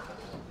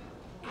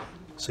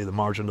 See the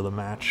margin of the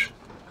match.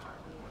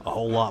 A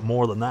whole lot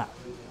more than that.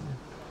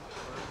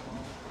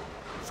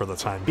 For the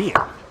time being.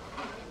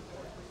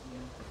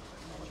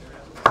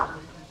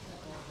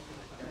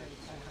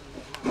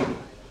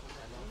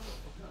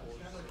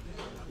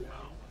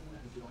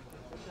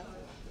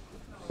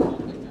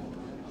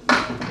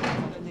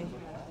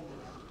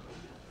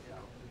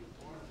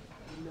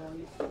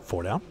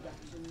 Four down.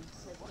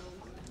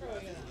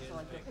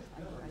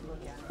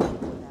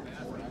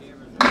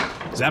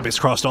 Zappi's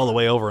crossed all the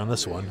way over on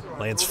this one.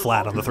 Lands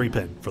flat on the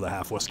 3-pin for the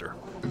half Worcester.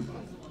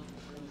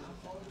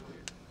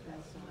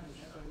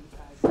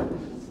 A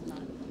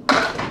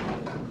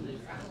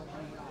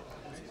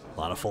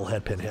lot of full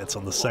head pin hits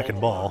on the second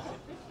ball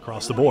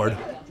across the board.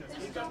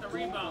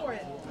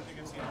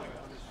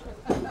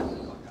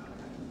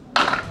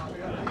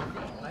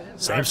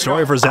 Same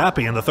story for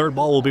Zappi, and the third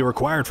ball will be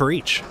required for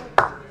each.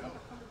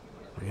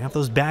 When you have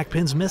those back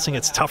pins missing,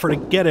 it's tougher to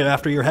get it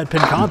after your head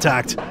pin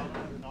contact.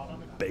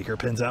 Baker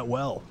pins out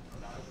well.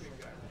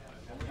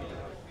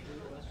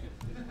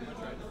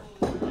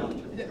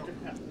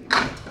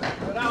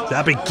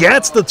 Zappi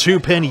gets the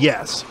 2-pin,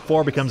 yes.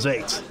 4 becomes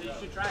 8.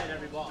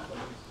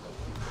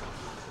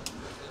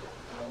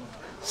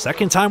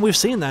 Second time we've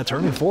seen that,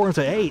 turning 4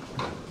 into 8.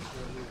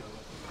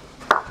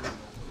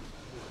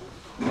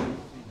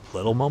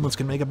 Little moments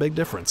can make a big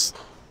difference.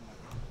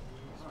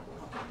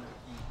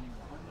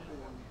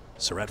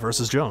 Surette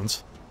versus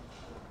Jones.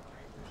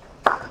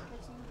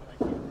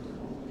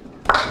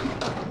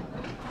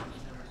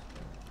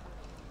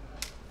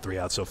 3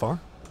 out so far.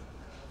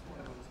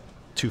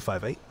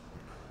 2-5-8.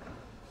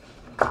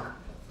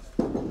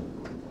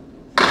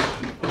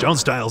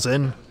 Jones dials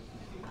in.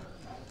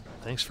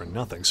 Thanks for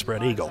nothing,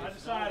 spread eagle.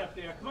 Side up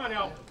there. Come on,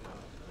 help.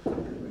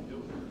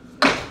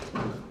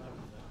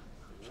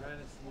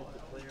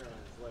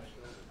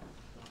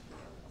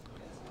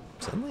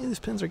 Suddenly these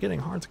pins are getting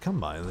hard to come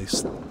by.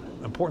 The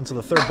importance of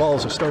the third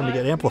balls are starting to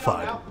get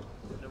amplified.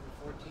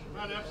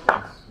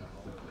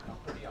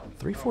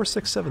 3, 4,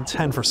 6, 7,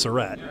 10 for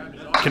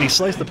Surette. Can he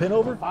slice the pin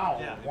over?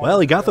 Well,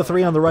 he got the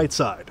 3 on the right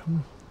side.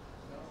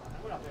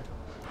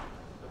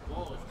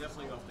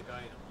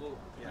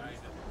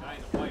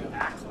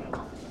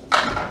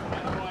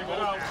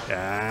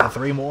 And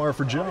 3 more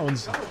for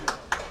Jones.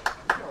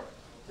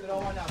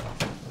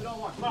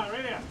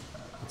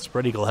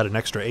 Spread eagle had an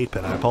extra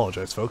 8-pin. I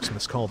apologize, folks.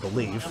 Miscalled the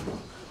leave.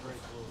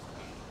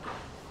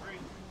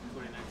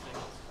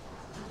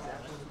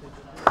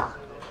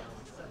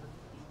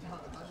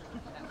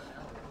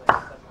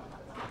 I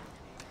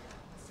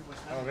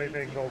don't think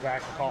they can go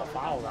back and call a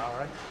foul now,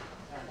 right?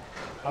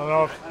 I don't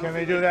know. Can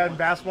they do that in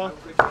basketball?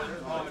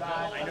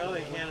 I know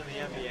they can in the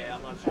NBA.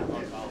 I'm not sure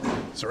about foul.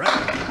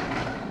 Surette.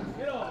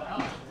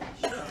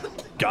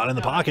 Got in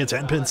the pocket.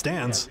 10-pin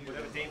stands.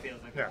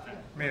 Yeah.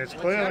 I mean, it's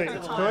clearly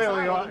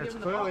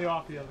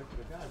off the other.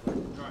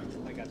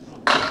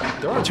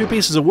 There are 2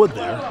 pieces of wood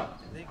there.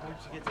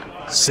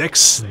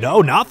 6.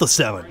 No, not the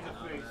 7.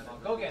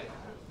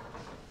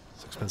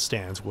 6-pin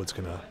stands. Wood's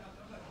going to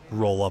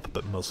roll up,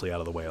 but mostly out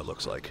of the way, it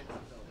looks like.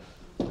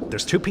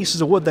 There's 2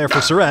 pieces of wood there for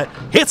Surette.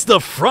 Hits the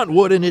front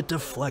wood, and it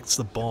deflects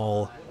the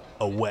ball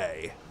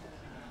away.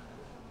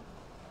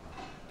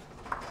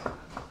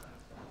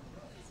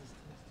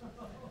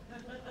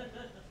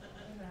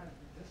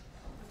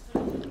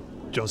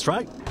 Jones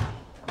strike.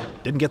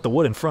 Didn't get the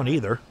wood in front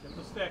either.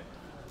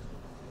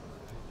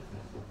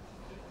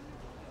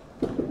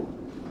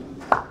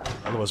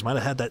 Otherwise, might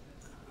have had that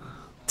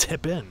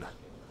tip in.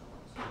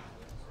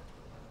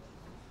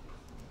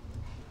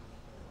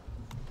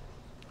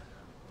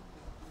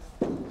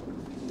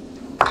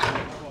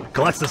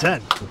 Collects the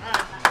 10.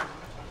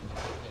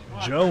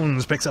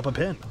 Jones picks up a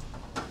pin.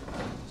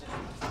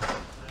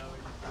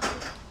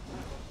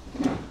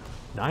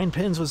 9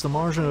 pins was the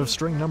margin of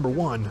string number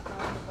 1.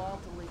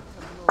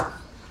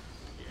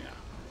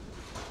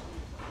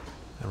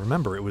 And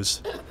remember, it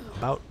was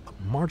about a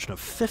margin of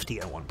 50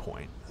 at one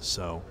point,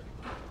 so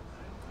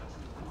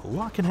a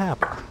lot can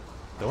happen.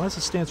 Though as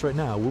it stands right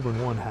now,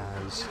 Woburn 1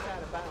 has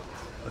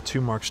a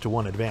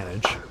 2-1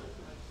 advantage.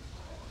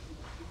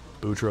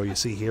 Boudreau, you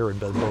see here, and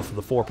both of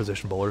the 4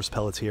 position bowlers,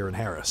 Pelletier and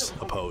Harris,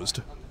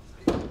 opposed.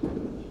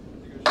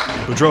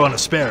 Boudreau on a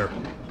spare.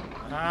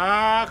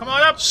 Come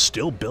on up.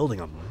 Still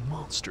building a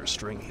monster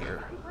string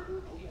here.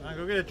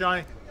 Go get it,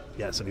 Johnny.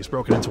 Yes, and he's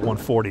broken into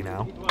 140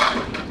 now.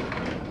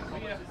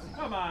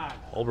 Come on.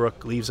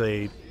 Holbrook leaves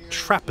a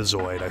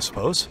trapezoid, I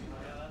suppose.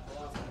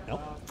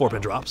 Nope,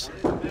 4-pin drops.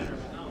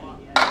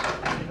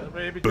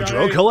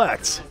 Boudreau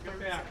collects.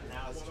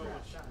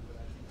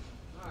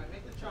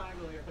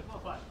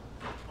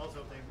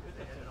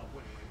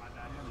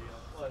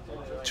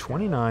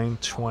 29,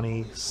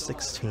 20,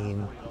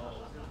 16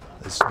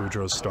 is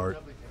Boudreau's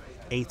start.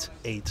 8,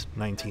 8,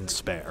 19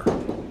 spare.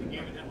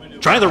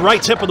 Trying the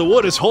right tip of the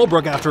wood is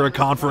Holbrook after a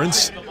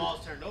conference.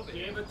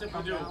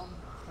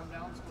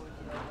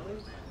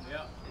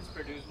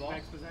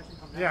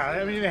 Yeah,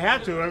 I mean, they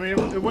had to. I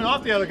mean, it went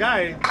off the other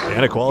guy.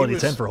 And a quality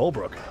 10 for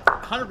Holbrook.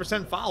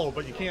 100% foul,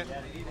 but you can't.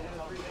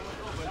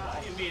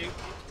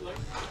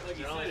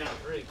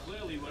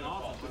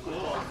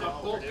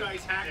 Both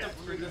guys hacked up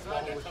through this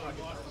ball.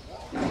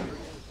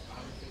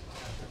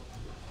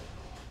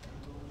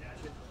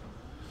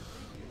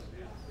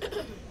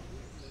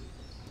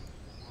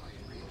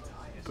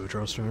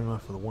 Boudreau started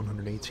off with a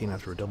 118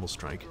 after a double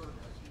strike.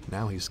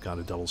 Now he's got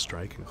a double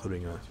strike,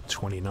 including a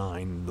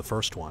 29, the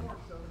first one.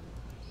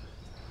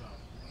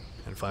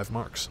 And 5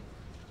 marks.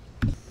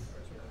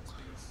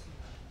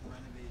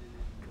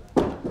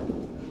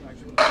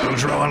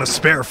 Boudreau on a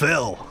spare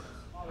fill.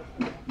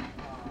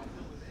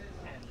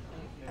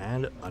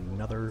 And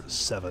another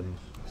 7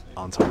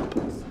 on top.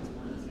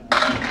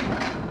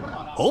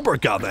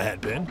 Holbrook got the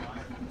head pin.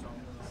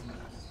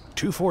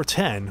 2, 4,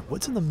 10.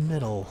 What's in the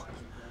middle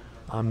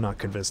I'm not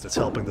convinced it's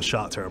helping the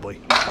shot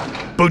terribly.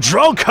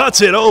 Boudreau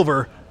cuts it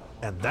over,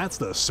 and that's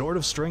the sort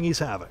of string he's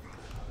having.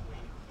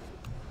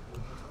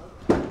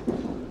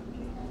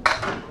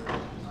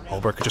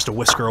 Holbrook just a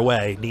whisker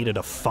away. Needed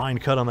a fine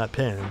cut on that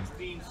pin.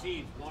 15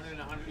 seeds, 1 in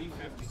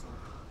 150.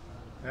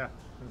 Yeah.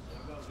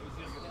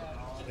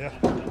 Yeah.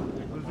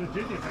 It was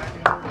Virginia back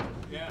in.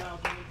 Yeah.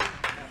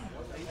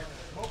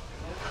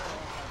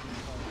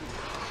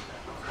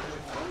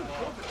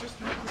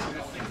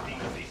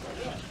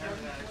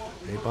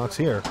 $8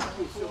 here.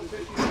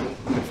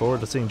 Looking forward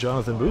to seeing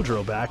Jonathan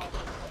Boudreau back.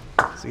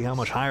 See how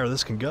much higher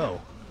this can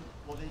go.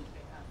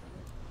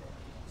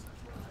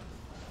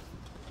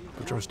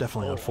 Boudreau's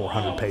definitely on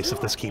 400 pace if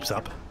this keeps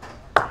up.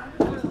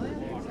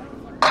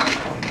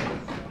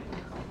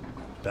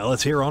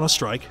 Pelletier on a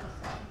strike.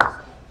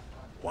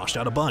 Washed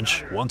out a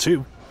bunch.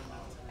 1-2.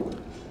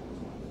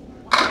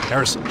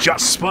 Harris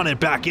just spun it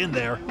back in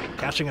there,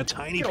 catching a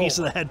tiny piece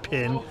of the head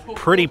pin.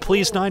 Pretty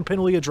pleased 9-pin.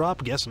 Will you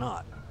drop? Guess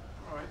not.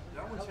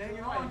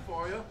 Hanging on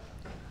for you.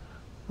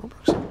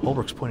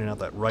 Holbrook's pointing out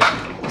that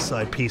right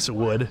side piece of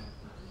wood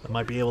that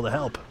might be able to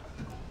help.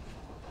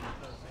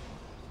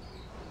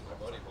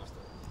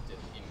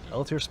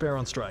 Pelletier spare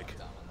on strike.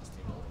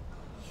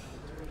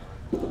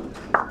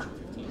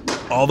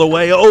 All the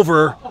way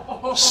over.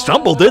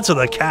 Stumbled into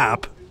the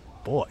cap.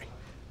 Boy.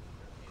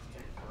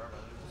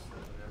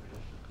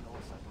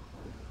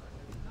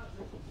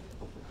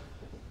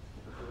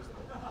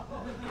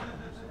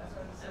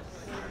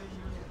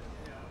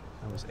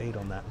 That was 8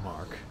 on that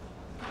mark.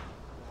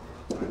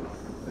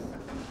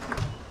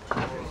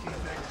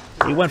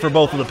 He went for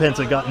both of the pins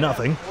and got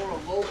nothing.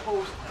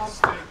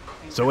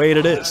 So 8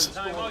 it is.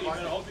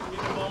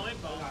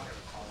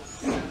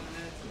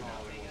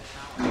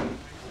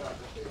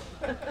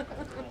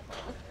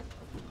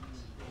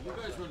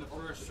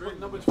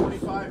 Number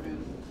 25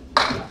 in.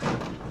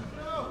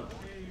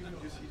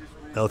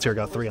 Pelletier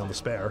got 3 on the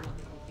spare.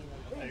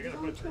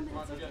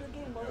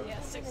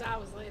 Yeah, 6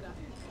 hours later.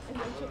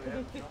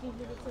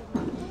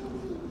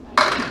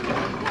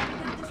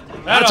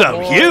 That's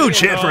a huge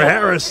hit for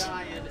Harris.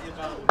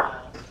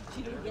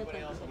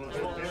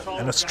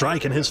 And a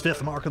strike in his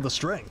 5th mark of the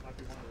string.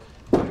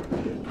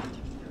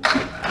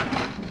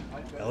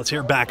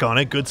 Pelletier back on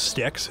it. Good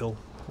sticks. He'll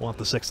want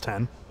the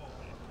 6-10.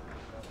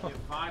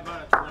 5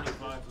 out of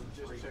 25.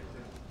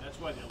 That's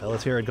why they'll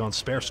Pelletier had gone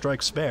spare,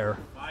 strike, spare.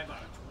 5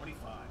 out of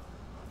 25.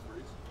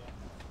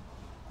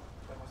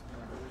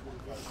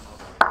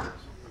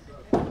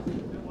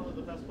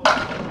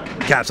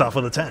 Caps off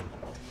with a 10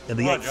 in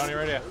the 8th. Johnny,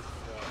 right here.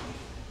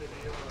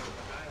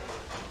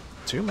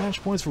 2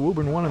 match points for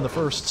Woburn, 1 in the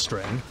first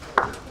string.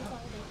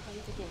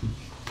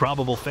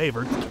 Probable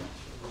favorite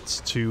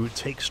to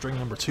take string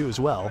number 2 as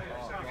well.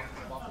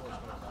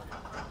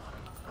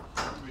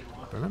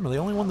 Remember, they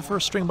only won the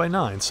first string by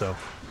 9, so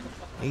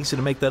easy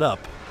to make that up.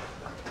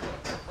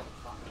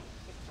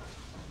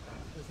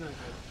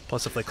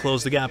 Plus, if they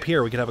close the gap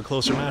here, we could have a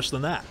closer match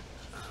than that.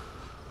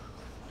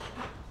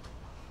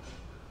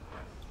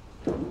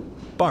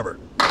 Barber.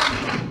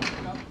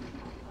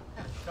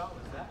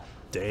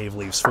 Dave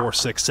leaves 4,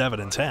 6, 7,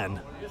 and 10.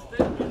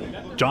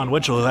 John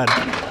Winchell, who had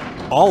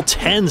all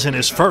 10s in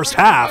his first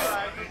half,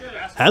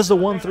 has the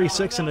 1, 3,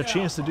 6 and a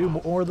chance to do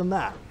more than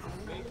that.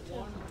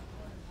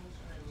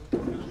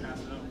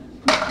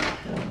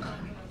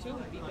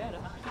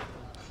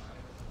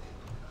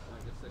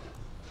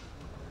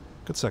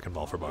 Good second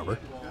ball for Barber.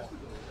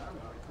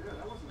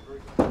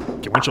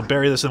 Can Winchell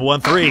bury this in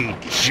 1-3?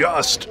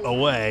 Just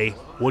away.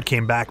 Wood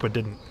came back but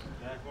didn't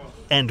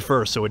end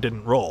first, so it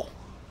didn't roll.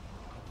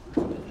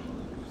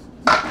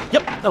 Yep,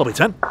 that'll be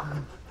 10.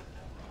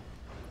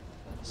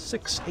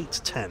 6,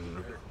 8,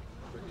 10.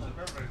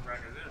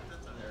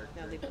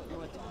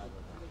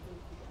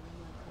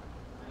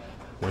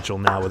 Winchell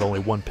now with only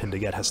 1 pin to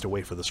get has to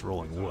wait for this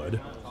rolling wood.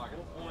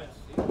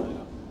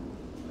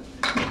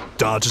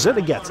 Dodges it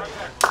and gets it.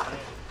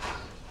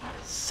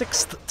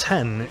 6th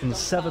 10 in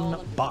 7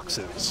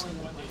 boxes.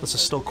 This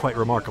is still quite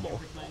remarkable.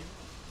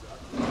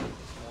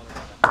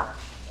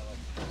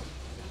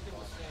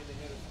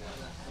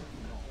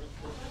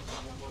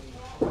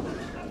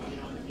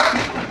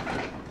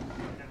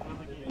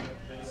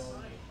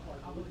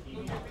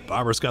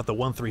 Barber's got the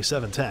 1, 3,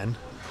 7, 10.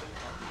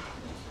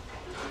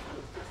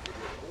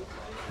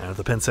 And if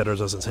the pin setter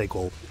doesn't take,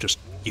 we'll just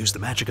use the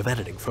magic of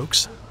editing,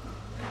 folks.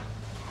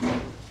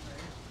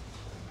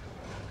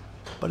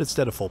 But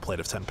instead a full plate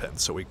of 10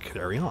 pins, so we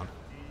carry on.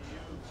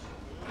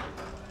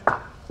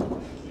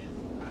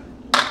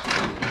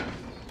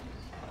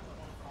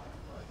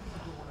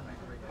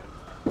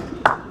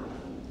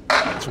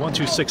 It's 1,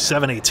 2, 6,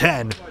 7, 8,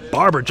 10.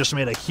 Barber just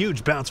made a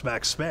huge bounce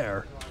back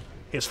spare.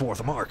 His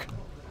 4th mark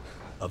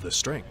of this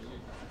string.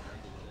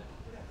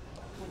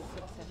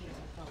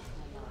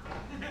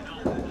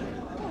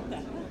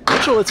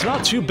 Winchell, it's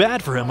not too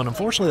bad for him, but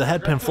unfortunately the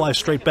head pin flies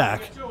straight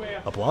back.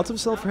 Applauds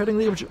himself for hitting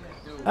the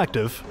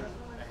objective.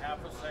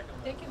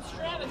 They can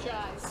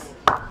strategize.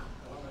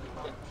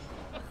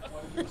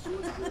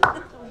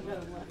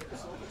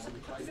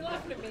 He's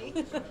laughing at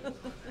me.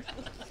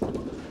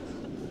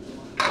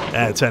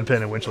 And 10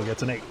 pin, and Winchell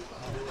gets an 8.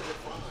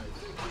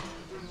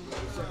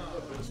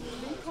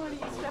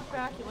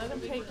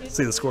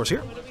 See the scores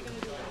here.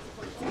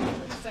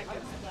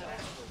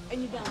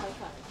 And you're down by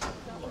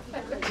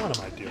 5. What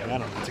am I doing? I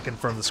don't need to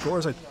confirm the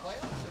scores.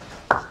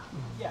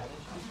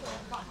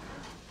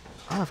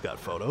 I've got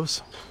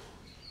photos.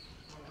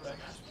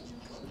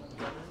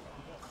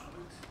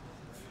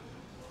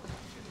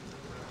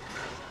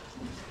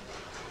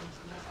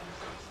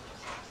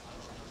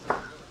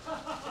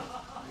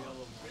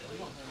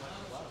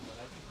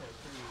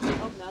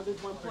 Oh, now there's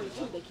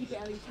 1.2. They keep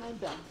adding time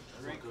back.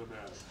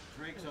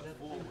 Drake's up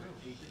 4 with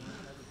 18.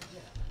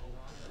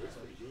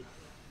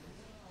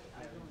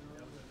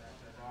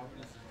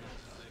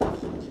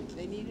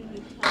 They need a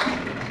new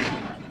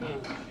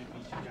time.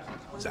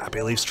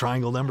 Zappi leaves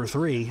triangle number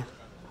 3. Are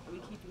we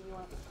keeping you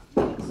up?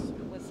 Yes.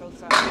 We're so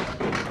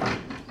sorry.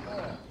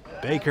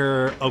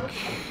 Baker,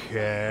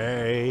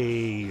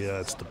 okay.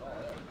 That's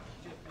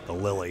the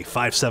Lily.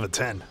 5, 7,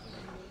 10.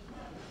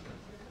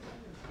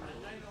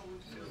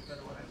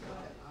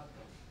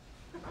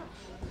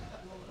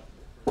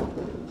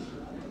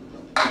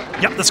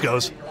 Yep, this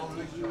goes.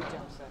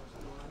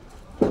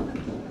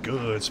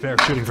 Good spare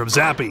shooting from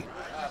Zappi.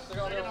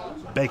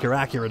 Baker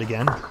accurate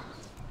again.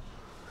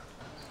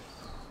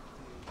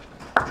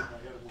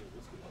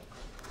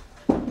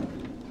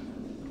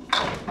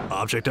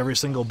 Object every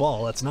single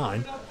ball, that's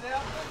 9.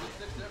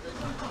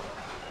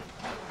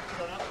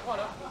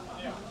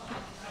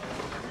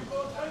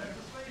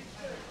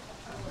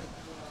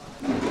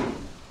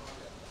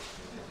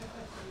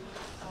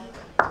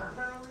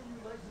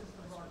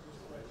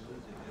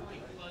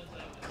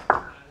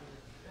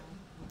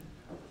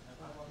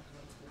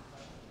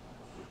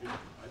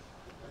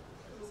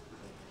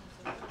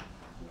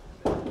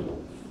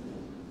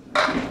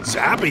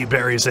 Zappi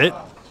buries it.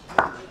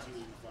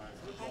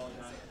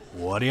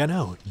 What do you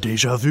know?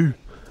 Deja vu.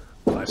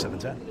 5, 7,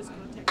 10.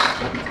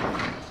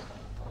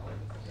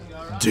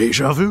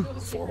 Deja vu.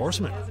 4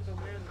 horsemen.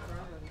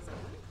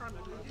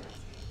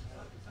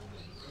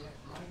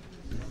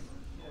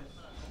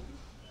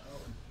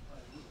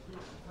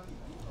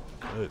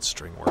 Good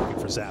string working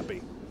for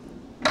Zappi.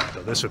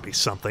 So this would be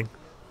something.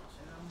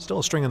 Still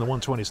a string in the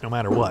 120s no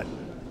matter what.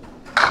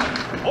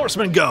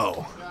 Horsemen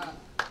go.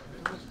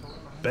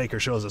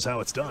 Baker shows us how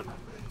it's done.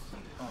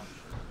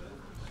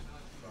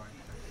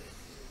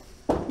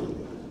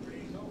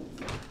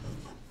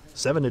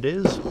 Seven it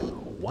is.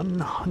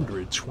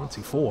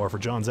 124 for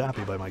John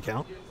Zappi by my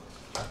count.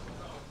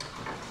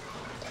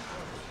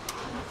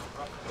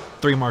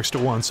 3 marks to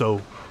 1, so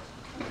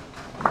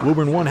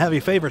Woburn 1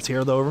 heavy favorites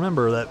here, though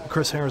remember that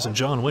Chris Harris and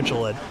John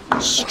Winchell had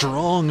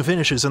strong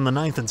finishes in the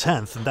 9th and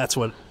 10th, and that's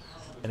what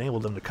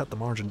enabled them to cut the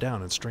margin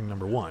down in string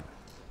number 1.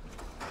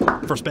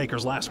 First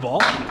Baker's last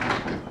ball.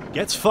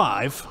 Gets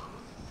 5.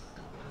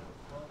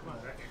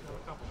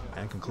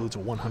 And concludes a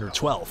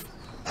 112.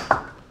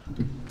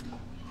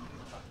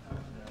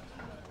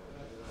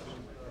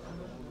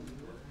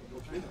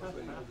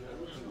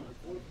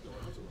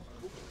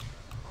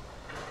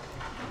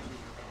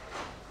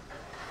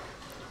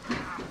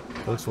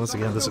 Folks, once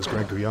again, this is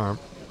Greg Gouillart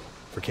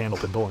for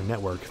Candlepin Bowling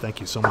Network.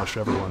 Thank you so much to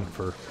everyone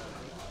for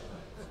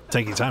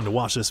taking time to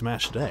watch this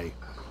match today.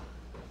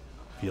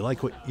 If you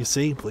like what you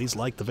see, please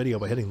like the video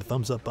by hitting the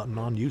thumbs up button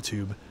on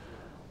YouTube.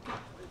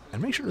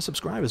 And make sure to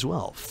subscribe as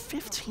well.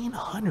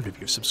 1,500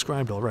 of you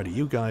subscribed already.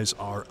 You guys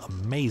are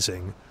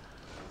amazing.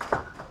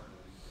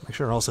 Make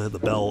sure to also hit the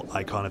bell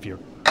icon if you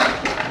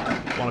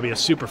want to be a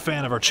super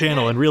fan of our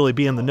channel and really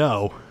be in the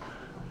know,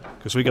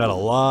 because we got a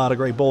lot of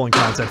great bowling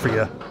content for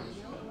you.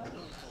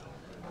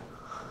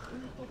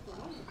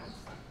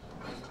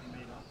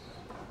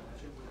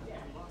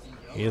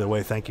 Either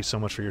way, thank you so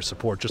much for your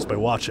support just by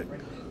watching.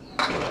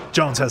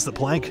 Jones has the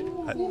plank.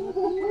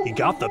 He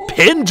got the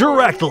pin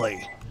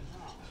directly.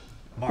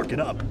 Mark it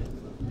up.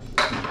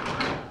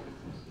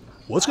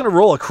 What's going to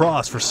roll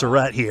across for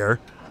Surette here?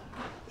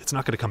 It's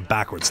not going to come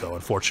backwards, though,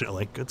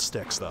 unfortunately. Good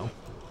sticks, though.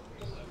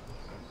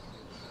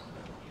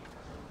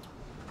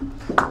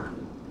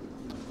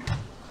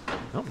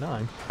 Nope,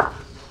 9.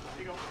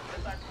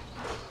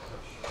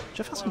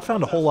 Jeff hasn't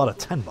found a whole lot of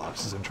 10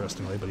 boxes,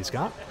 interestingly, but he's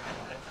got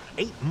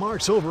 8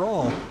 marks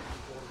overall.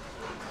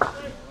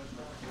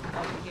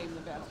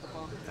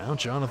 Now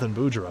Jonathan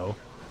Boudreau.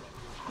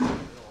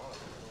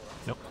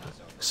 Nope.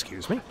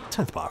 Excuse me.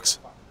 10th box.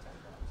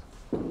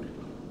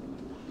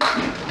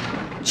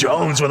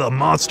 Jones with a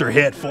monster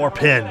hit, 4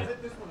 pin.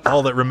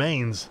 All that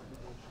remains,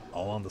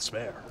 all on the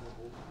spare.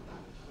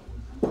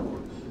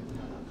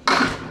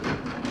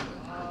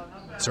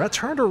 Surette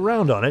turned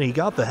around on it. He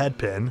got the head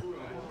pin.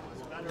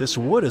 This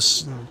wood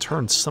has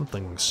turned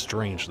something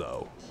strange,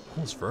 though.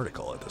 Almost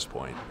vertical at this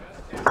point.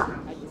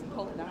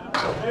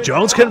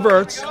 Jones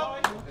converts.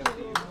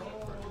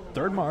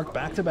 3rd mark,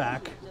 back to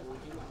back.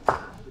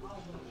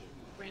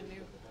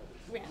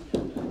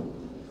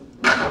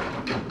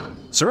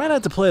 Surette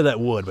had to play that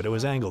wood, but it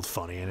was angled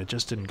funny, and it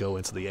just didn't go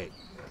into the 8.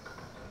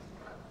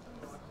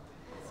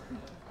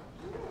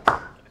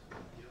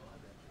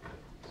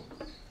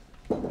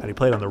 And he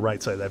played on the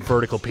right side. That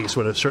vertical piece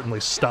would have certainly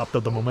stopped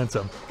up the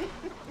momentum.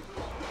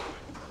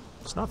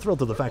 He's not thrilled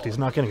to the fact he's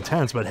not getting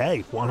 10s, but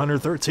hey,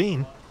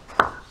 113.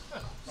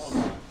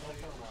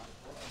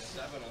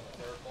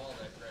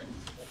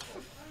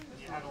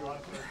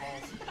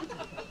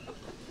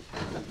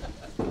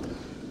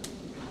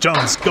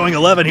 Jones going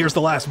 11. Here's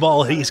the last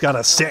ball. He's got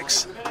a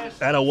 6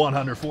 at a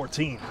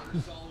 114.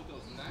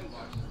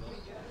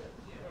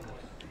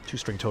 Two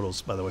string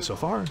totals, by the way, so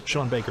far.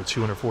 Shawn Baker,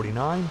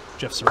 249.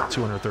 Jeff Surette,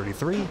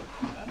 233. And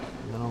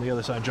then on the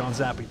other side, John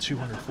Zappi,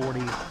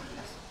 240.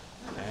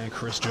 And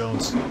Chris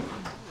Jones,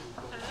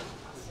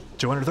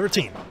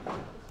 213.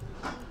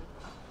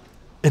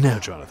 And now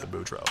Jonathan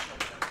Boudreau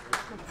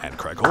and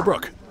Craig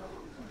Holbrook.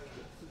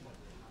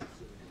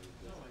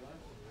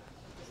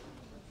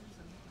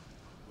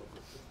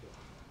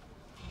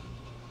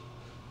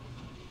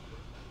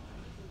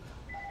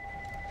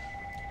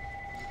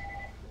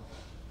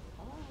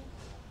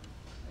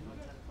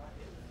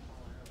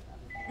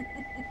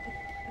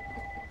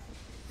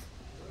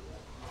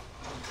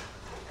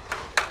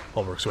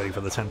 Holbrook's waiting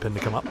for the 10 pin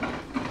to come up.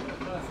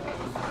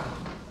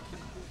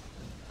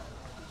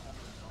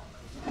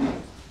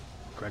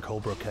 Craig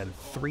Holbrook had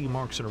 3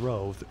 marks in a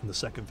row in the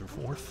 2nd through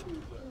 4th.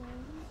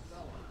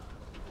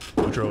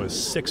 Boudreau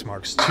has 6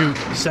 marks, 2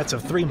 sets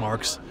of 3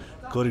 marks,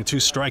 including 2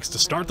 strikes to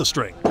start the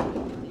string.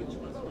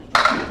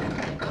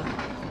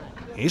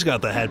 He's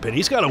got the head pin.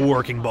 He's got a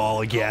working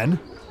ball again.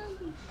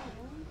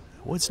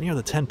 Wood's near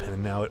the 10 pin,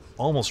 and now it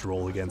almost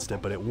rolled against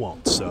it, but it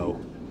won't,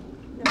 so...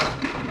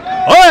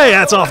 Oh, hey,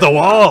 that's off the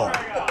wall.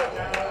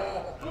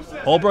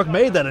 Holbrook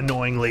made that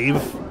annoying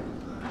leave.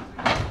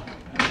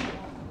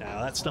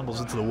 Now that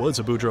stumbles into the woods,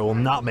 so Boudreau will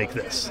not make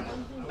this.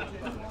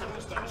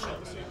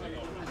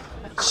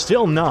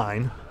 Still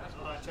 9.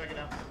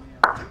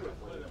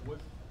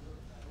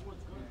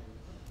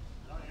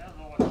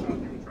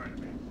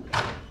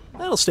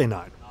 That'll stay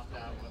 9.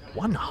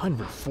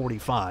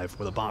 145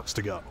 with a box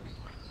to go.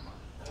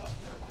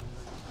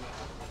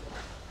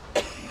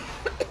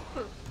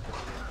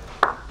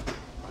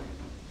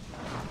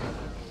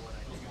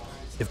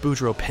 If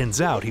Boudreau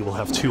pins out, he will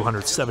have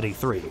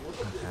 273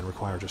 and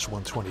require just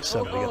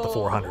 127 to get the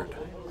 400.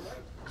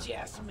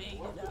 Just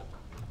made it up.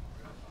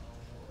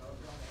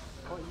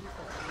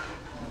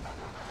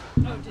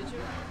 Oh, did you?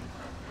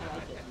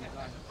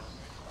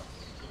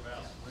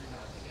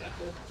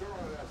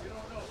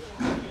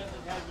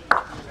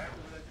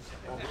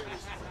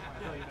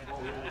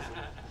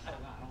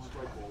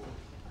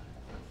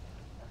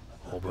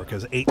 Holbrook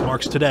has 8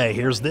 marks today.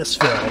 Here's this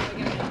fill.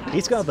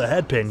 He's got the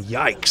head pin.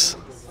 Yikes.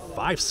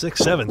 5, 6,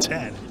 7,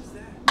 10.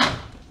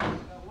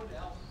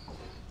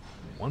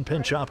 1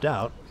 pin chopped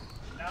out.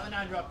 Now the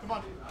 9 drop, come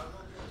on.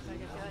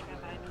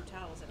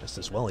 Just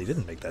as well he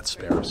didn't make that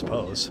spare, I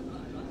suppose.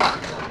 So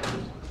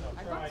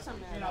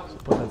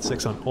put that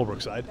 6 on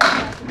Holbrook's side.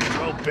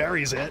 Boudreau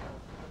buries it.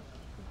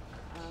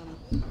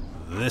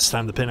 This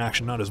time the pin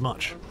action not as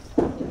much.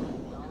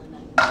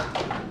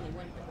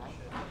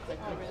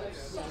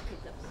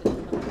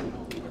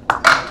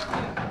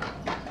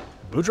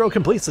 Boudreau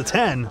completes the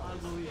 10.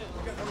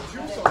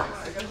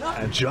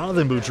 And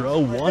Jonathan Boudreau,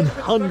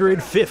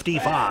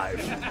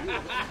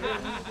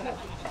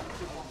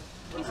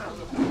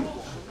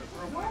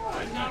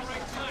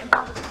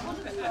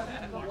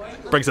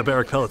 155. Brings up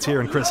Eric Pelletier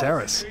and Chris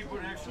Harris.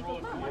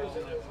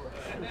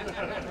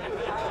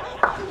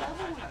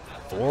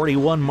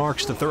 41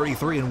 marks to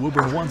 33 in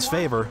Woburn 1's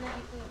favor.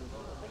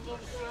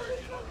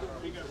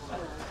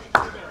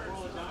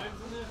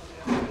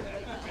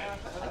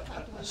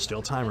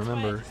 Still time,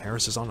 remember,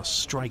 Harris is on a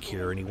strike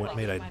here, and he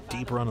made a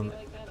deep run on the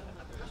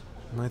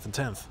 9th and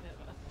 10th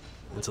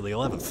into the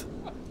 11th.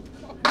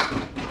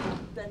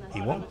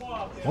 He won't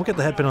get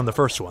the head pin on the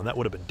first one. That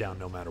would have been down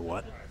no matter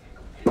what.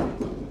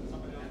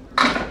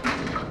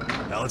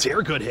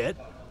 Pelletier, good hit.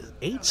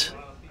 8,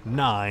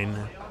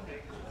 9.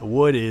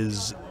 Wood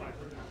is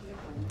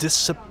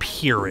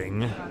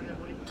disappearing.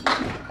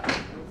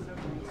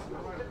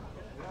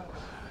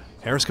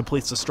 Harris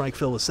completes the strike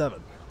fill with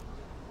 7.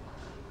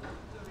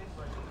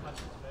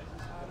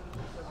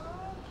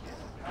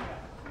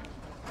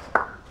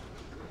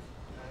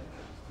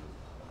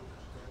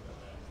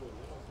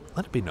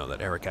 Let it be known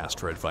that Eric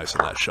asked for advice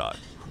on that shot.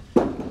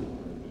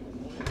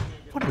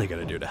 What are they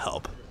going to do to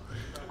help?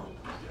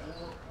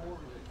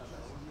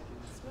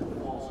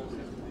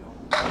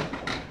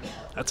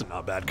 That's a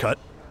not bad cut.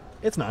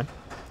 It's 9.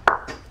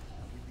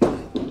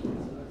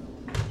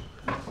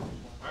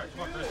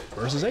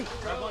 Versus 8.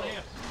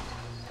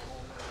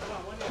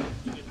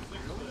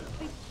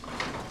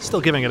 Still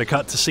giving it a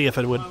cut to see if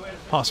it would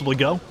possibly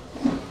go.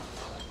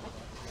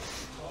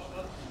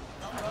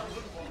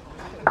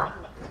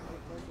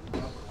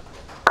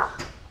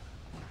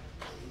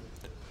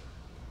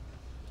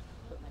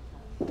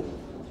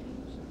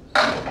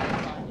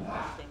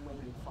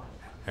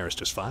 Harris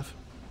just 5.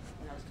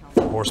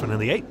 4 horsemen in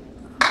the 8.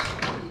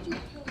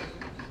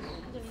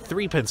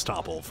 3 pins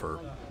topple for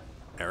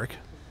Eric.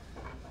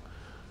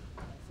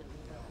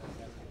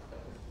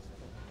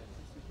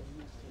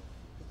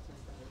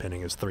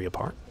 Pinning is 3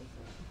 apart.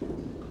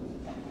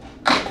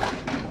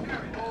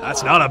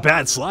 That's not a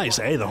bad slice.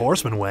 Hey, the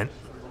horseman went.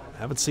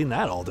 Haven't seen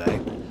that all day.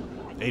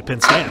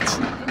 8-pin stance.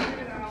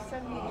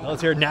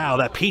 Pelletier now.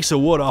 That piece of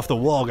wood off the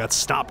wall got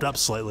stopped up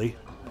slightly.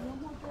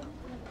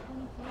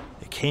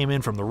 It came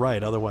in from the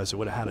right. Otherwise, it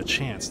would have had a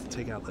chance to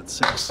take out that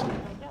 6.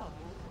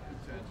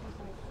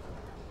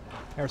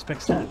 Harris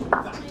picks 10.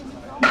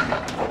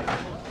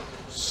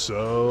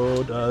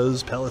 So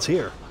does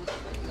Pelletier.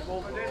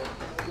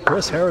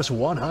 Chris Harris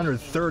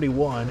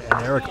 131 and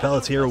Eric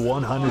Pelletier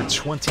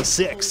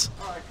 126.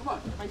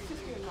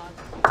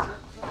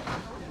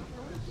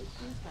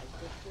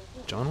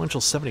 John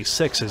Winchell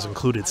 76 has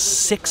included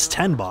 6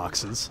 10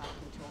 boxes.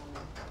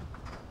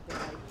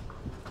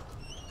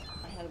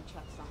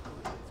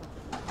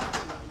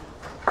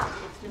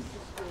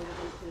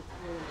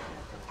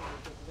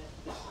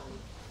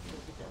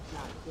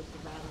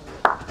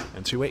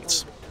 And 2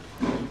 8s.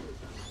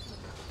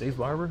 Dave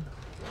Barber,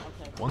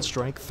 1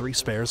 strike, 3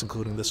 spares,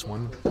 including this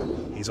one.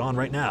 He's on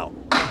right now.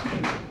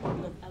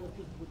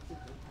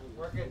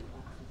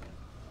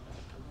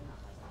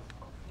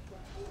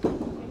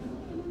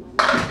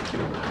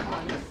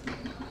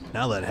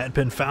 Now that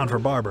headpin found for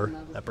Barber,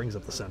 that brings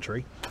up the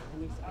century.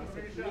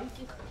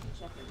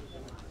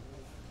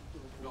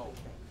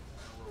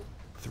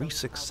 3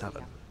 6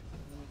 7.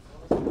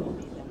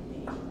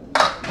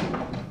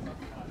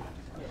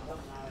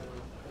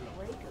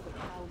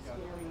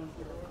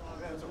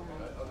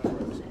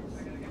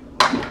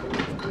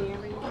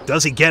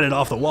 Does he get it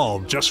off the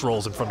wall? Just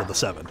rolls in front of the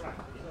 7.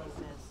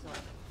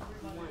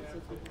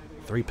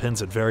 3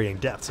 pins at varying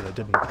depths, and it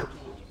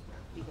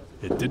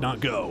did not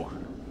go.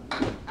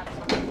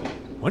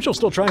 Winchell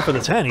still trying for the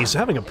 10. He's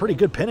having a pretty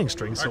good pinning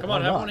string, so come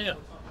on, have one here.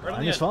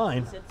 Mine is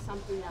fine.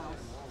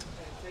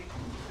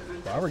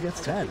 Barber gets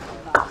 10.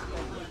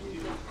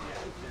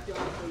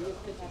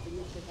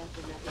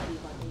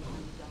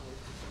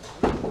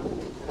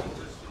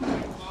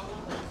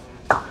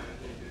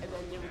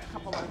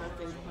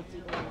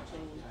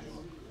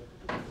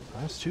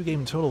 Last 2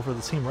 game total for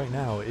the team right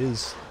now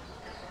is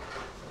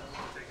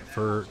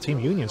for Team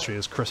Union Street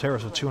is Chris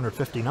Harris with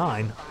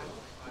 259.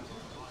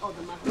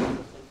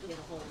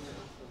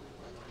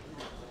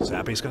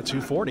 Zappi's got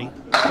 240.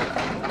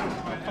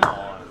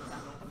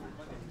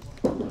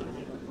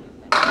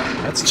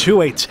 That's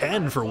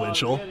 2-8-10 for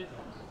Winchell.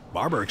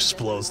 Barber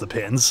explodes the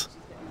pins.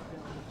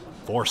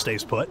 4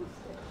 stays put.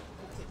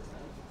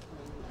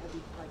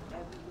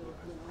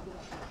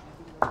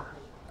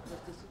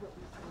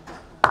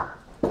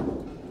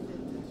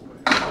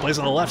 Plays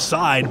on the left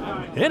side.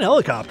 In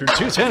helicopter.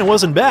 210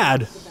 wasn't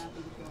bad.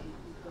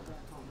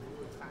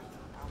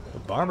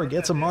 But Barber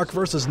gets a mark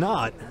versus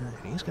not.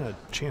 He's got a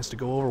chance to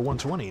go over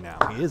 120 now.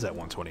 He is at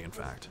 120, in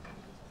fact.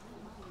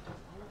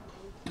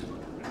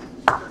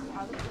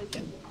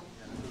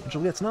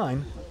 Winchell gets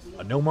 9.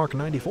 A no mark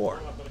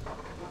 94.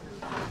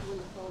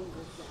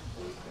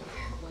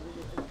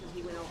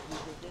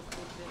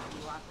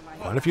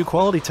 Quite a few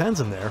quality 10s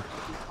in there.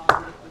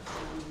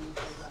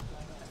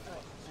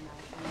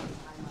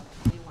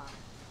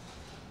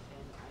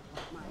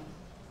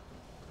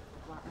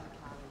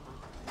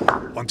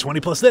 120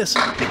 plus this.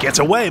 It gets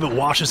away, but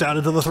washes out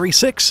into the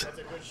 3-6.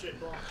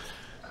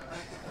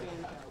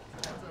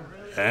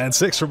 And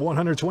 6 from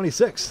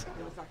 126.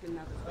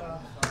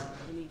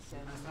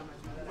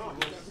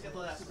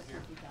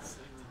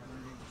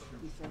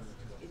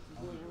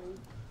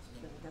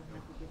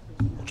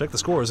 We'll check the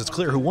scores. It's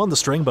clear who won the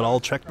string, but I'll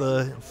check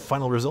the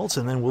final results,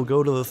 and then we'll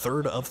go to the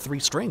third of 3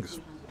 strings.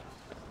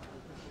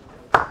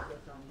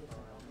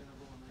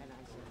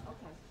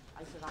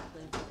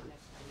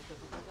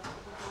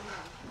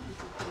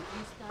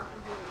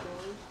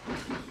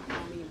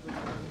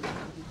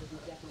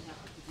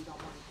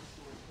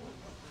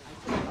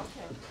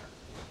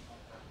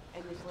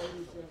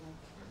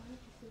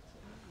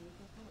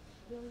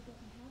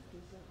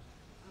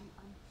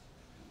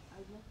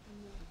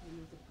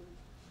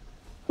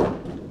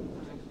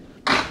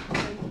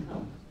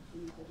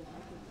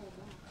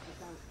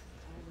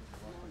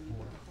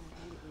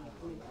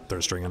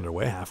 Third string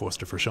underway, half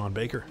Worcester for Shawn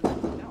Baker.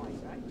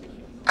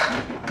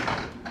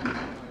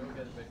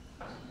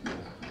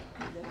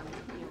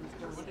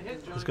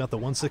 He's got the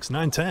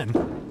 1-6-9-10.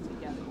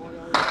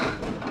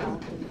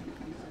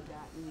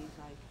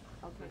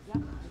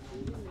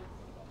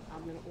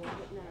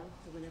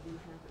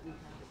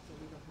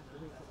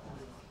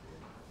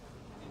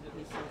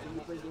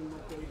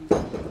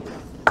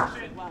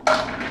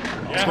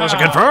 Scores are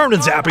confirmed,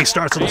 and Zappi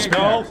starts on the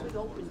score.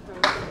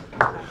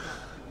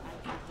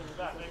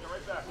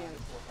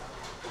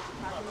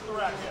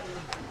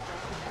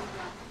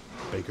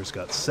 Baker's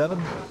got 7.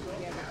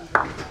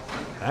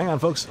 Hang on,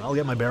 folks. I'll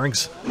get my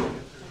bearings.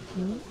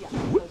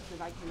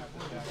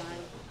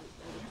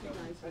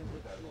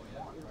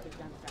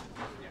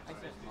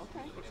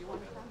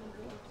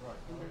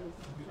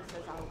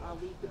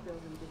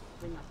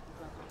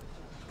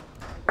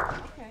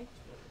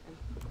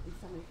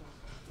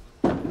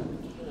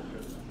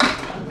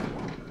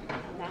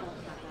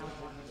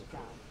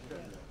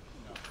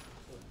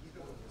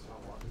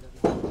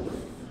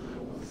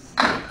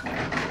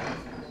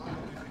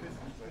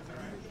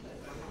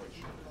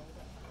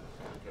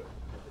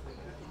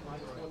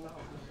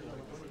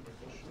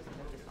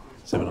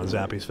 7 on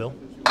Zappi's fill.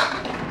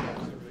 Not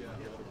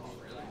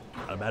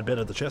a bad bit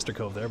at the Chester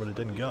Cove there, but it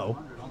didn't go.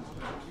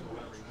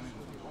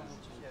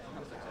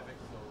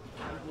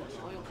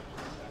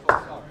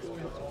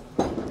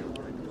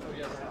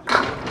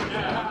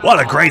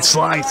 What a great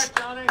slice!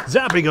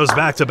 Zappi goes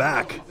back to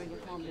back.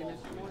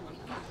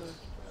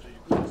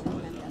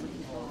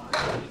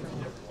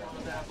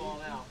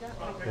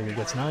 Maybe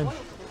gets 9.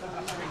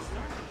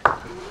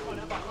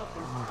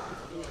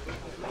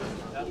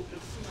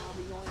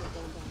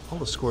 All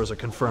the scores are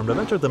confirmed. I've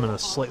entered them in a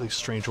slightly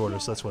strange order,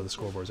 so that's why the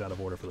scoreboard's out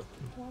of order for the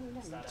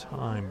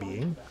time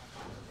being.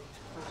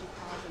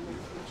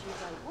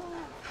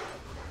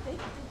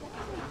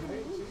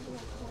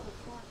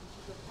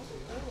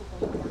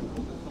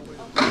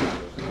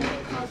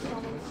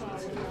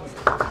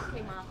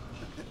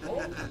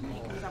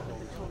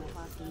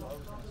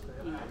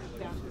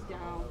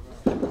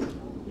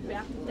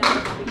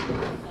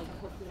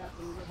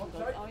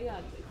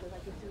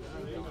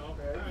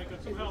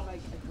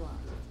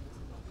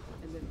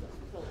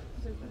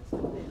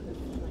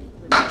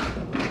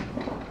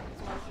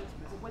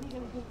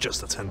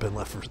 Just a 10-pin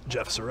left for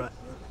Jeff Surette.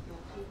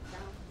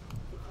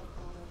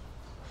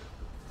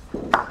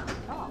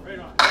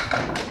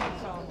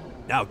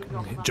 Now,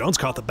 Jones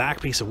caught the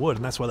back piece of wood,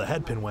 and that's why the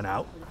head pin went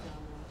out.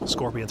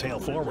 Scorpion tail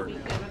forward.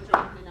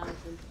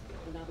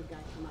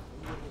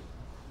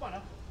 I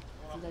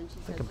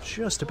think I'm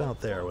just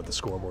about there with the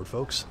scoreboard,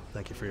 folks.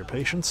 Thank you for your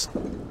patience.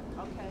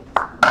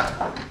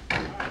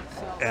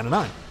 And a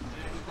 9.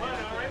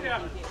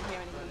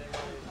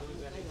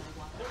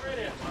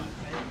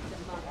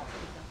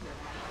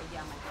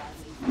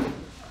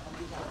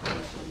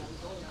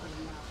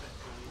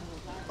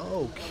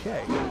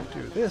 Okay,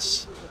 do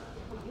this.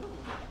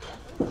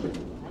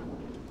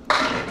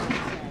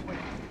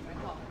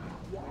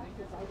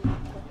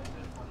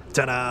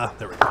 Ta-da!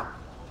 There we go.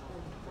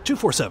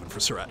 247 for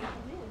Surette.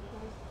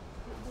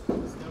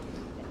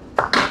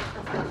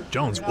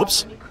 Jones,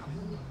 whoops.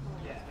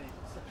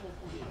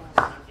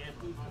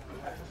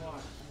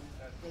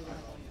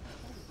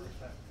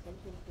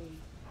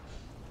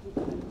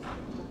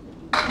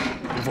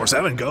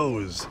 Seven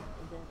goes.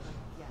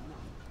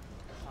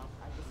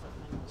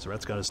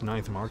 Surette's got his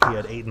 9th mark. He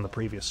had 8 in the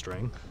previous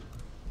string.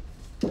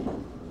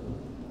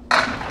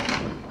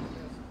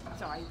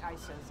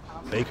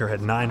 Baker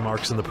had 9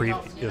 marks in the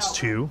previous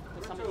 2.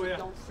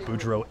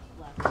 Boudreau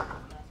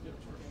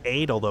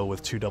 8, although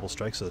with 2 double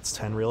strikes, so that's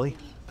 10 really.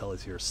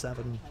 Pelletier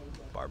 7.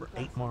 Barber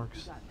 8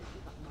 marks.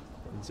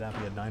 And Zappi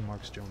had 9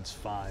 marks. Jones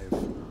 5.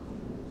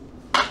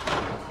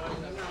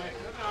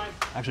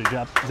 Actually,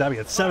 Zappi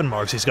had 7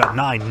 marks. He's got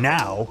 9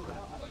 now.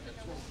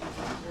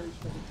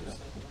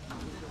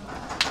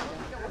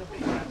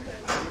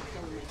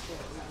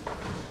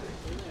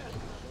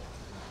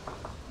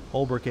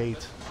 Holbrook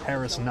 8,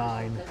 Harris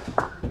 9,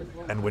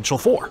 and Winchell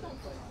 4.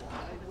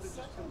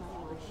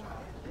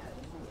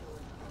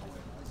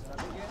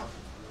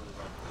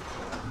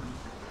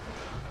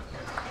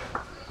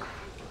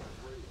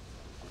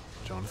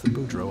 Jonathan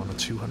Boudreau on the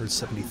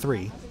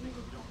 273.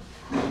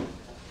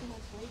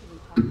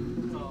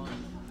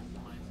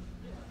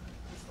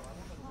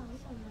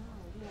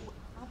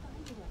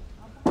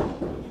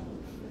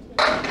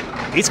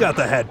 He's got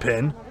the head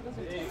pin.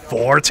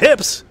 4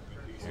 tips.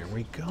 Here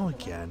we go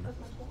again.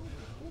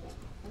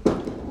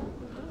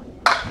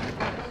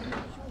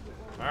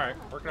 All right,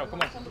 work it out.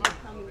 Come on.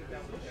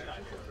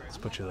 Let's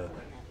put you there.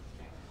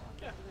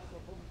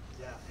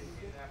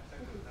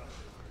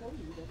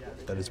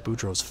 That is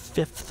Boudreau's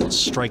 5th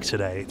strike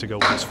today to go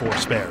with his 4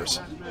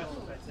 spares.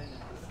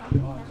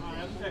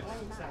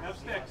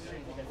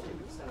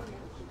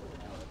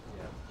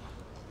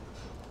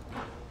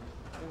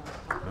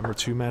 Remember,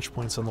 2 match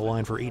points on the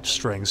line for each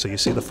string, so you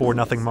see the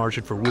 4-0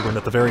 margin for Woburn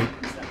at the very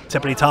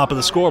tippity top of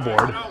the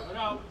scoreboard.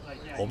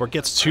 Holbrook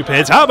gets 2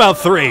 pins. How about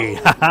 3?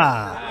 Ha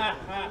ha!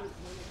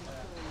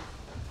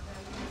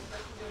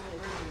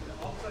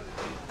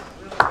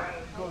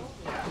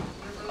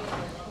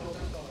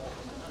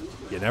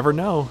 You never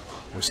know.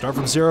 We start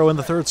from 0 in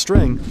the 3rd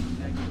string.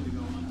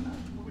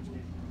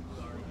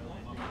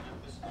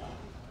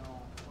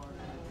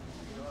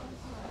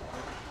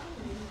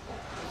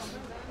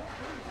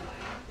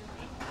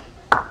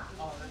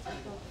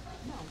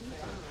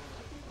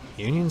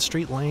 Union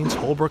Street Lanes,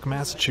 Holbrook,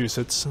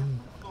 Massachusetts.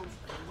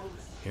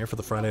 Here for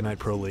the Friday Night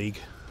Pro League.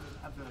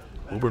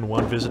 Woburn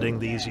 1 visiting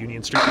these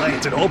Union Street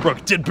Lanes. And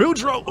Holbrook did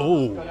Boudreau.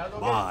 Oh,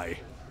 my.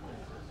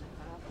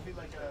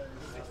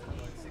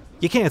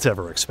 You can't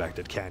ever expect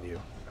it, can you?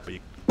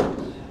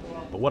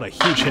 But what a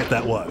huge hit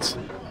that was.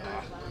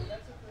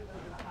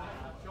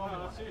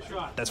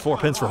 That's 4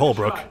 pins for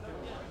Holbrook.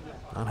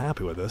 Not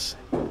happy with this.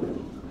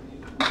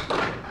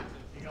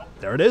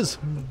 There it is.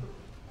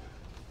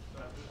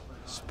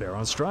 Spare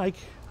on strike.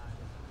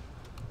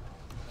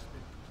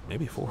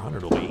 Maybe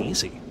 400 will be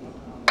easy.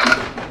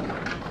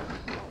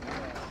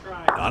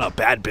 Not a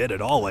bad bid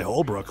at all by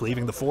Holbrook,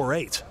 leaving the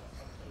 4-8.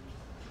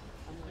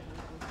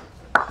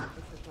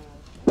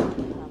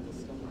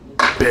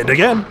 Bid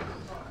again.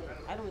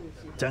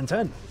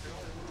 10-10.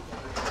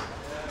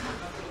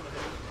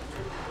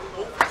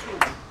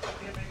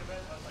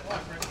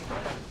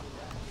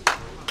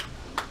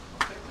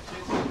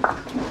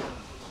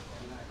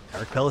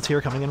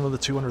 Pelletier coming in with a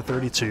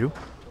 232.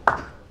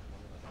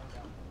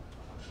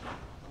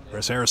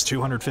 Chris Harris,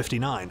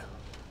 259.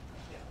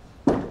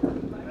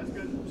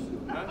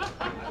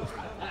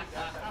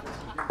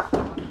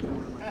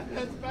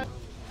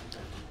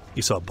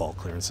 You saw ball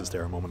clearances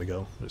there a moment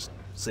ago. Just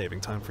saving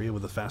time for you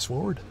with the fast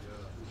forward.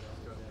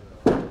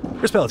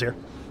 Here's Pelletier.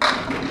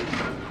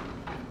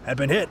 Had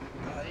been hit.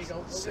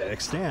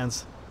 6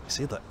 stands. You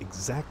see the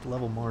exact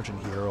level margin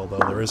here, although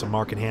there is a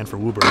mark in hand for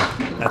Woburn.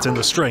 That's in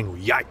the string.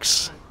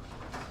 Yikes.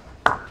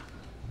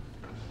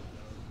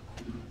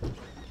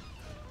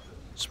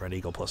 Spread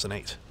eagle plus an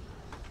 8.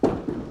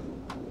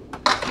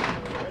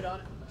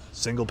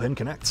 Single pin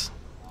connects.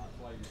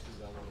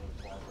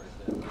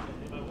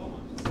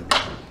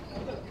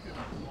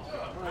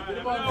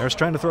 Harris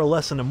trying to throw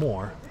less into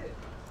more.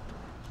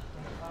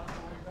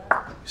 You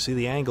see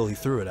the angle he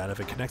threw it at. If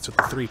it connects with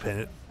the 3 pin,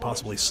 it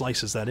possibly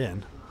slices that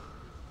in.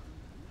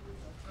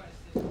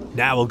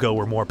 Now we'll go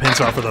where more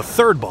pins are for the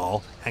 3rd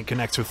ball and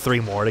connects with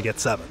 3 more to get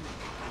 7.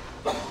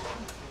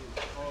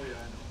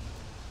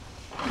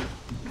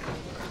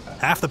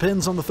 Half the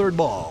pins on the 3rd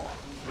ball.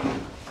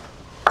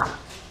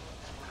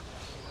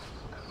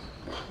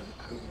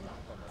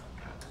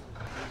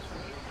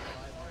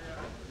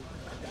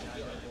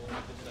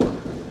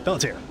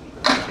 Pelletier.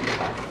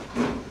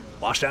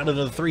 Washed out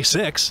into the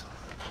 3-6.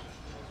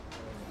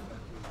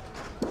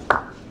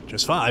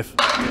 Just 5.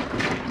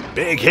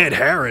 Big hit,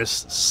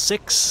 Harris.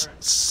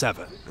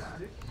 6-7.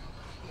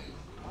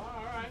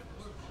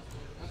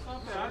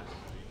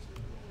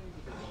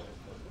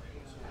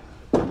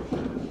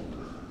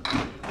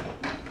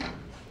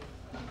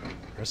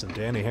 Chris and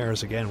Danny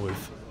Harris again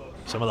with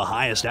some of the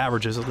highest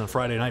averages in the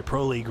Friday Night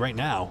Pro League right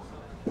now.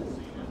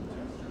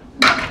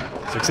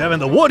 6-7,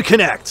 the wood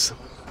connects.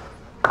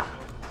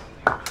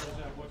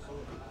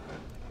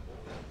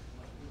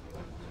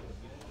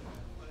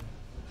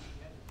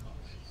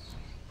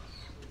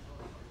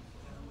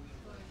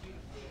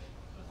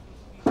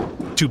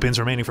 Two pins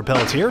remaining for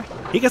Pelletier.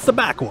 He gets the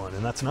back one,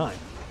 and that's 9.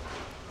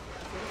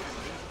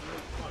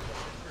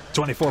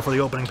 24 for the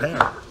opening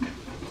pair.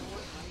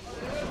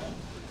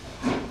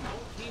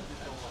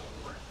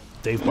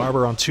 Dave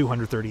Barber on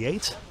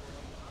 238.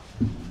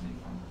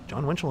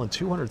 John Winchell on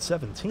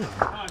 217.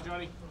 Come on,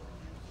 Johnny.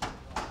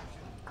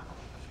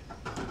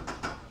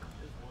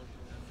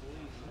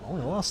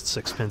 Only lost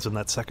 6 pins in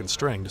that 2nd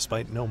string,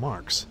 despite no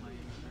marks.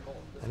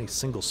 Any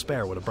single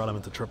spare would have brought him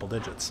into triple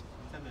digits.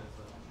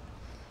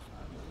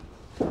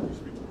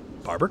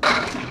 Barber.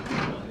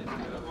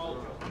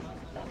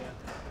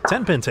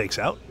 10 pin takes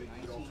out.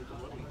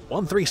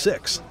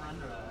 1-3-6.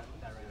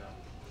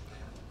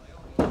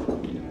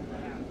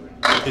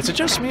 It's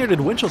just smear. Did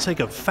Winchell take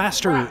a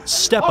faster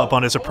step up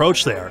on his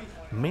approach there?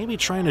 Maybe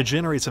trying to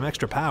generate some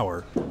extra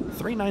power.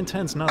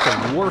 3-9-10's not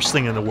the worst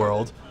thing in the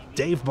world.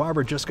 Dave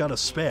Barber just got a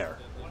spare.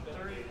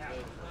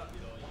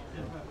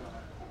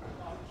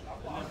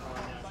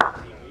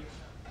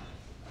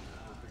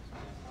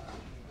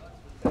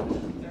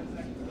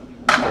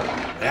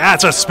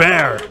 That's a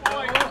spare.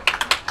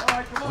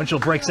 Winchell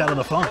breaks out of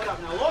the funk.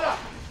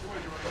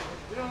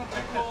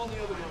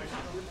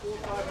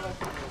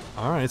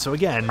 All right, so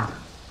again,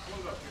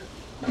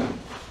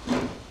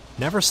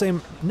 never say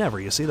never.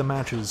 You see the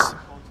matches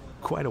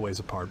quite a ways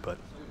apart, but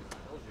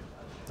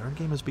 3rd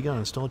game has begun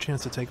and still a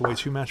chance to take away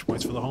 2 match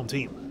points for the home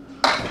team.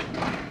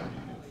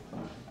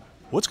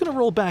 What's going to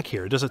roll back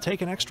here? Does it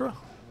take an extra?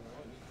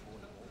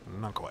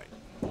 Not quite.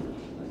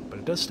 But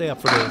it does stay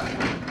up for the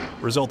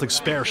resulting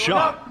spare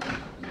shot.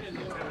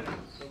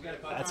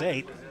 That's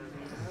 8.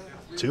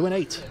 2 and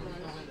 8.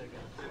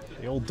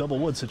 The old double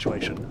wood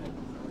situation.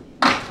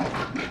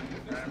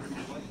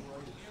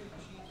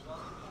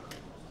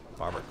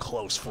 Barber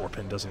close. 4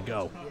 pin doesn't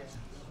go.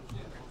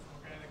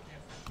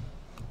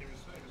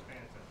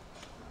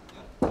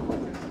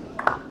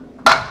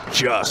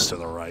 Just to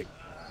the right.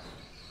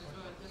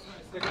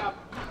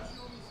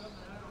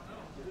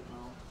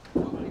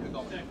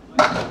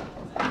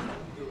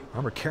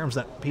 Barber caroms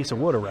that piece of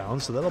wood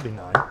around, so that'll be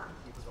 9.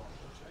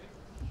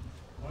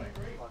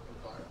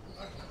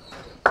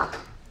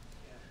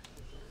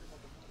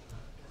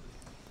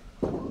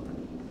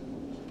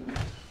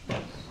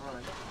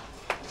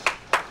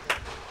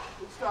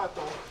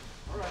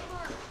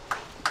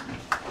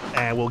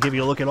 And we'll give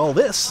you a look at all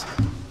this.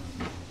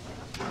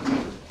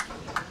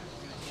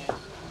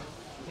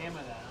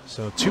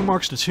 So 2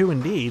 marks to 2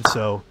 indeed,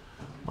 so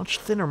much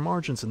thinner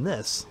margins in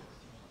this.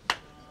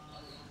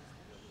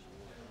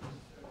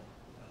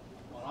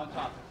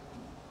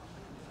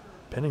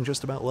 Pinning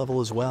just about level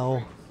as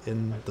well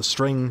in the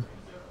string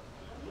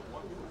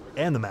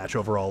and the match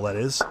overall, that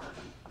is.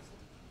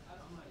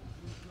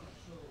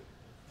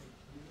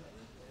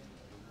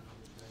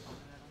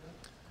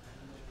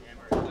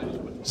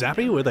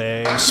 Zappi with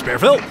a spare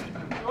fill.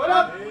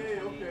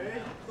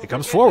 He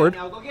comes forward.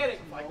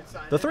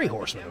 The 3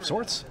 horsemen of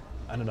sorts.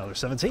 And another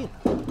 17.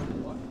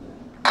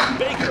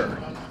 Baker.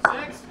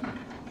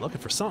 Looking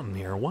for something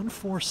here. 1,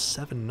 4,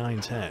 7,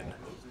 9, 10.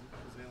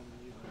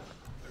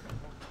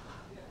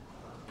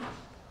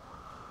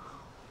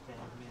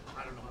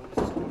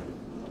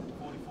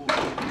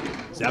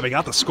 Zappi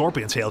got the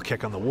scorpion tail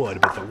kick on the wood,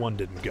 but the one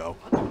didn't go.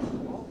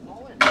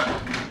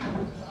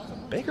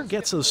 Baker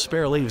gets those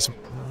spare leaves,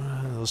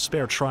 those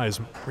spare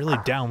tries really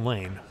down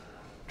lane.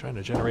 Trying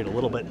to generate a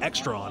little bit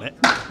extra on it.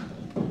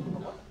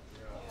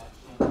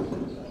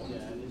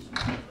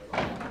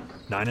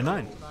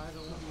 9-9.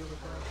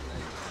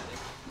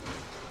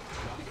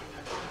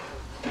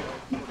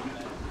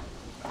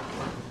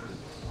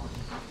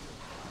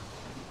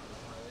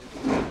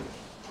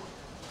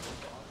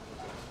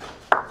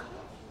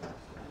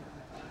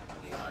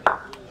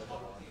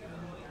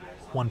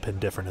 One pin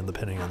different in the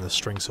pinning on this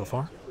string so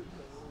far.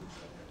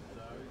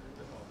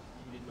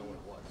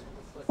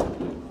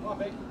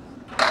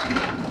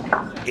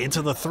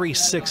 Into the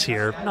 3-6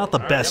 here. Not the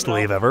best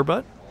leave ever,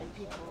 but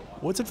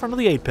Wood's in front of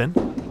the 8-pin.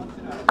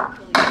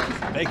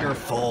 Baker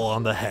full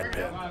on the head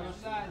pin.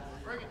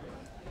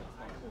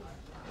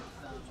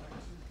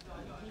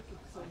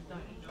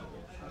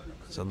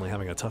 Suddenly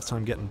having a tough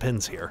time getting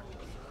pins here.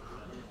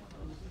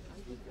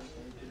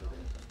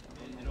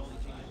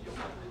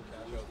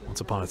 Once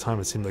upon a time,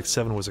 it seemed like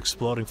 7 was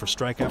exploding for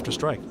strike after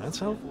strike. That's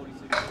how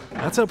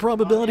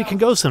probability can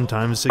go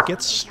sometimes. It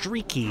gets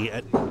streaky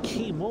at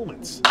key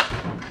moments.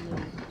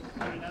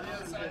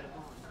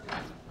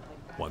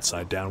 One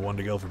side down, one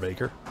to go for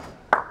Baker.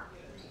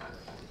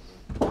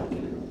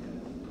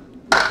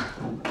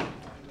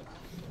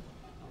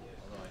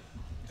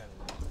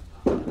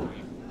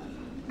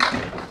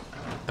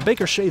 And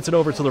Baker shades it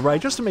over to the right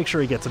just to make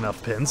sure he gets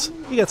enough pins.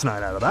 He gets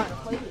 9 out of that.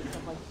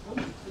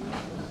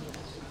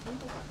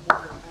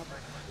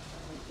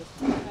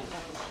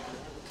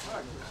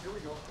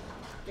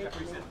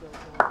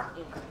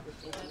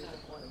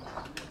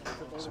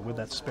 So with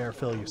that spare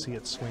fill, you see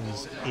it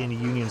swings in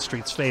Union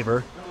Street's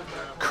favor.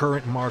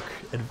 Current mark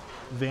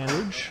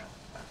advantage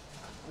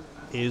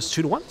is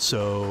 2-1,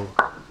 so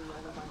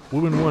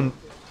Woburn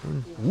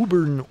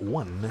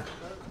 1.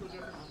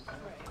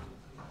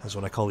 That's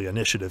what I call the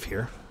initiative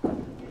here.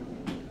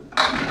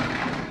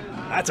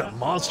 That's a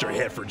monster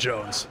hit for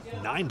Jones.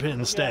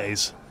 9-pin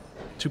stays.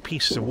 2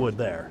 pieces of wood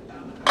there.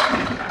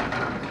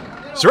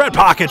 Surette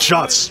pocket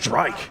shot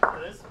strike.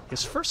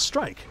 His first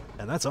strike,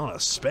 and that's on a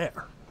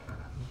spare.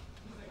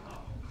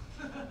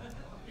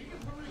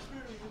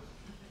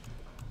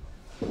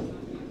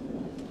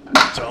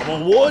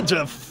 Double wood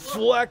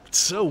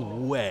deflects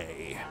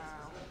away.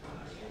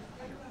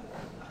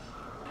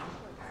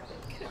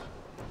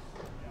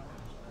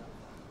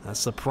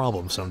 That's the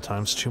problem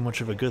sometimes, too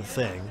much of a good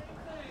thing.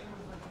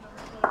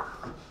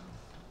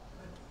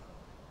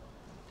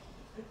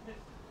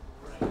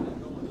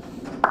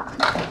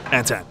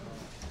 And 10.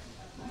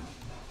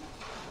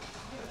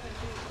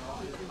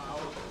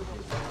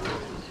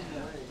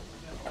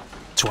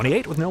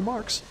 .28 with no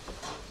marks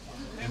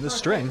in this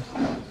string.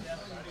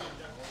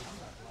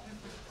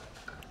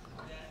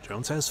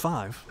 Jones has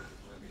 5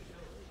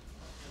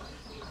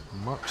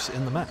 marks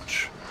in the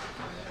match.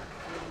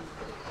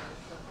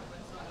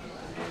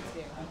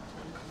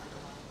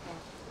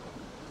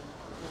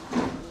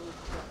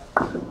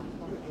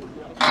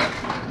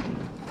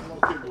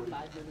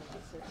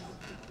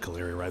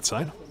 Caleri right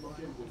side.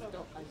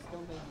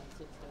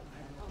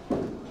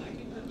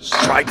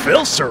 Strike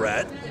Phil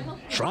Surette.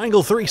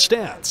 Triangle 3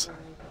 stands.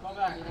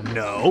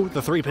 No,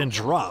 the 3-pin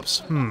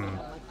drops.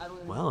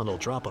 Well, it'll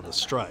drop on the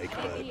strike,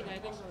 but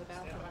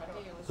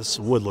this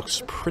wood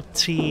looks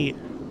pretty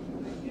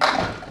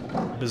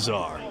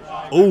bizarre.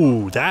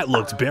 Oh, that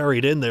looked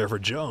buried in there for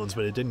Jones,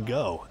 but it didn't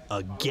go.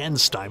 Again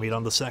stymied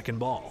on the second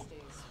ball.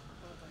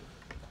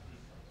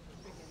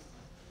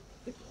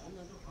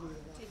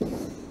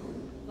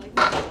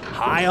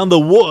 High on the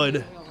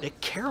wood.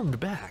 It caromed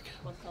back.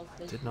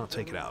 Did not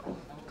take it out.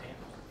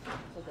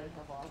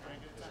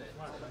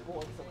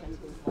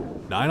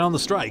 9 on the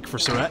strike for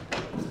Surette.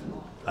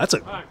 That's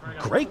a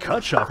great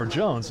cut shot for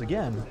Jones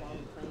again.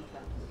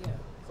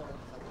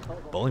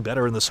 Bowling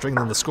better in the string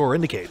than the score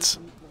indicates.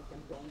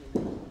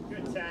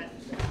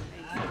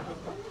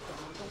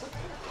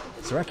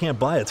 Surette can't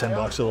buy a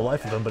 $10 for the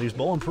life of him, but he's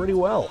bowling pretty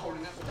well.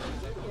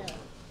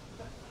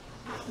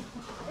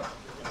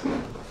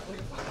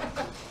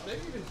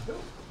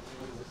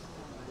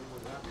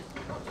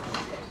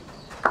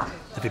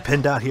 If he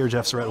pinned out here,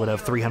 Jeff Surette would have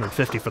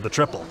 350 for the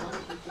triple.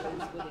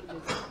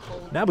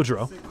 Now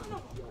Boudreau,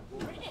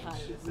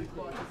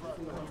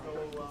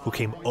 who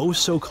came oh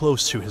so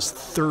close to his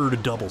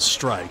 3rd double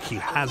strike. He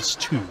has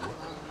 2.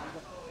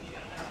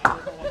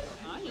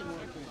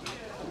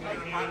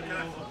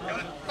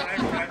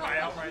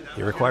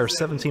 He requires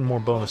 17 more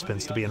bonus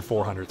pins to be in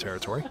 400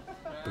 territory.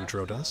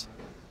 Boudreau does.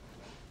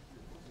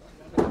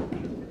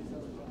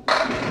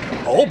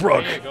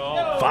 Holbrook,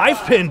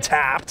 5-pin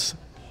tapped.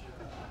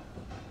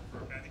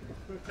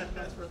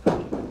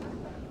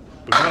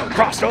 Boudreau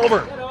crossed over,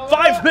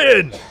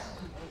 5-pin.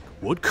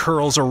 Wood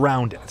curls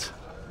around it.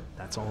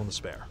 That's all in the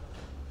spare.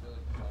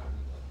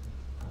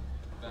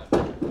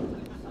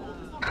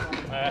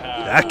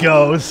 That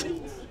goes.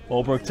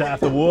 Holbrook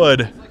tapped the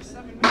wood.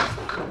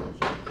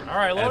 All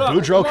right, load and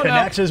Boudreau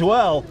connects as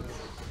well.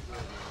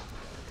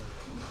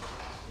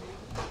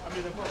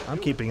 I'm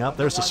keeping up.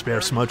 There's the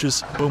spare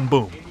smudges. Boom,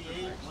 boom.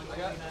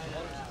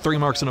 3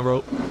 marks in a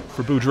row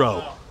for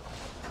Boudreau.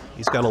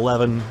 He's got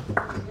 11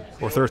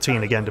 or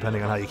 13 again,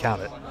 depending on how you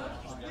count it.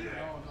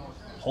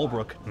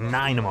 Holbrook,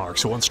 9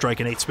 marks, 1 strike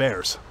and 8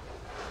 spares.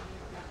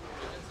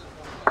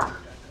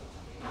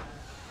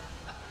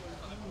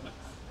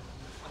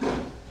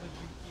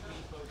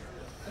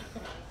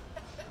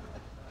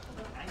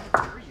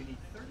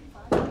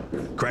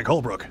 Craig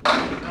Holbrook.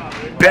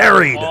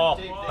 Buried.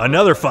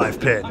 Another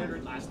 5-pin.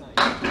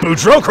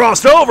 Boudreau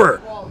crossed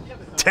over.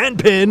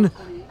 10-pin.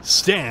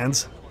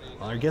 Stands.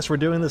 Well, I guess we're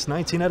doing this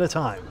 19 at a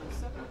time.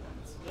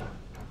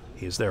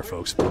 He's there,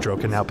 folks. Boudreau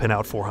can now pin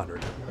out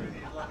 400.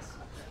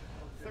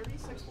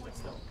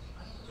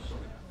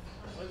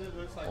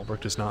 Holbrook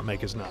does not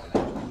make his 9.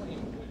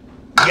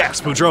 Yes,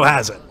 Boudreau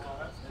has it.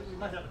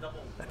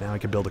 And now he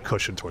can build a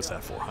cushion towards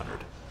that 400.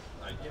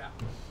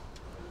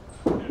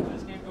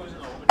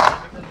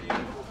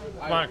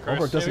 Come on, Chris.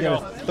 Holbrook doesn't get a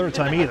 3rd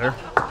time either.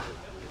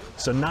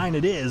 So 9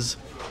 it is.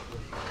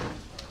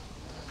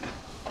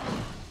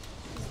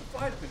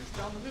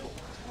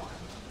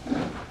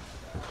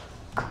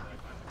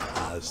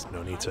 There's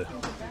no need to.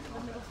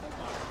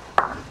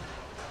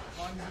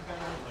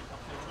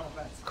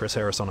 Chris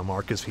Harris on a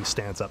mark as he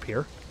stands up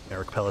here.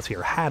 Eric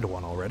Pelletier had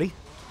one already.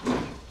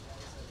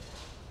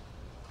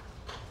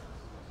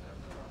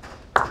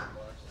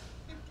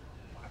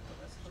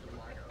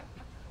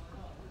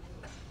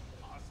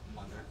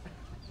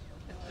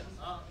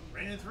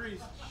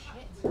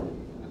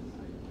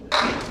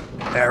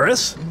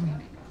 Harris.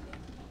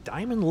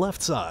 Diamond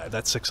left side.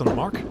 That's 6 on the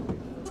mark.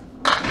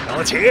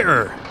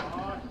 Pelletier.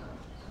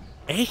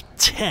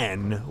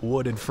 8-10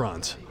 wood in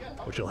front,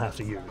 which you'll have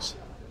to use.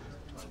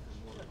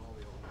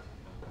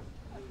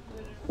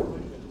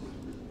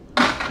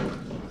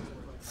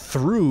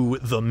 Through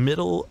the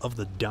middle of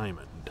the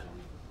diamond.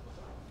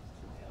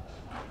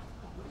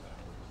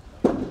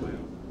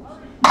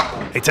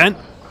 8-10.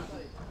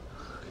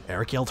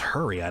 Eric yelled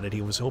hurry at it.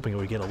 He was hoping it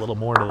would get a little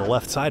more to the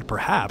left side,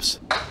 perhaps.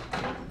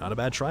 Not a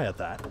bad try at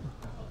that.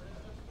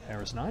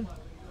 Harris 9.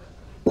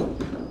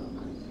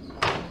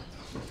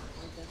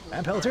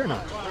 And Pelletier 9.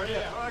 All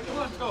right, come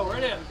on, let's go.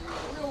 Right in.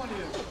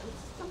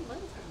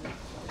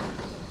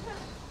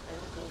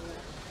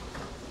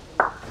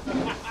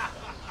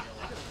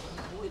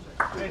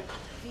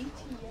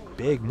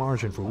 Big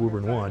margin for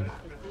Woburn 1.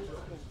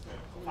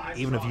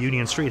 Even if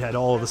Union Street had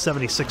all of the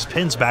 76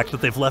 pins back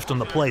that they've left on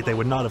the plate, they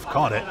would not have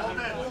caught it.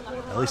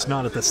 At least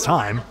not at this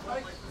time.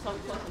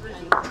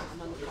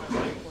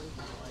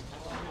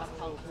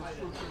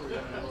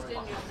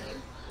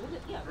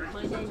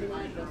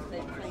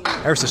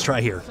 Harris's try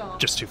here,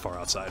 just too far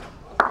outside.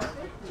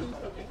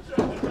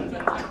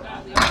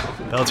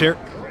 Pelletier.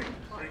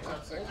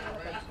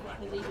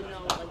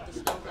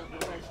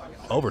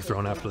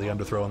 Overthrown after the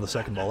underthrow on the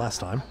second ball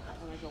last time.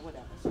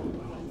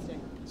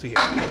 See here.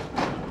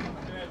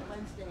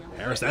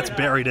 Harris, that's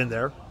buried in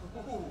there.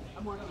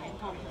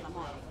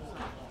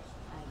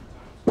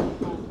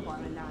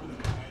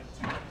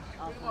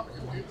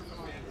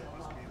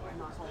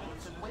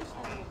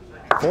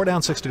 4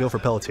 down, 6 to go for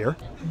Pelletier.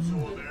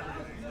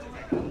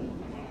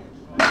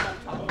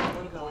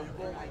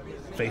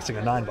 Facing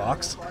a 9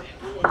 box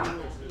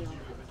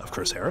of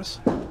Chris Harris.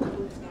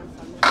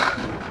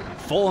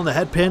 Full on the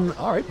head pin.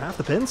 All right, half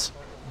the pins.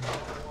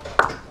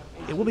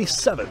 It will be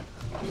 7.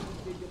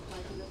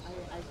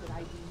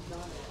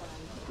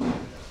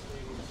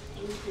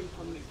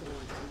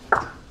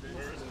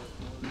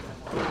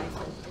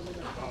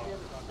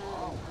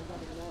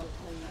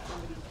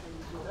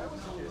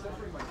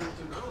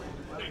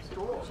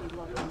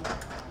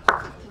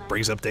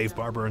 Brings up Dave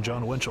Barber and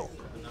John Winchell.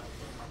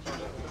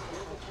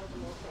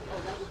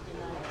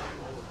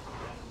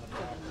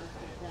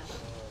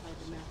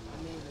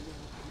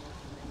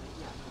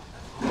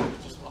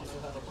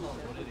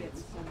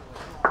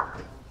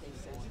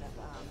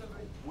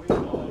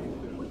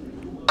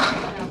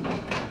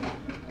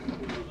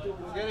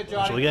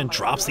 Winchell again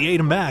drops the 8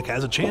 and back,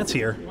 has a chance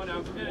here.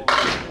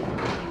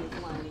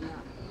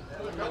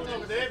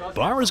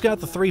 Barber's got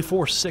the 3,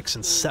 4, 6,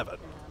 and 7.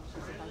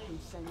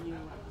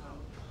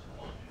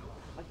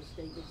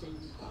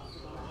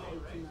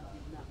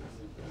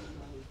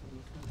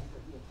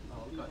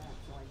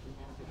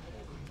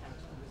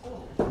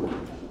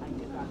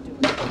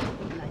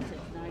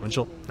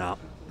 Winchell? No.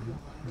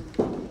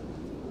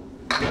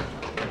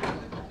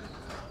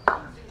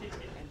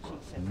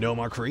 No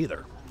mark for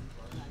either.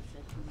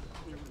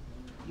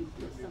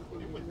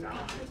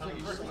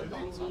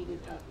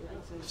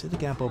 See the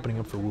gap opening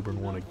up for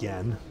Woburn 1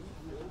 again.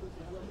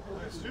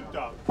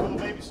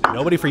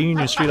 Nobody for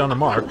Union Street on the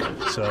mark,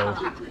 so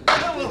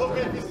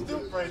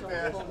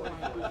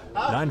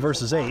 9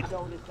 versus 8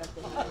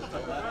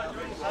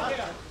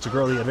 to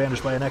grow the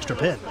advantage by an extra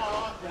pin.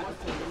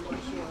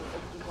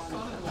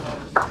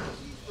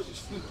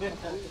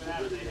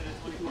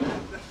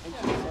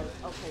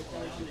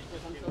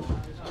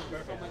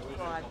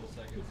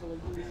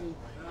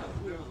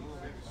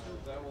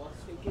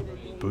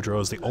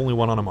 Boudreau is the only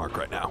one on a mark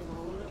right now.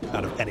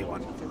 out of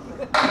anyone.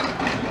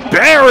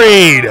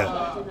 Buried!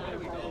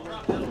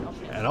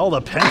 And all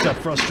the pent-up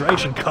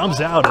frustration comes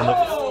out in the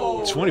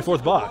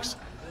 24th box.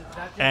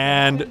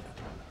 And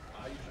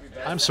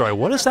I'm sorry,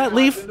 what is that,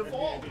 Leaf?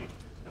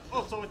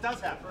 Oh, so it does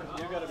happen.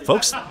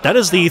 Folks, that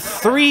is the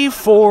 3,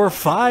 4,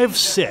 5,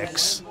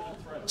 6,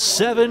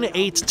 7,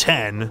 8,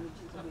 10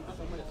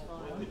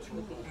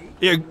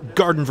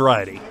 garden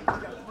variety.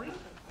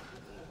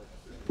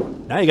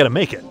 Now you got to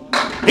make it.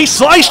 He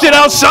sliced it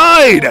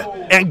outside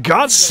and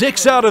got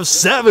 6 out of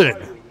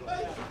 7.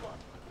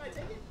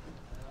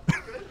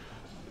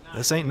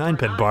 This ain't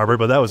 9-pin Barber,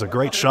 but that was a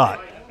great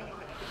shot.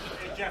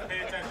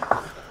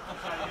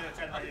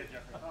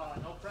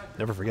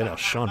 Never forget how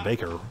Shawn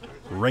Baker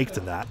raked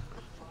in that.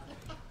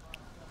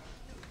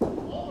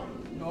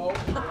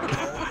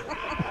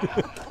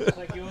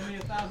 Like you owe me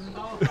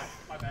 $1,000.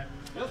 My bad.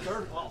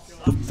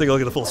 Take a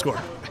look at the full score.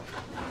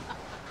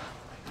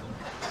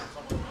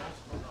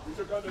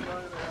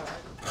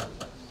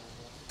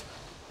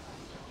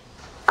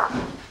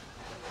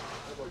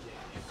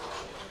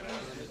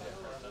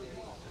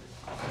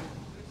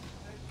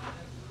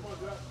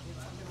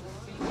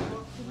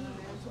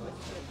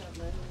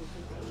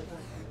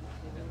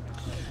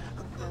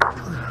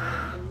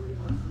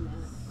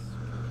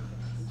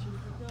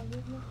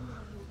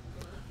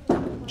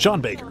 Shawn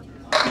Baker.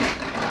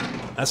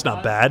 That's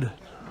not bad.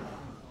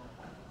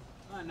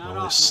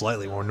 Only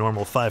slightly more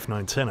normal 5,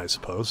 9, 10, I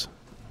suppose.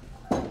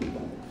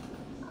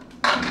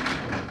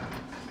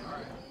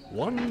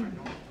 1,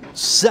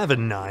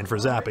 7, 9 for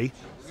Zappi.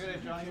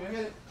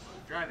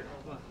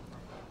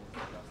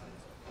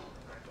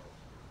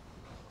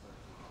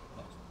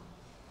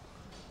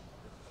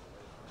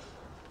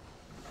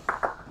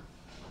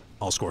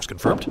 All scores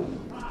confirmed.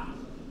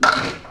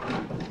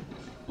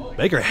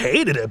 Baker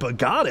hated it, but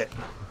got it.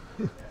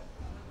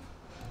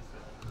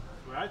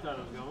 Where I thought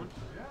it was going.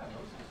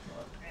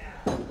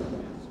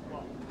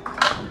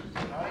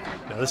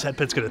 Now this head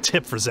pit's going to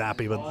tip for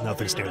Zappi, but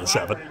nothing's near the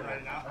 7.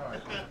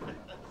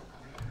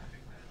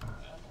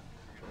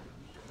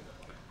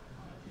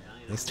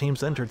 These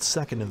teams entered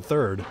second and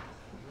third,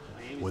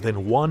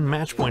 within 1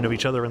 match point of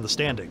each other in the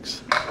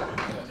standings.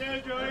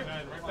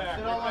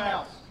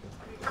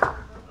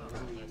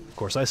 Of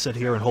course, I sit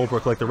here in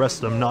Holbrook like the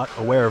rest of them, not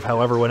aware of how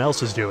everyone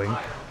else is doing.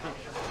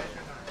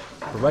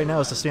 But right now,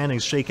 as the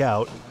standings shake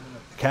out,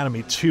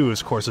 Academy 2,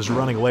 of course, is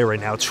running away right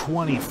now,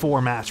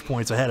 24 match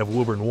points ahead of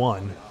Woburn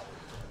 1.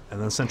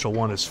 And then Central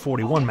 1 is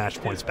 41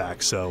 match points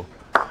back, so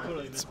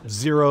it's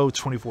 0,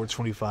 24,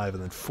 25,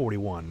 and then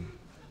 41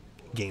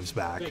 games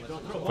back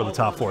for the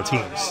top 4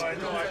 teams.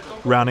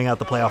 Rounding out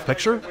the playoff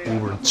picture,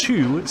 Woburn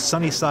 2,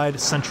 Sunnyside,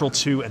 Central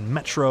 2, and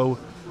Metro,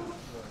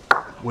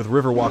 with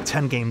Riverwalk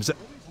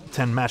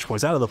 10 match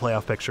points out of the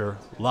playoff picture,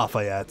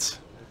 Lafayette,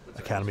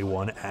 Academy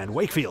 1, and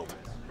Wakefield.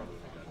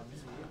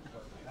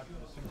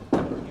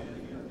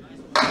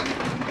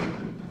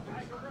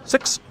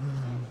 Six.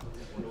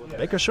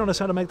 Baker's shown us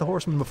how to make the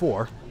horseman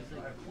before.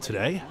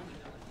 Today.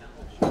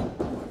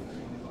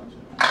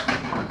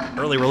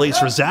 Early release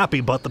for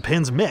Zappi, but the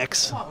pins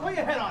mix.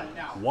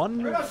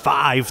 1,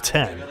 5,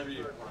 10.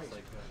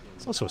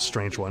 It's also a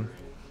strange one.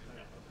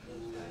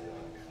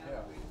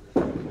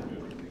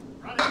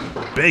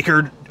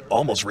 Baker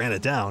almost ran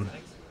it down.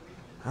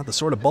 Not the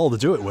sort of ball to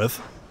do it with.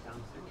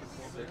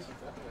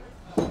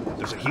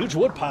 There's a huge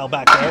wood pile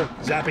back there.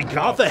 Zappi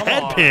got the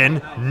head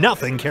pin.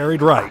 Nothing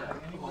carried right.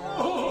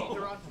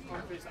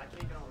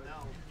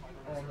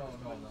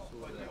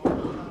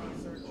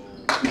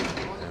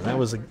 And that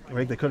was a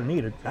break they couldn't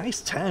need. A nice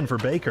 10 for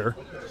Baker.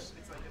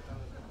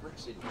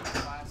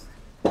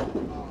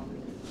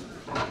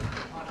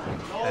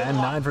 And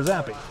 9 for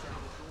Zappi.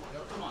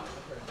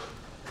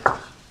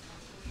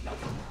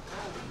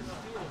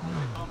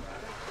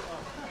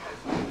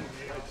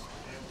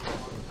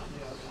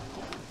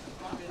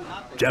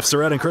 Jeff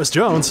Surette and Chris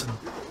Jones.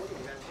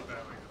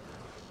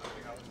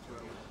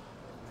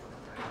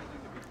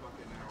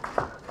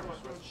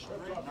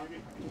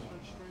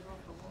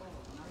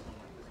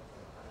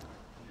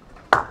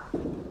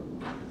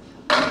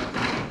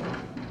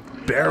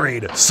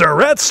 Buried.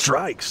 Surette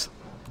strikes.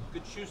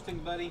 Good shooting,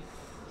 buddy.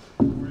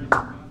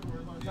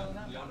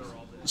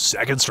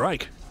 Second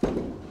strike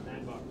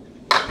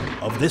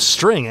of this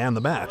string and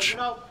the match.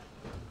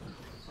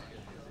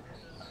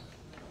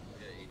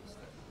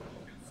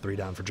 3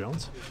 down for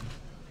Jones.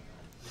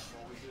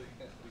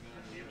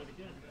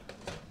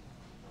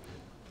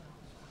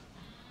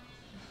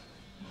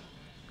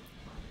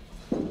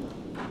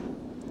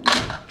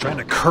 Trying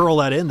to curl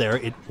that in there.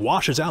 It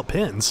washes out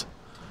pins.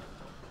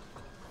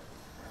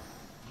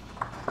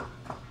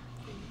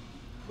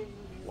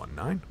 1,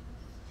 9.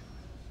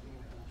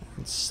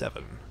 And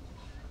 7.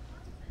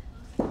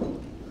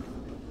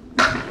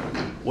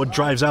 Wood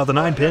drives out the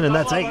 9 pin, and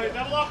that's 8.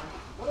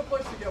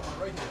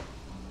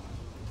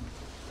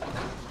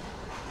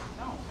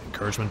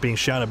 Encouragement being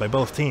shouted by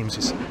both teams.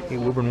 You see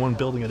Woburn 1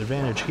 building an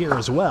advantage here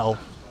as well.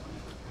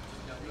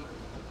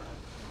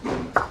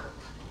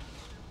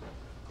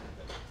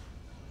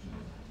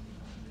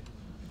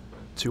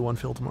 Two on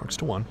field marks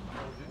to 1.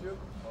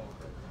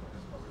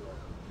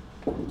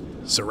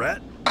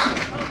 Surette.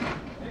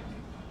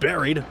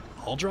 Buried.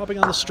 All dropping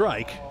on the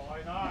strike.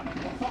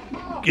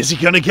 Is he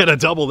going to get a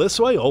double this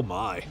way? Oh,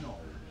 my.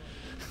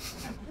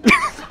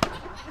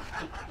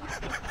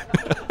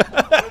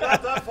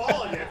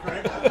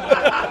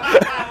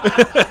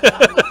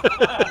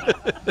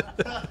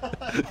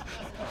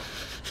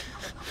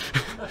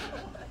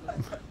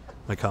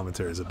 My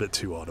commentary is a bit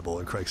too audible,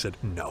 and Craig said,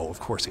 no, of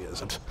course he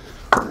isn't.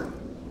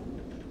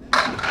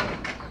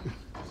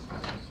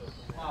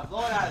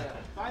 Blow it out of there.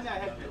 Find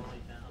that head pin.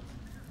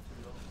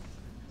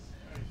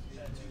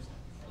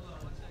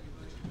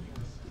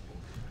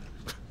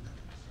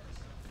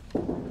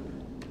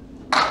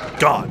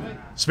 Gone.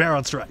 Spare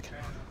on strike.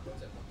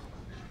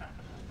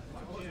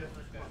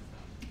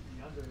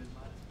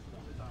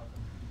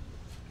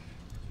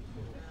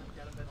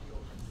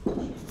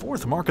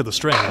 Fourth mark of the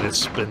string, and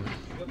it's been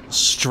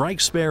strike,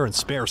 spare, and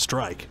spare,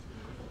 strike.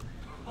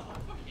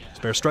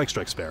 Spare, strike,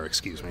 strike, spare,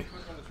 excuse me.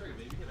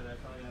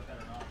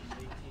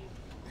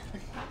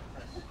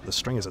 The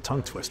string is a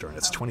tongue twister, and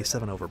it's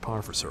 27 over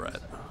par for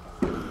Surette.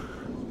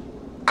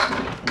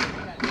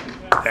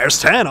 There's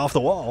 10 off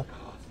the wall.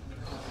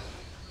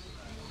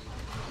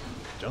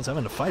 Jones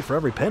having to fight for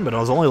every pin, but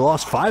has only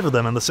lost 5 of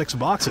them in the 6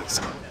 boxes.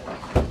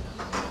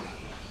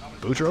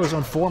 Boudreau is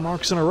on 4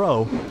 marks in a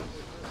row.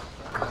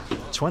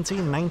 20,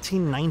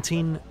 19,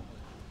 19,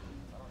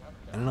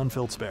 and an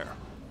unfilled spare.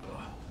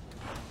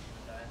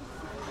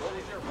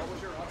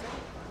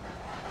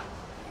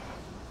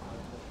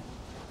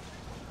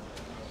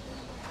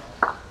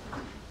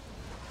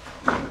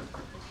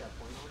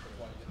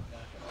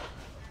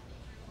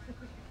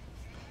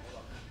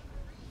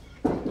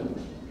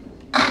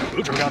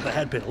 Boudreau got the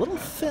head pin. A little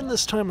thin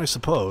this time, I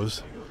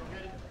suppose.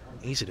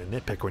 Easy to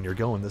nitpick when you're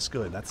going this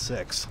good. That's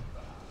 6.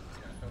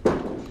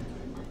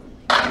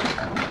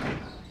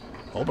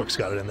 Holbrook's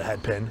got it in the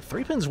head pin.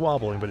 3 pins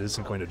wobbling, but it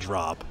isn't going to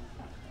drop.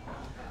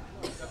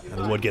 And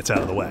the wood gets out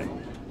of the way.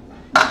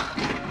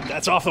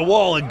 That's off the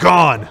wall and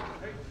gone.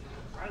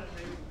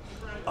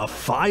 A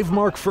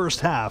 5-mark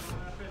first half.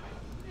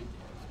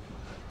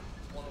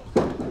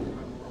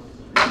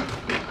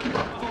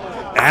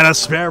 And a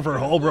spare for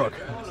Holbrook.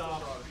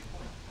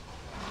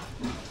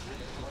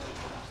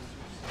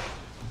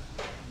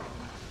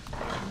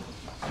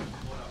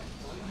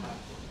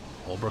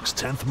 Holbrook's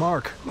 10th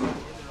mark.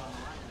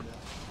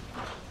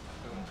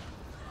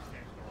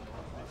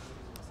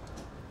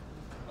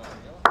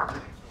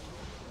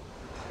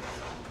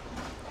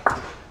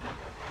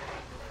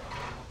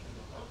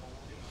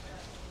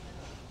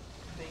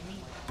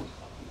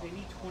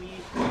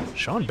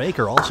 Shawn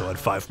Baker also had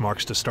 5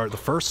 marks to start the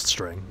first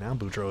string. Now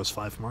Boudreau has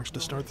 5 marks to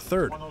start the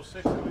third.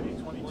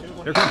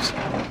 Here comes.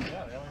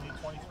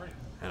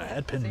 And a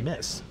head pin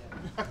miss.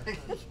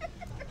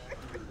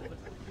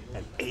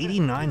 An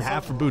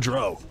 89.5 for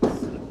Boudreau.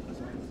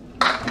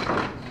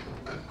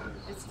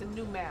 It's the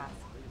new math.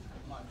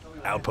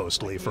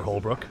 Outpost lead for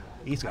Holbrook.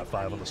 He's got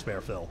 5 on the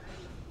spare fill.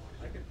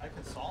 I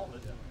can solve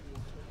it.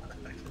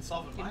 I can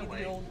solve it Give my me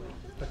way. the old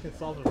I can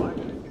solve it my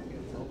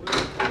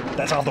way.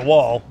 That's off the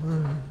wall.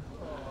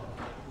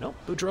 Nope,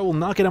 Boudreau will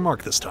not get a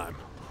mark this time.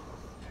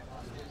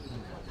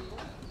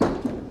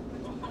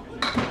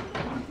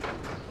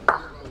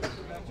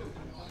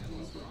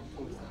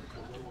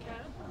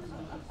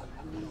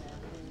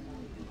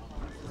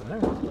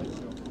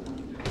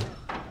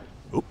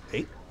 Oop,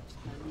 8.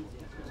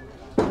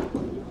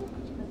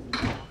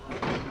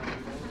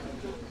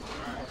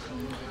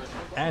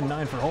 And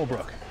 9 for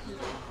Holbrook.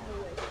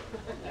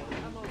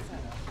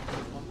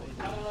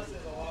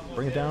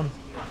 Bring it down.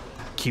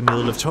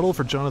 Cumulative total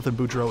for Jonathan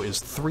Boudreau is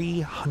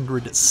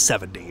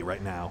 370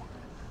 right now,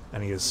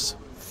 and he has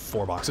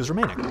 4 boxes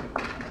remaining. Like,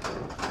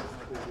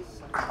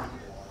 I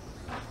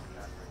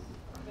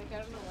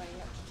don't know why you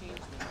have to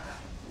change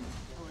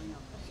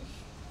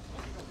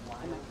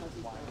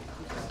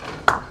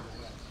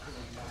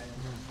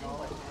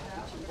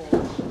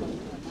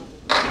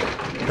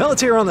that.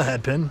 Pelletier on the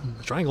head pin,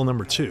 triangle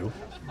number 2.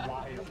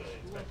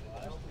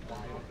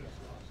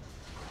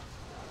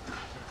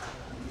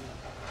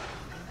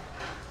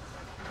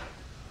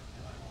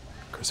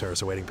 Chris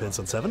Harris awaiting pins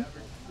on 7.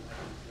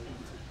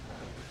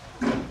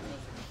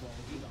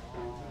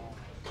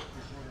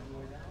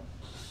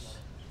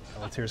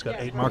 Pelletier's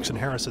got 8 marks and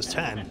Harris has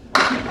 10.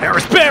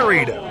 Harris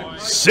buried!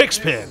 6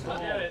 pin.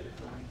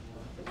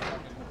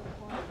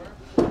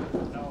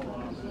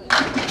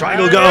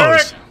 Triangle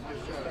goes.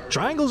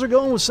 Triangles are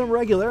going with some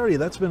regularity.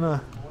 That's been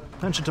a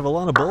penchant of a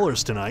lot of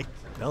bowlers tonight.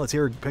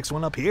 Pelletier picks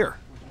one up here.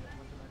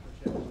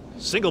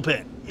 Single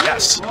pin.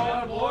 Yes. Come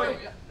on, boy.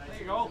 There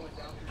you go.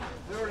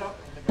 Clear it up.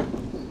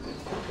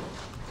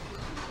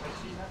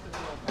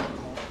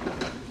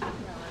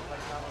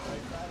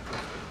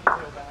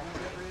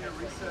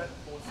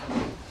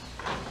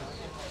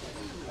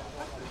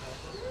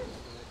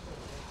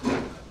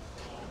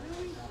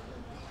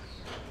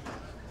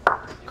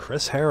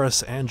 Chris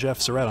Harris and Jeff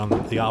Surette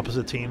on the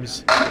opposite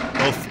teams.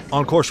 Both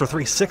on course for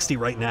 360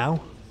 right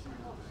now.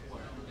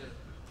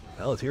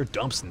 Pelletier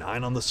dumps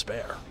 9 on the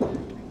spare.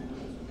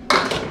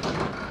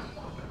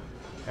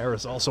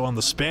 Harris also on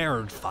the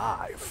spare,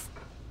 5.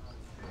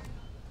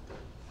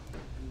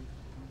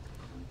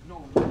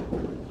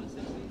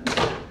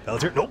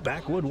 Pelletier, nope,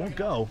 backwood won't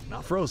go.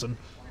 Not frozen.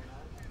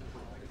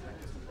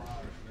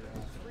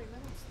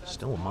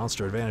 Still a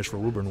monster advantage for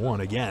Woburn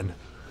 1 again.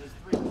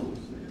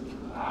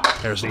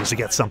 Harris needs to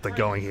get something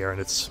going here,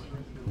 and it's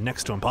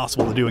next to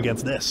impossible to do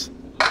against this.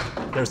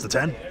 There's the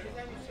 10.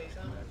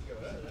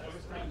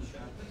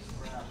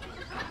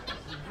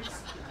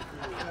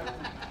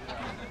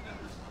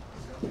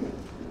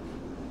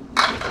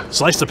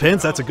 Slice the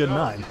pins, that's a good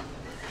 9.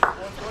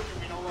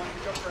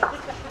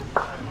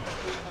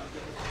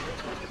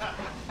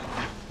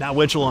 Now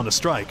Winchell on the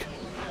strike.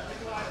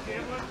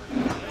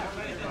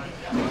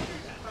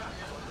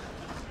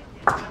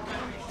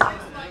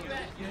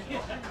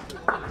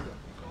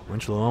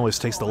 Winchell always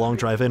takes the long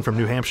drive in from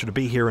New Hampshire to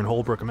be here in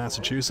Holbrook,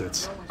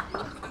 Massachusetts.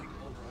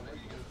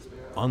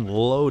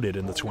 Unloaded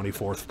in the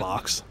 24th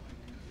box.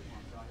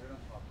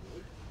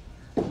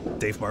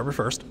 Dave Barber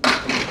first.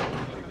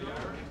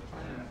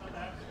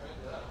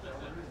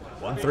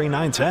 1, 3,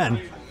 9,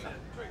 10.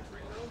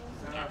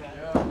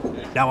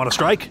 Now on a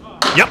strike.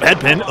 Yep, head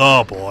pin.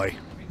 Oh boy.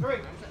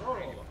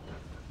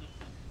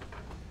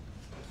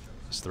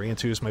 This 3 and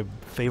 2 is my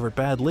favorite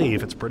bad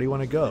leave. It's pretty when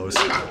it goes.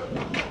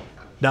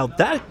 Now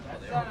that.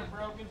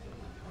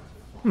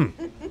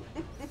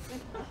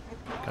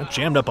 Got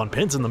jammed up on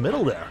pins in the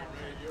middle there.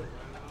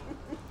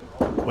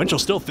 Winchell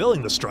still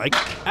filling the strike.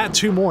 Add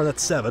 2 more,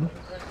 that's 7.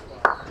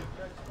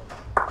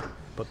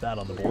 Put that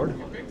on the board.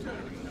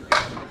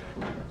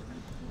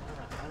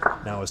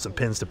 Now with some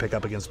pins to pick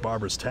up against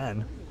Barber's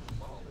 10.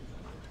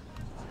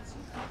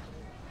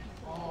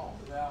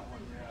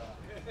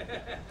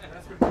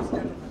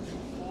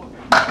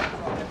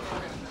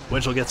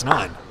 Winchell gets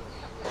 9.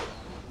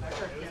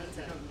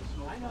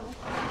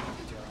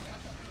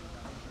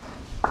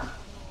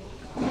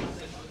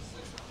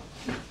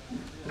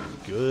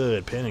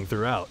 Good pinning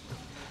throughout.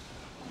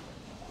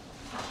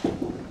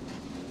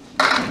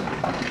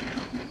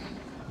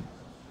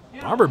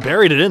 Barber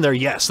buried it in there.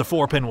 Yes, the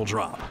 4 pin will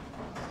drop.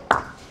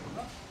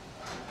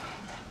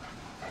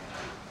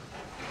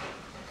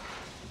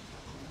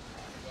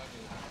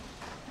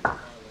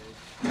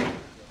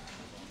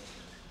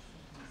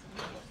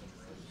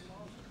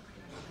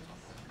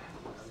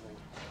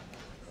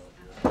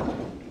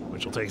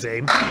 Winchell takes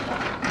aim.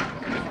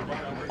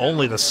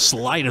 Only the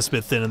slightest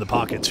bit thin in the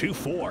pocket.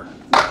 2-4.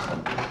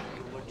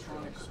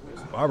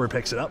 Barber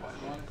picks it up.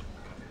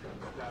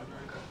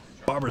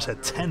 Barber's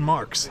had 10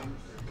 marks.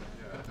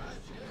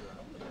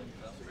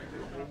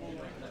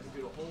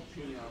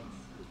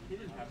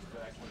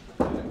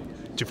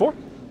 2-4.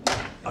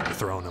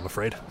 Underthrown, I'm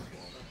afraid.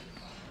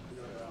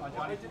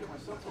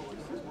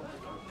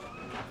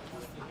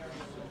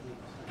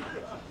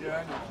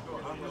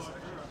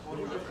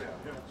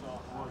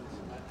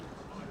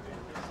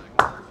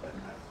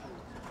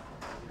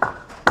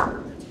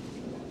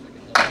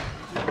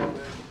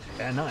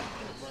 And 9.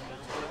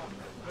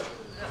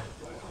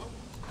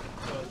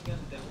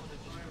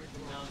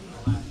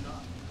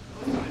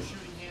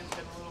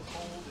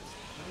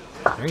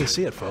 There you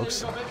see it,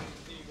 folks.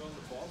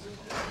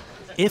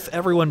 If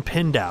everyone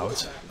pinned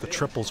out, the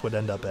triples would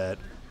end up at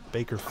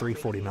Baker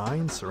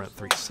 349, Surette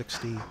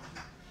 360,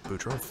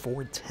 Boudreau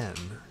 410,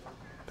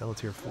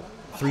 Pelletier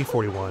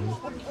 341,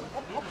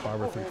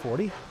 Barber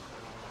 340,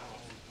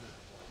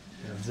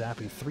 and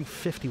Zappi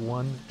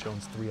 351,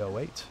 Jones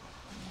 308,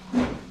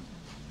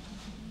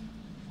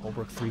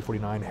 Holbrook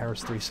 349,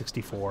 Harris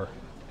 364,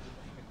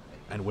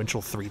 and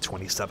Winchell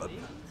 327.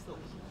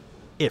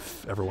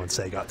 If everyone,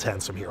 say, got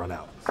 10s from here on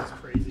out.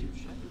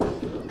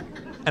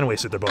 And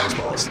wasted their bonus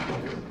balls.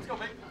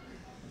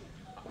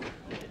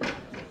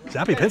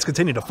 Zappi pins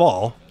continue to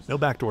fall. No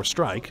backdoor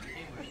strike.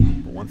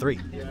 1-3.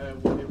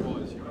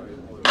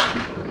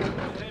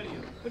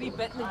 What are you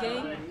betting the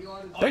game?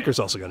 Baker's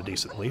also got a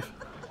decent leaf.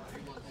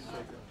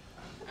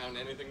 On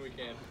anything we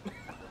can.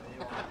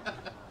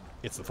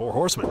 It's the 4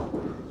 horsemen.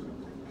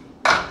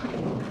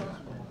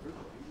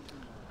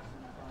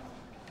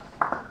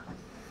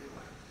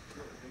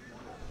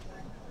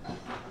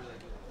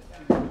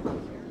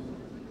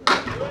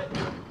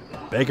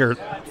 Baker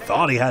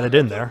thought he had it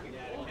in there.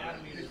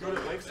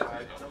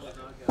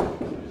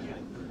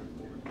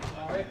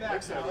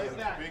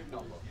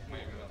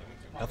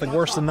 Nothing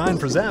worse than 9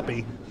 for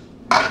Zappi.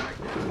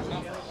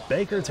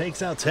 Baker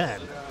takes out 10.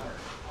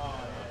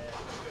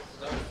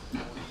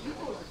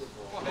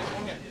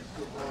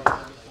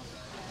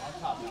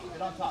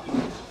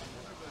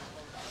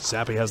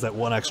 Zappi has that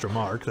 1 extra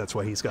mark. That's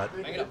why he's got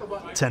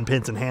 10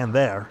 pins in hand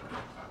there.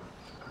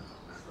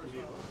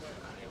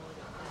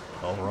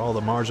 Overall, the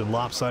margin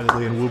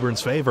lopsidedly in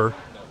Woburn's favor.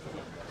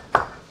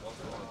 But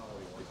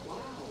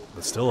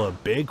still a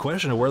big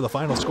question of where the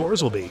final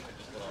scores will be.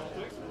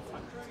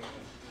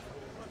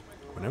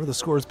 Whenever the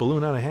scores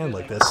balloon out of hand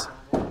like this.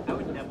 I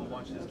would never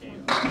watch this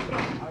game.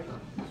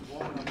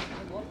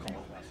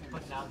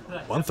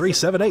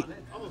 1-3-7-8.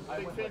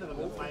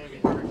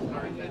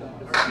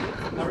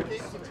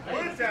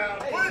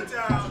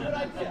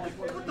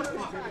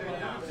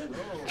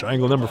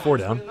 Triangle number 4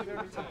 down.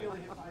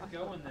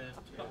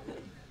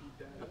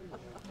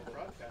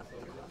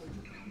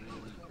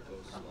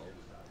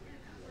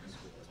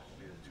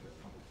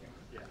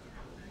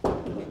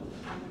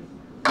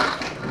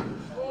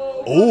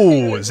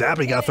 Oh,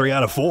 Zappi got 3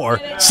 out of 4.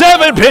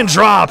 7 pin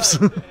drops!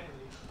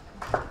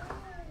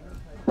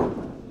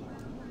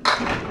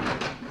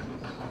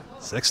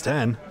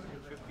 6-10.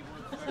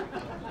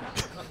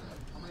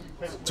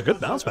 It's a good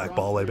bounce back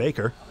ball by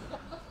Baker.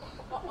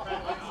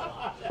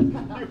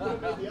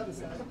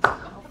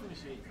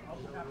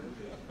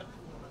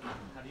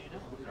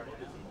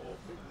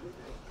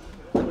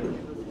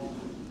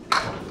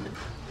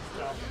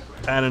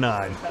 And a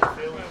 9.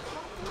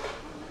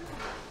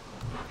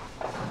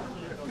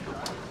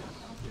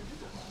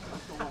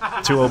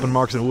 Two open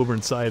marks in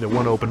Woburn side and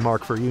 1 open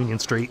mark for Union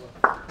Street.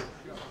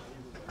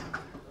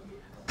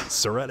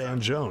 Surette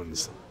and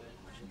Jones.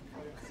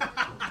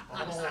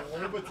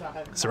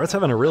 Surette's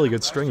having a really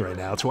good string right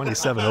now.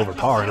 27 over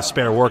par and a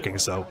spare working,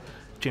 so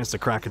chance to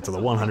crack into the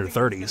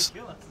 130s.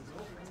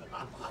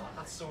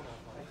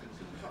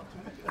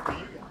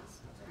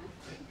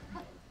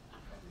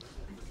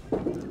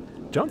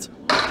 Jones.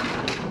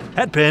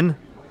 Head pin.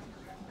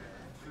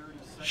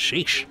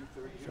 Sheesh.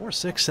 4,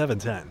 6, 7,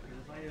 10.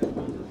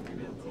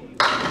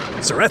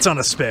 Surette's on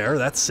a spare.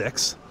 That's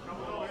 6.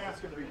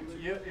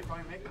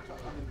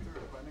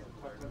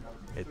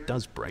 It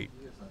does break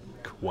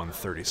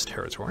 130's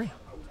territory.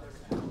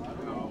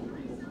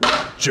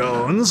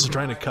 Jones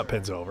trying to cut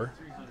pins over.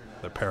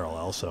 They're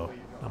parallel, so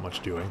not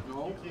much doing.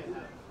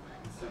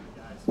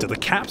 Do the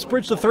Caps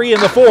bridge the 3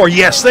 and the 4?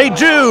 Yes, they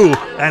do!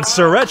 And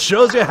Surette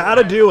shows you how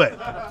to do it.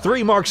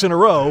 3 marks in a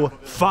row,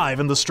 5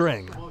 in the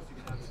string.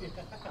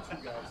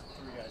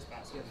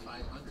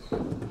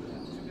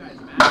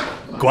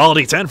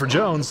 Quality 10 for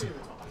Jones.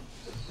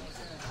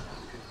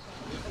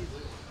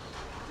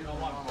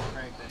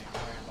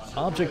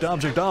 Object,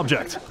 object,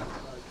 object.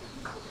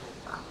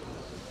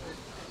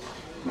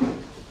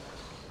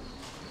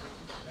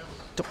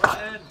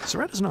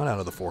 Surette is not out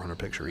of the 400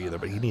 picture either,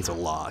 but he needs a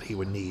lot. He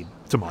would need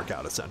to mark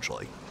out,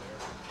 essentially.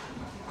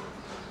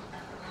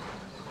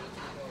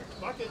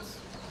 Buckets.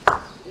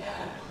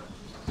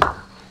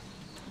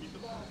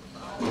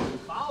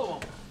 Follow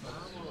him.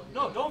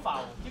 No, don't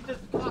follow him. Keep this.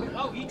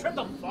 Oh, he tripped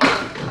him.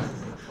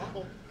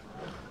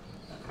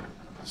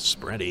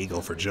 Spread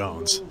eagle for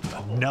Jones.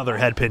 Another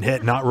head pin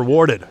hit, not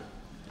rewarded.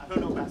 I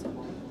don't know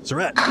basketball.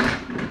 Surette.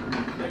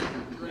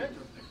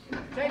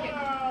 Take it.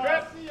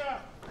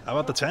 How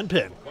about the 10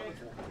 pin?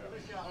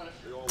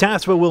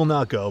 Taspa will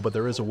not go, but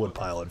there is a wood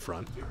pile in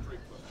front.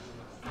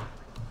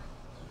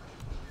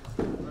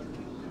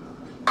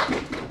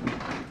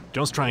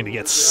 Jones trying to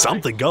get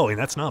something going.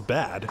 That's not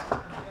bad.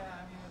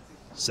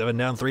 7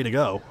 down, 3 to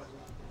go.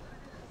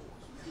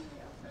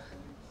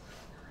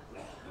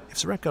 If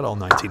Surette got all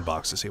 19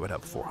 boxes, he would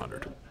have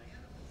 400.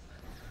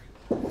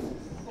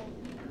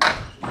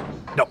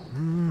 No.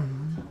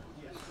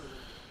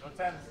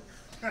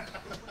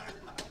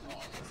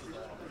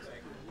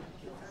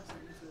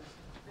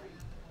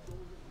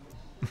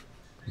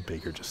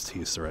 Baker just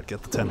teased Surette.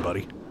 Get the 10,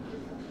 buddy.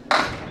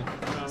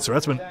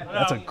 Surette's been.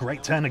 That's a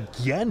great 10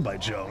 again by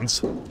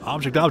Jones.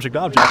 Object, object,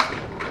 object.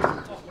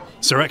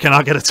 Surette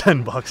cannot get a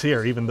 10 bucks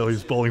here, even though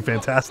he's bowling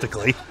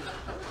fantastically.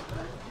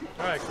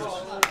 All right, Chris.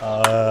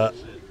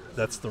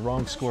 That's the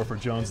wrong score for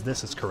Jones.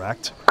 This is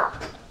correct.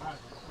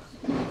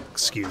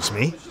 Excuse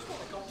me.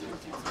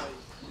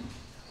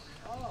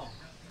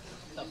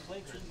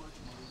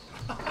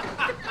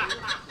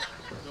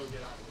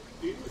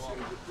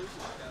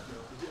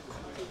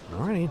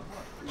 Alrighty.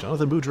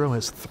 Jonathan Boudreau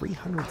has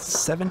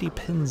 370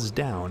 pins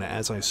down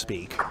as I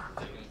speak.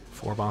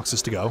 4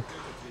 boxes to go.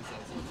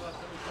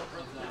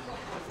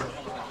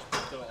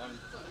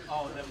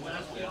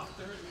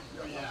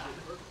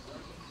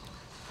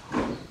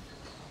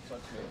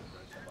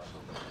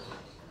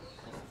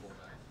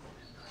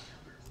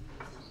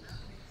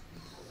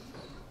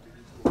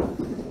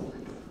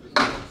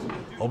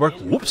 Holbrook,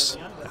 whoops,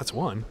 that's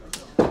 1.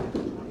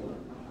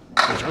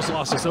 Just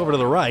lost us over to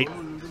the right.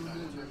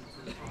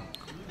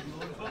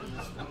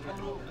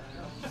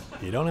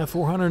 You don't have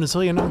 400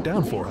 until you knock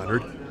down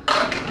 400.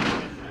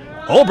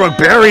 Holbrook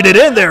buried it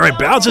in there and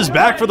bounces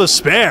back for the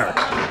spare.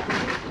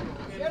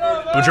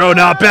 Boudreau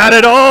not bad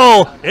at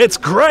all. It's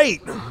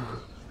great.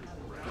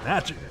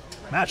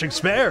 Matching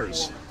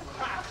spares.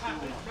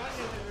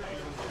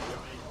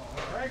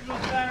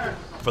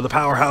 For the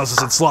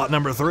powerhouses in slot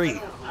number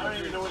 3. I don't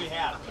even know what he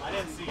had. I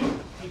didn't see it.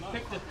 He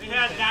picked it. He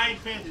had 9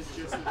 pins.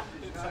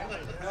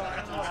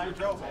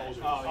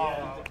 Oh,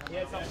 yeah. He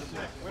had something to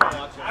say.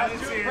 I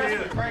didn't see it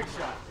either. Craig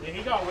shot. Yeah,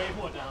 he got way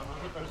more down.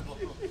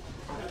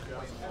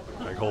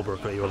 Greg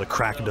Holbrook able to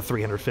crack into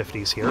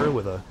 350s here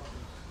with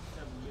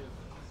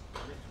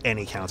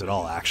any count at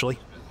all, actually.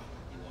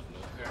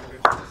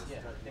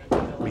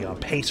 Be on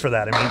pace for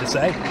that, I mean to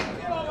say.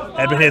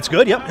 Edmund hits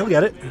good. Yep, he'll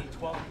get it.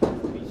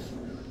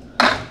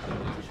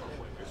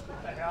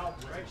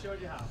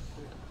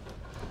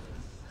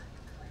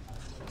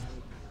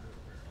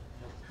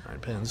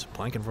 Pins,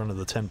 plank in front of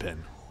the 10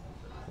 pin.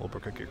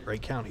 Holbrook a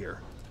great count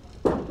here.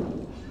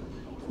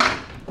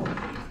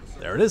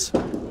 There it is.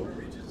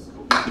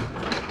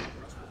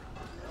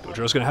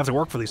 Boudreau's going to have to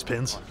work for these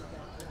pins.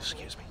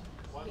 Excuse me.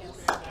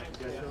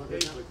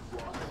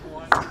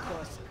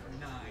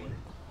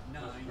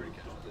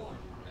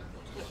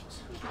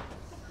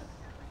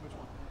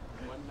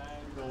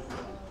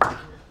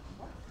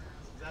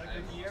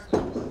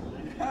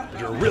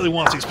 really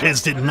wants these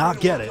pins, did not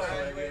get it.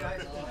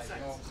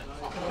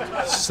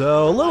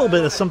 So a little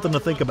bit of something to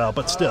think about,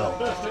 but still.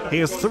 He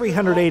has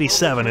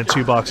 387 and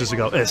 2 boxes to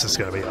go. This is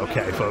going to be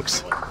okay,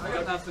 folks. I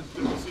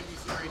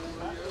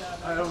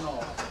don't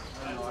know.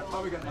 I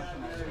probably got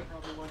nothing.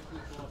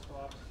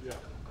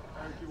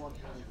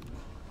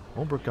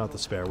 Holbrook got the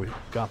spare. We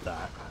got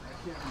that.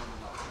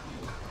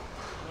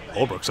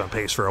 Holbrook's on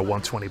pace for a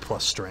 120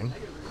 plus string.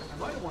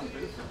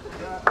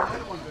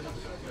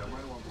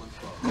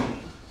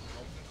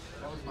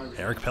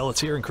 Eric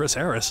Pelletier and Chris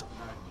Harris.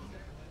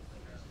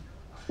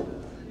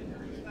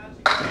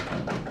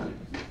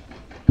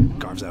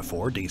 Carves out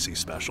 4, DC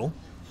special.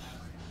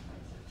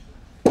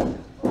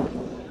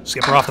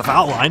 Skipper off the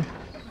foul line.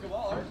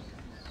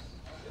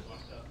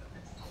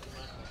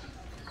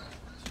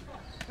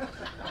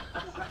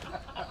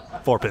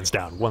 Four pins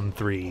down. 1,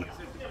 3,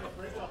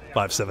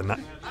 5, 7,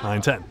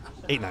 9, 10.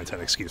 8, 9, 10,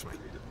 excuse me.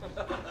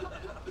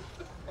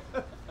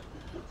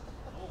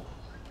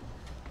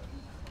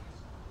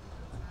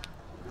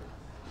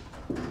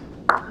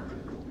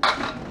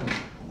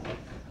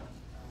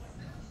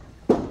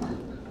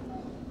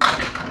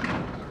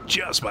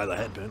 Just by the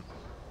head pin.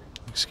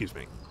 Excuse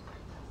me.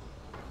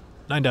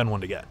 9 down, 1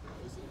 to get.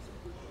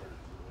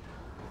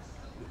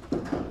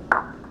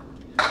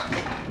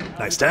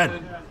 Nice 10.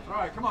 All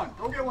right, come on.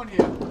 Go get one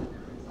here.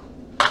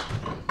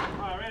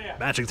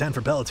 Matching 10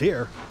 for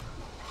Pelletier.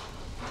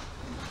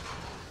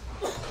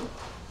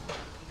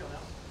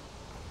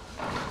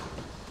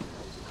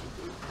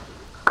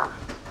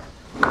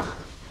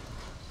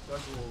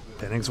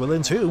 Innings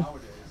within 2.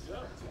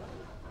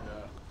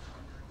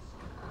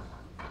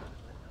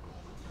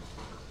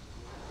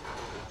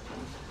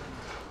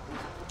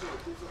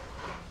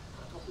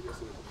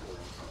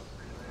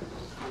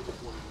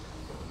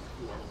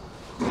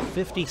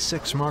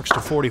 .56 marks to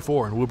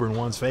 44 in Woburn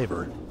 1's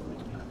favor.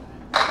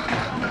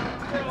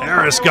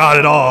 Harris got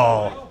it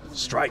all.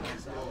 Strike.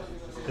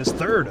 His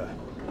third.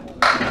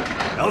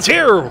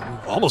 Pelletier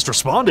almost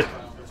responded.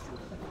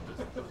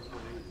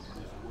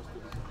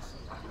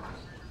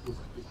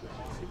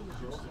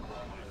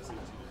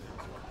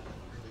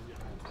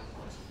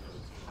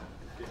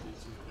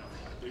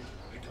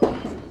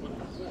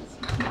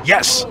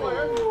 Yes!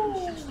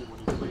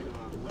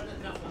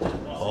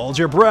 Hold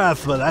your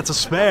breath, but that's a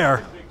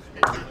spare.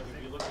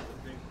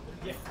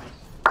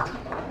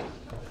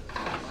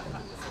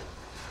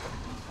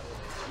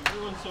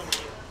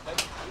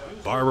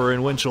 Barber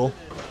and Winchell.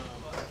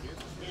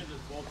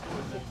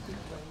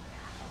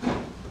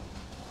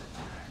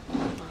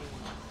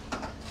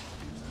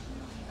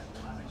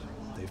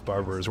 Dave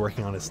Barber is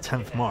working on his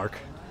 10th mark.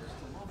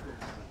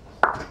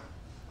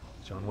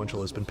 John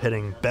Winchell has been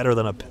pitting better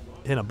than a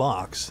pin a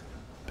box.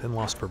 Pin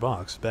lost per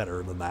box,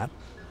 better than that.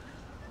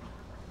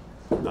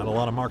 Not a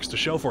lot of marks to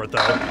show for it,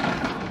 though.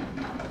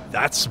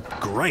 That's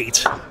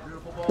great.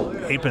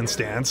 8-pin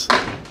stance.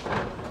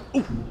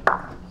 Ooh.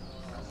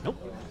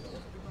 Nope.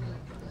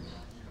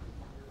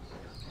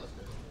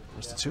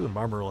 Just a 2, and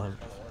Barber will have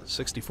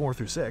 64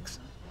 through 6.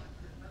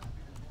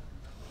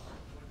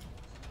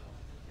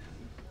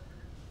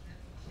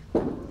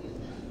 No.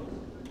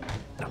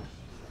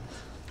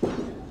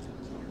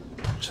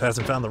 Just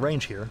hasn't found the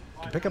range here.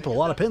 Can pick up a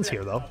lot of pins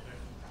here, though.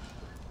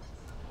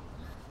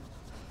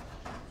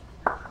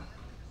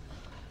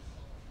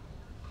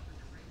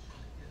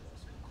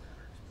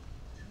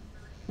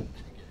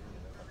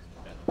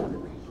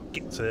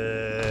 Gets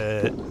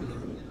it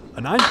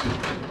a 9.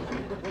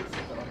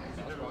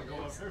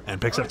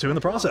 And picks up 2 in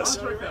the process.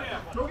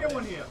 Go get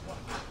one here.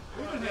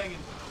 We've been hanging.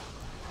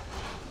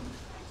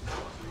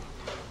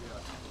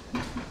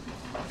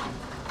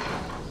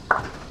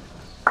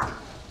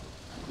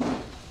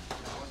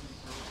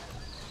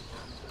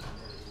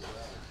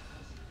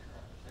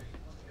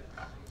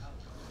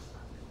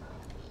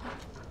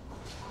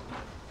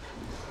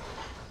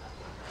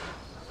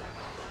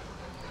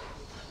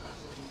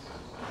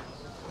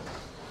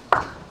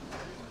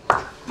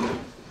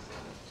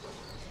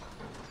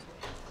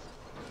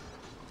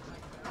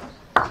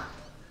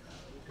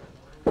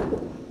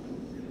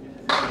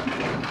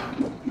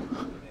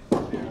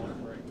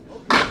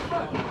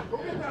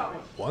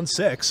 One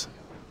 6.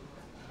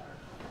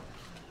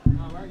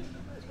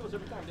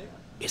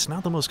 It's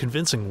not the most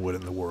convincing wood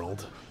in the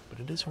world, but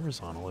it is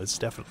horizontal. It's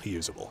definitely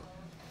usable.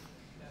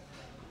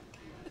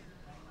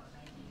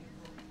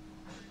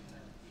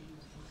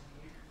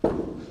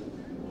 And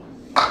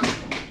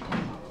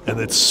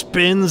it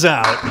spins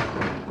out.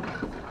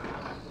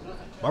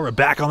 Barber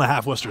back on the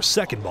half-Wester's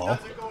second ball.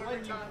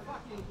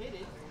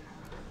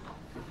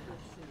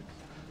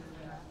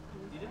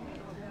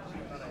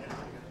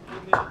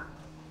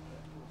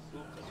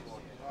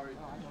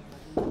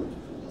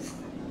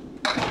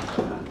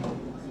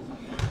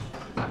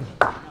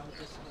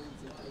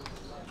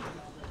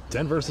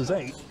 Ten versus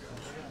 8.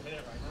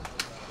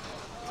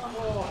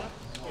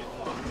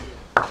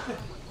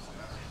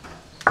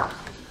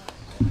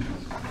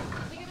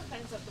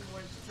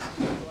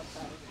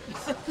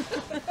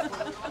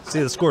 See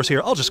the scores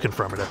here. I'll just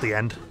confirm it at the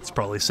end. It's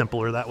probably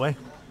simpler that way.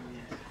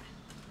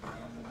 You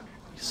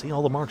see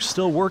all the marks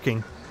still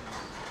working.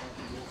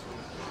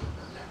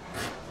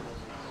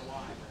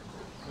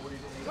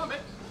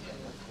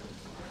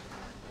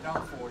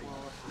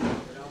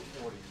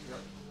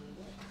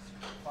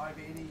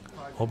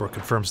 Holbrook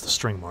confirms the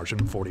string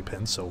margin, 40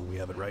 pins, so we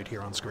have it right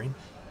here on screen.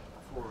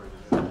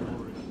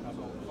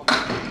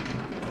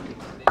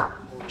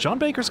 John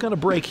Baker's going to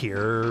break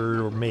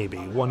here, or maybe.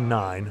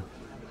 1-9.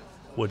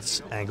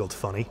 Wood's angled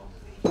funny.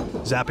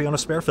 Zappi on a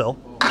spare fill.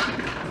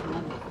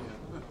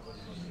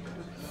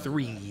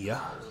 3.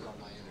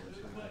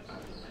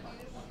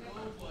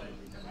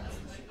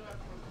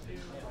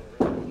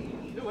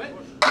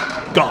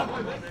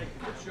 Gone.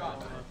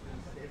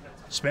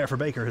 Spare for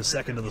Baker, his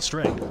second of the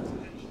string.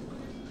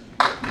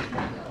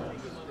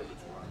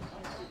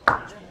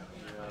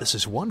 This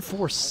is 1,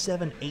 4,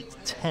 7, 8,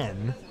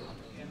 10.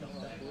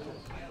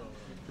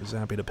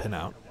 Zappi to pin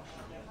out.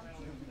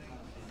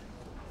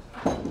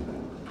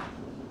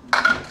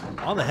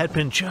 On the head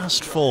pin,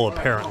 just full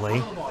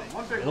apparently.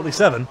 It'll be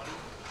 7.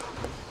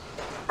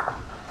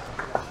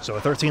 So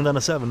a 13 then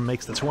a 7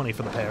 makes the 20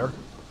 for the pair.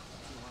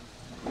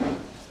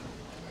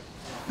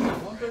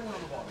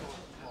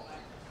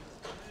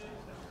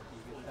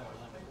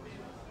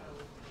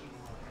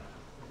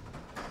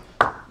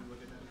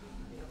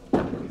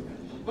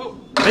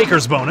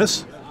 Baker's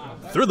bonus.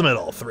 Through the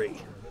middle, 3.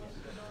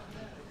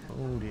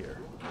 Oh dear.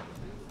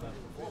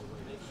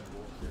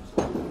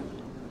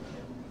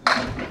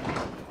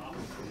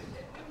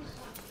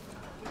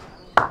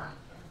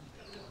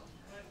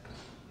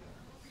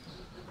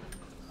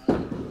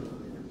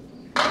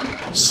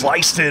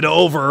 Sliced it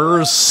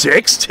over,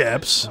 6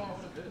 tips.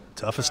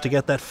 Toughest to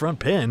get that front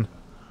pin.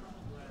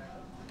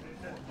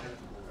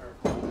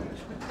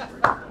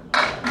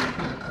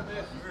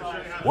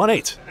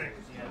 $1-8.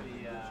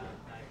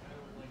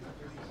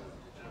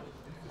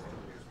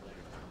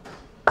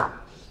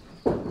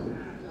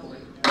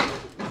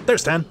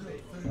 There's 10.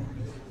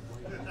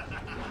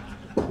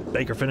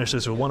 Baker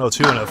finishes with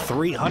 102 and a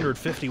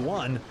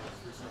 351.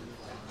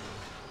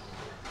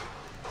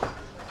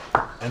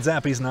 And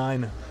Zappi's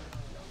 9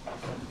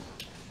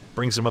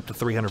 brings him up to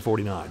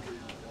 349.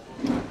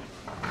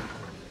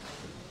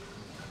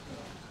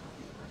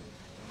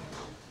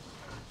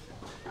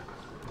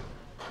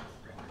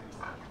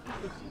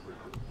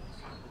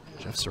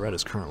 Jeff Surette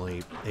is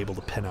currently able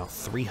to pin out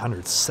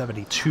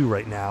 372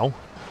 right now.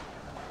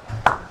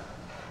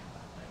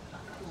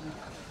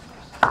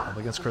 Up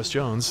against Chris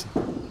Jones.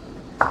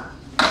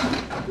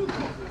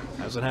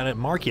 Hasn't had it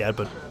mark yet,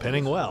 but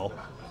pinning well.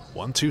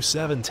 1, 2,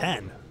 7,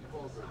 10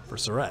 for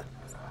Surette.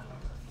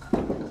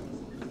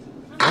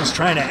 Jones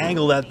trying to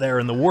angle that there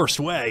in the worst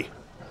way.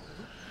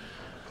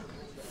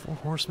 4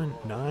 horsemen,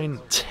 9,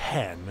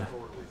 10.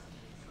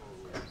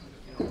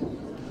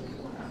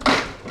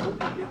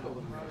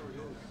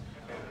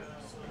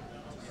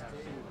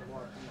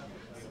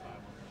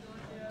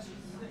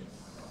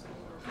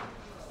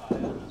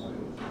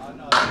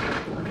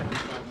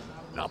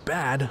 Not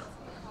bad.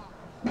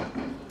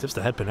 Tips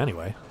the head pin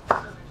anyway.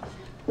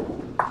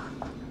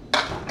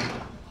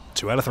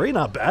 2 out of 3,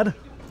 not bad.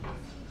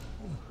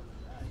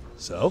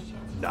 So,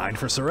 9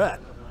 for Surette.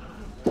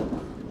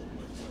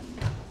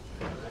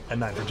 And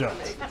 9 for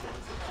Jones.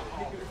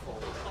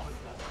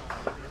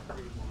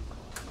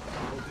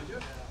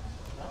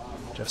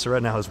 Jeff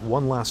Surette now has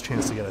one last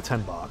chance to get a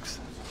 10 box.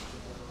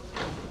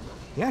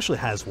 He actually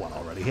has one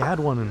already. He had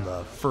one in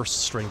the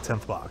first string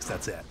 10th box.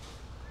 That's it.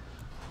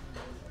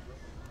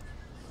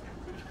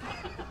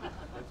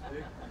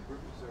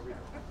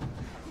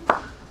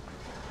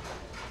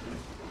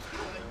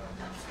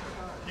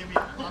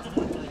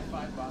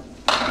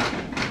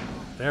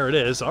 There it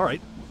is. All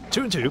right,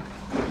 2 and 2.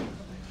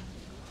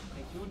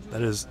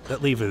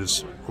 That leave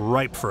is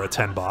ripe for a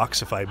 10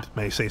 box, if I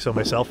may say so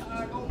myself.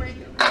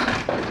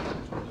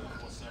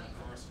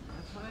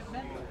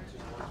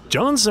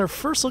 Jones, our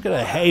first look at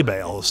a hay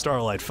bale.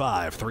 Starlight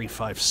 5, 3,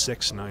 5,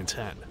 6, 9,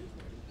 10.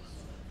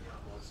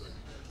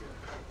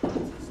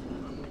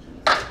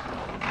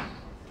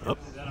 Oh.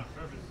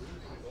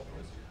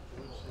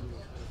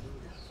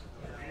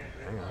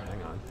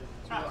 Hang on.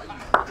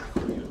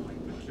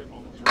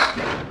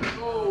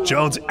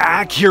 Jones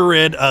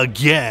accurate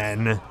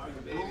again.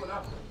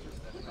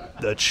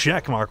 The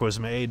check mark was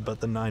made, but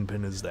the 9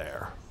 pin is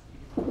there.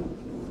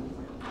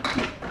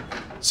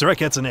 Surette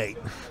gets an 8.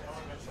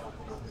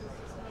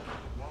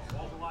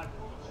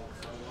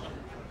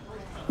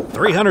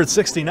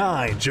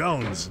 369,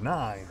 Jones,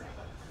 9.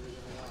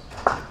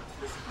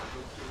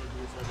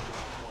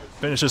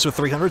 Finishes with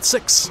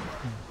 306.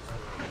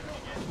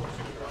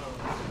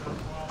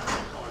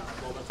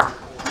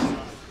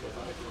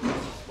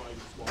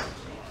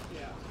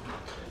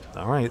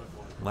 All right,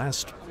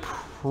 last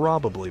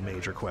probably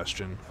major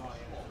question.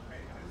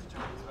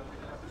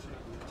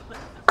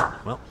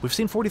 Well, we've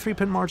seen 43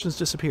 pin margins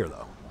disappear,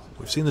 though.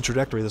 We've seen the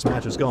trajectory this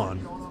match has gone.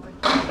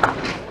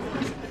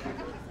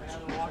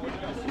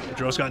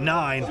 Boudreau's got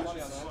 9.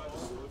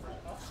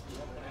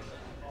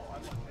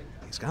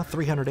 He's got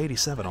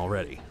 387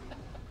 already.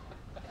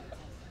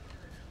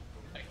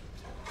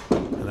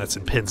 And that's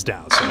in pins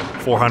down, so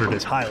 400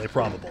 is highly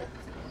probable.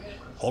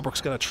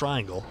 Holbrook's got a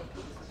triangle.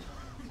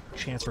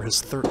 Chance for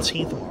his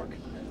 13th mark.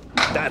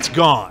 That's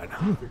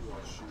gone.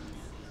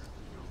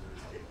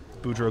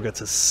 Boudreau gets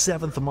his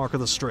 7th mark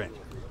of the string.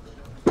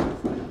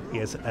 He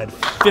has had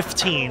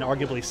 15,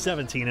 arguably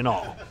 17 in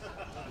all,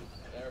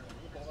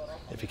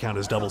 if you count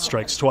his double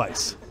strikes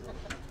twice.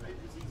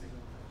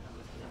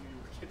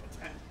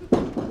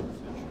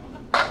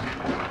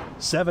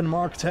 Seven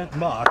mark, 10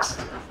 box.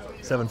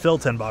 7 fill,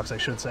 10 box, I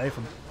should say,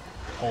 from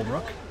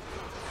Holbrook.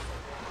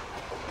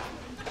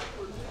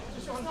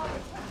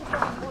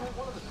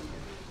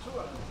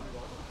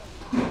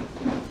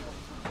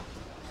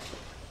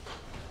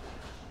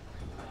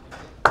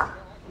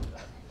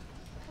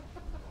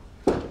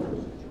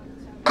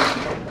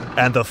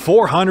 And the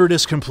 400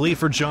 is complete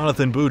for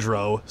Jonathan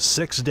Boudreau.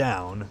 6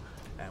 down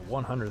and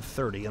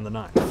 130 in the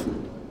ninth.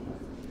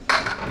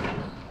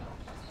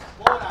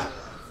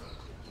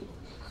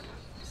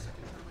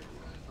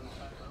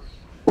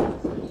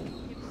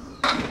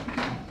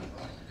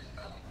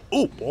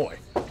 Oh boy.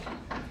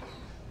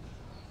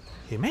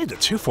 He made the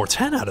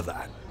 2-4-10 out of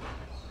that.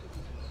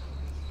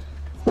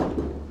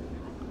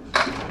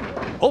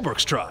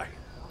 Holbrook's try.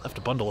 Left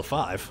a bundle of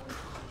 5.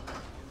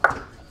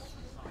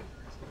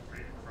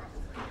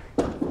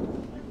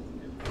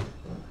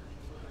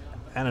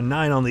 And a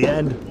 9 on the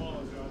end.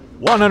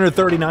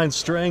 139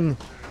 string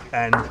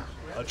and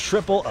a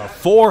triple of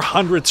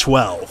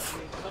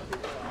 412.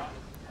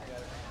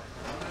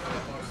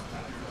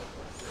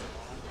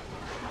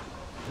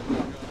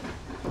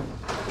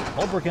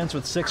 Holbrook ends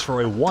with 6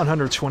 for a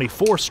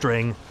 124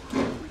 string.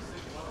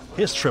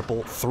 His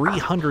triple,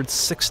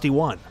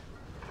 361.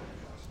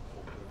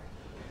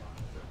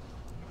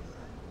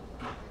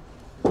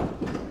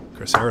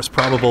 Chris Harris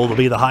probable to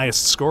be the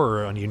highest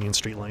scorer on Union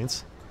Street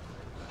lanes.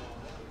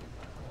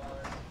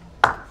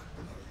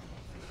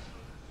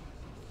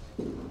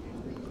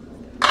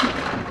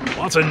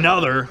 Wants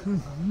another.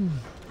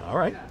 All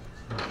right.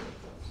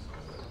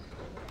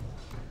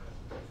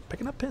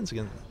 Picking up pins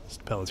again.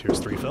 Pelletier's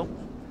 3 fill.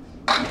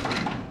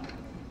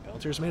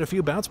 Pelletier's made a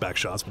few bounce back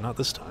shots, but not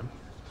this time.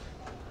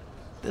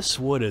 This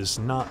wood is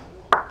not...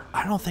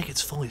 I don't think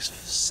it's fully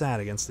sat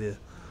against the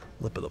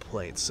lip of the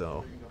plate,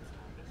 so...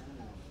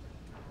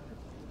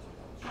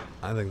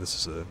 I think this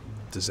is a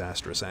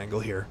disastrous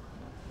angle here.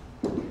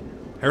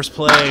 Harris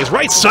plays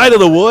right side of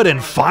the wood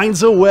and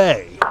finds a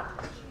way.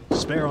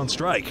 Spare on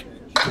strike.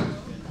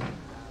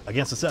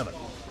 Against the 7.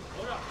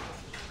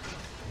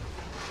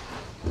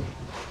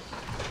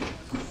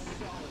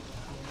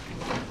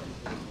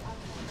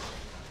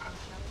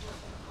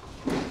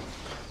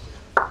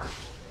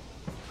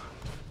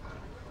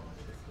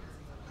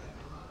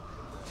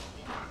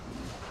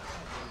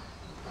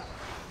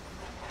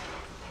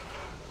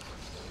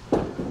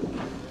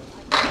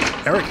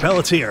 Eric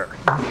Pelletier.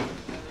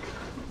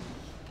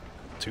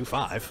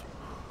 2-5.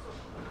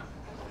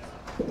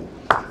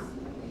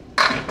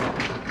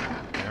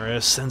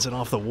 Harris sends it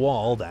off the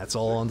wall. That's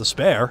all on the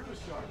spare.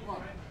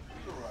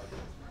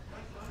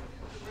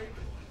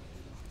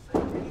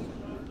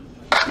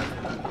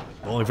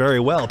 Bowling very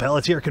well.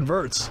 Pelletier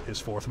converts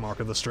his 4th mark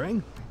of the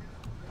string.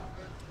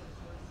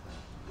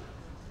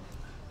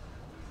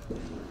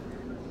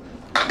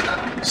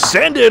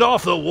 Send it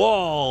off the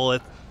wall.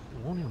 It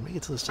won't even make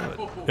it to the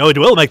 7. No, it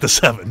will make the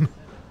 7.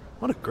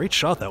 What a great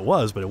shot that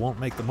was, but it won't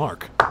make the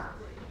mark.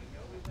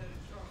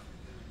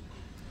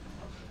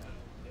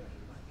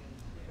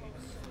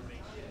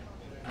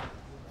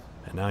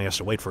 And now he has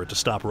to wait for it to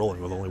stop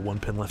rolling with only 1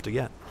 pin left to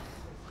get.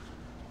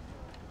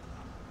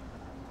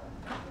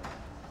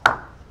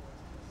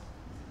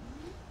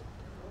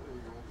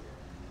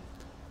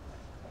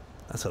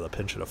 That's how the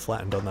pin should have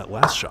flattened on that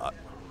last shot.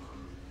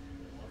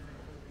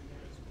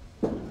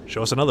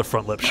 Show us another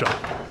front lip shot.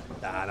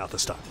 Ah, not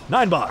this time.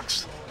 9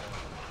 box.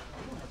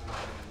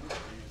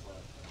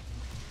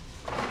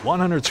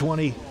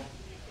 120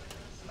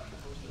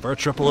 for a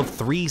triple of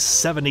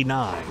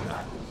 379.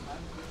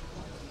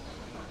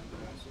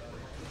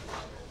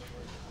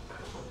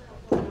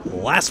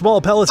 Last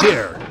ball,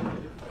 Pelletier.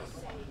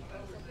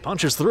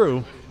 Punches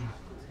through.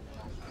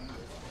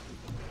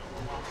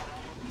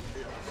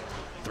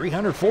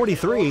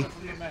 343.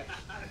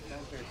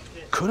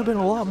 Could have been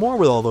a lot more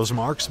with all those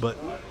marks, but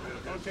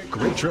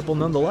great triple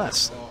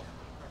nonetheless.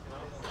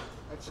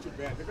 That's too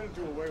bad. They're going to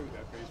do away with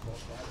that baseball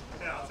stuff.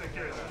 Yeah, I'll take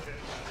care of that.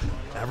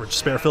 Average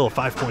spare fill of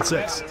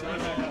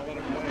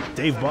 5.6.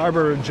 Dave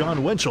Barber and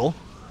John Winchell.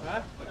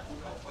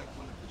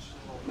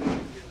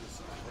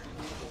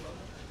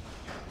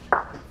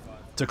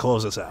 To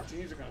close us out.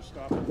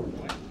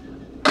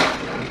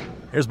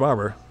 Here's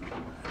Barber.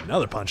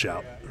 Another punch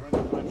out.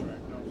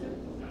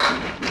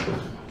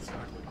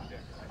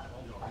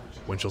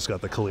 Winchell's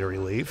got the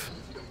Caleri leave.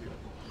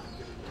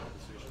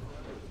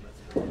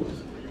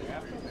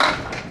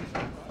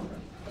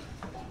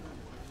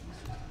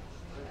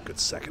 Good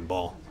second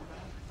ball.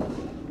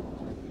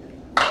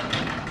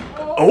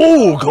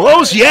 Oh,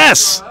 close,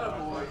 yes!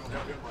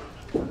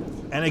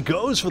 And it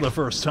goes for the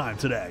first time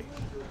today.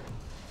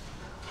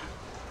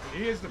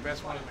 He is the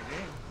best one in the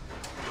game.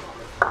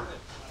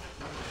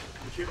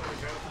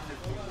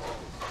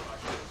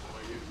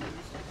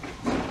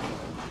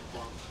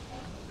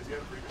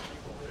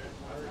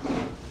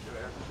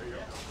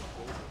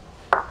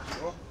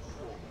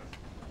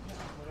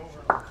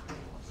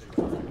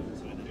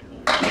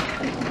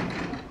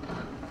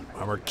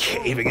 Barber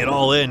caving it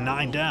all in,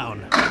 9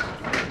 down.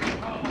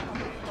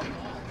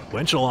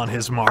 Winchell on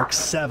his mark,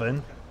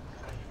 7.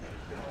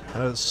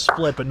 A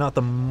split, but not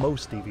the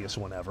most devious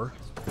one ever.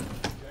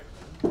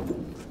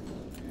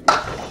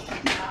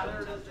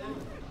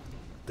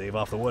 Dave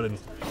off the wood and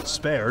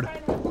spared.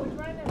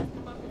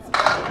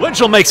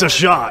 Winchell makes a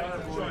shot.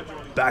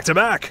 Back to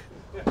back.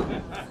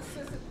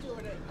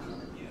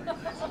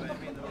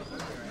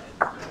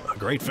 A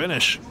great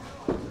finish.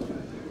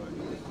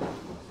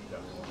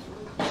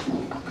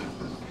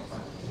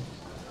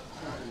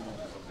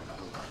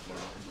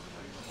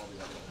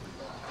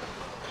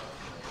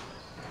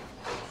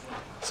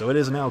 So it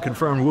is now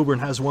confirmed Woburn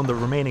has won the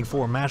remaining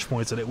 4 match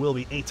points, and it will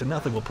be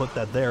 8-0. We'll put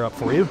that there up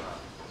for you.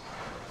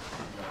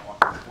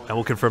 And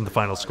we'll confirm the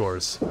final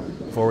scores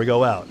before we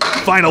go out.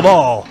 Final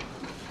ball!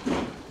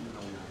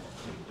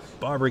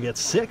 Barber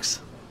gets 6.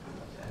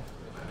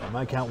 I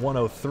might count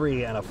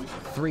 103 and a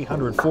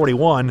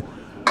 341.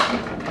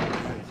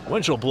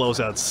 Winchell blows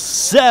out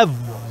 6,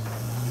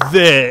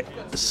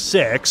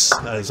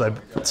 as I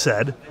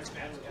said.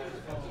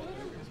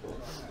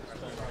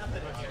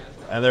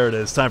 And there it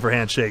is. Time for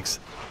handshakes.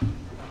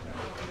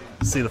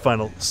 See the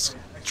final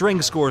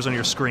string scores on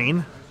your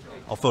screen.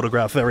 I'll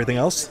photograph everything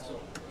else.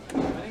 I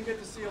didn't get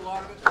to see a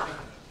lot of it.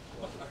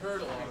 I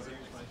heard a lot of it.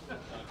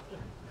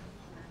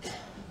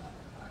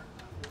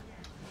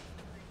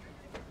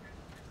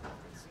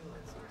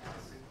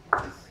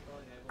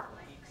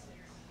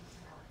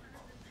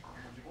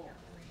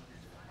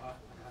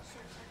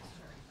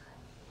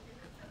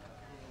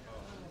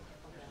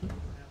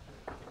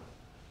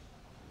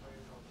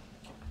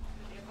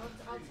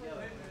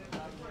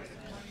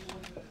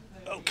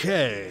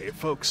 Okay,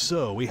 folks,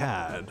 so we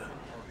had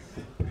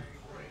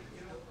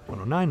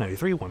 109,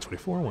 93,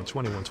 124,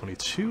 120,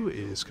 122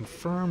 is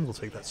confirmed. We'll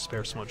take that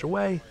spare smudge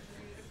away.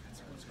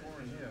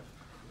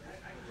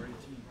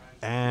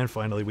 And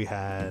finally we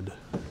had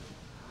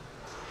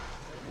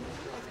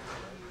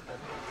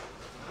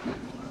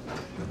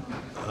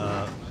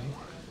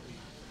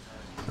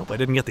nope, I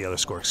didn't get the other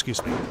score,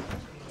 excuse me.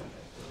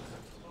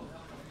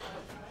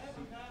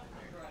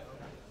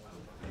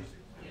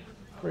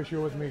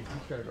 Ratio with me. He's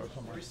got to go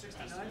somewhere.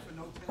 369 for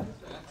no 10.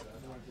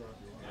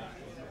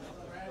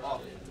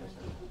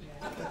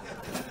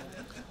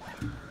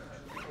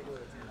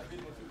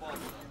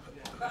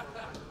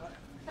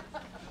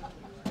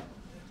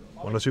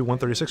 102,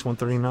 136,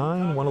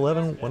 139,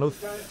 111,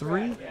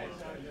 103. And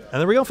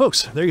there we go,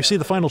 folks. There you see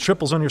the final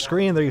triples on your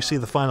screen. There you see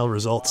the final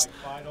results.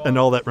 And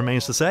all that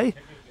remains to say,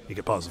 you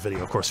can pause the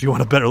video, of course, if you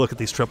want a better look at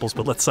these triples,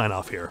 but let's sign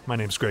off here. My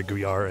name is Greg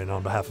Gouillart, and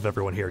on behalf of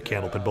everyone here at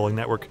Candlepin Bowling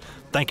Network,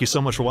 thank you so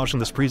much for watching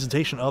this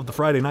presentation of the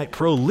Friday Night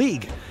Pro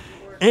League.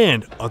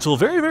 And until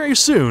very, very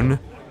soon,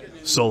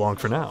 so long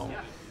for now.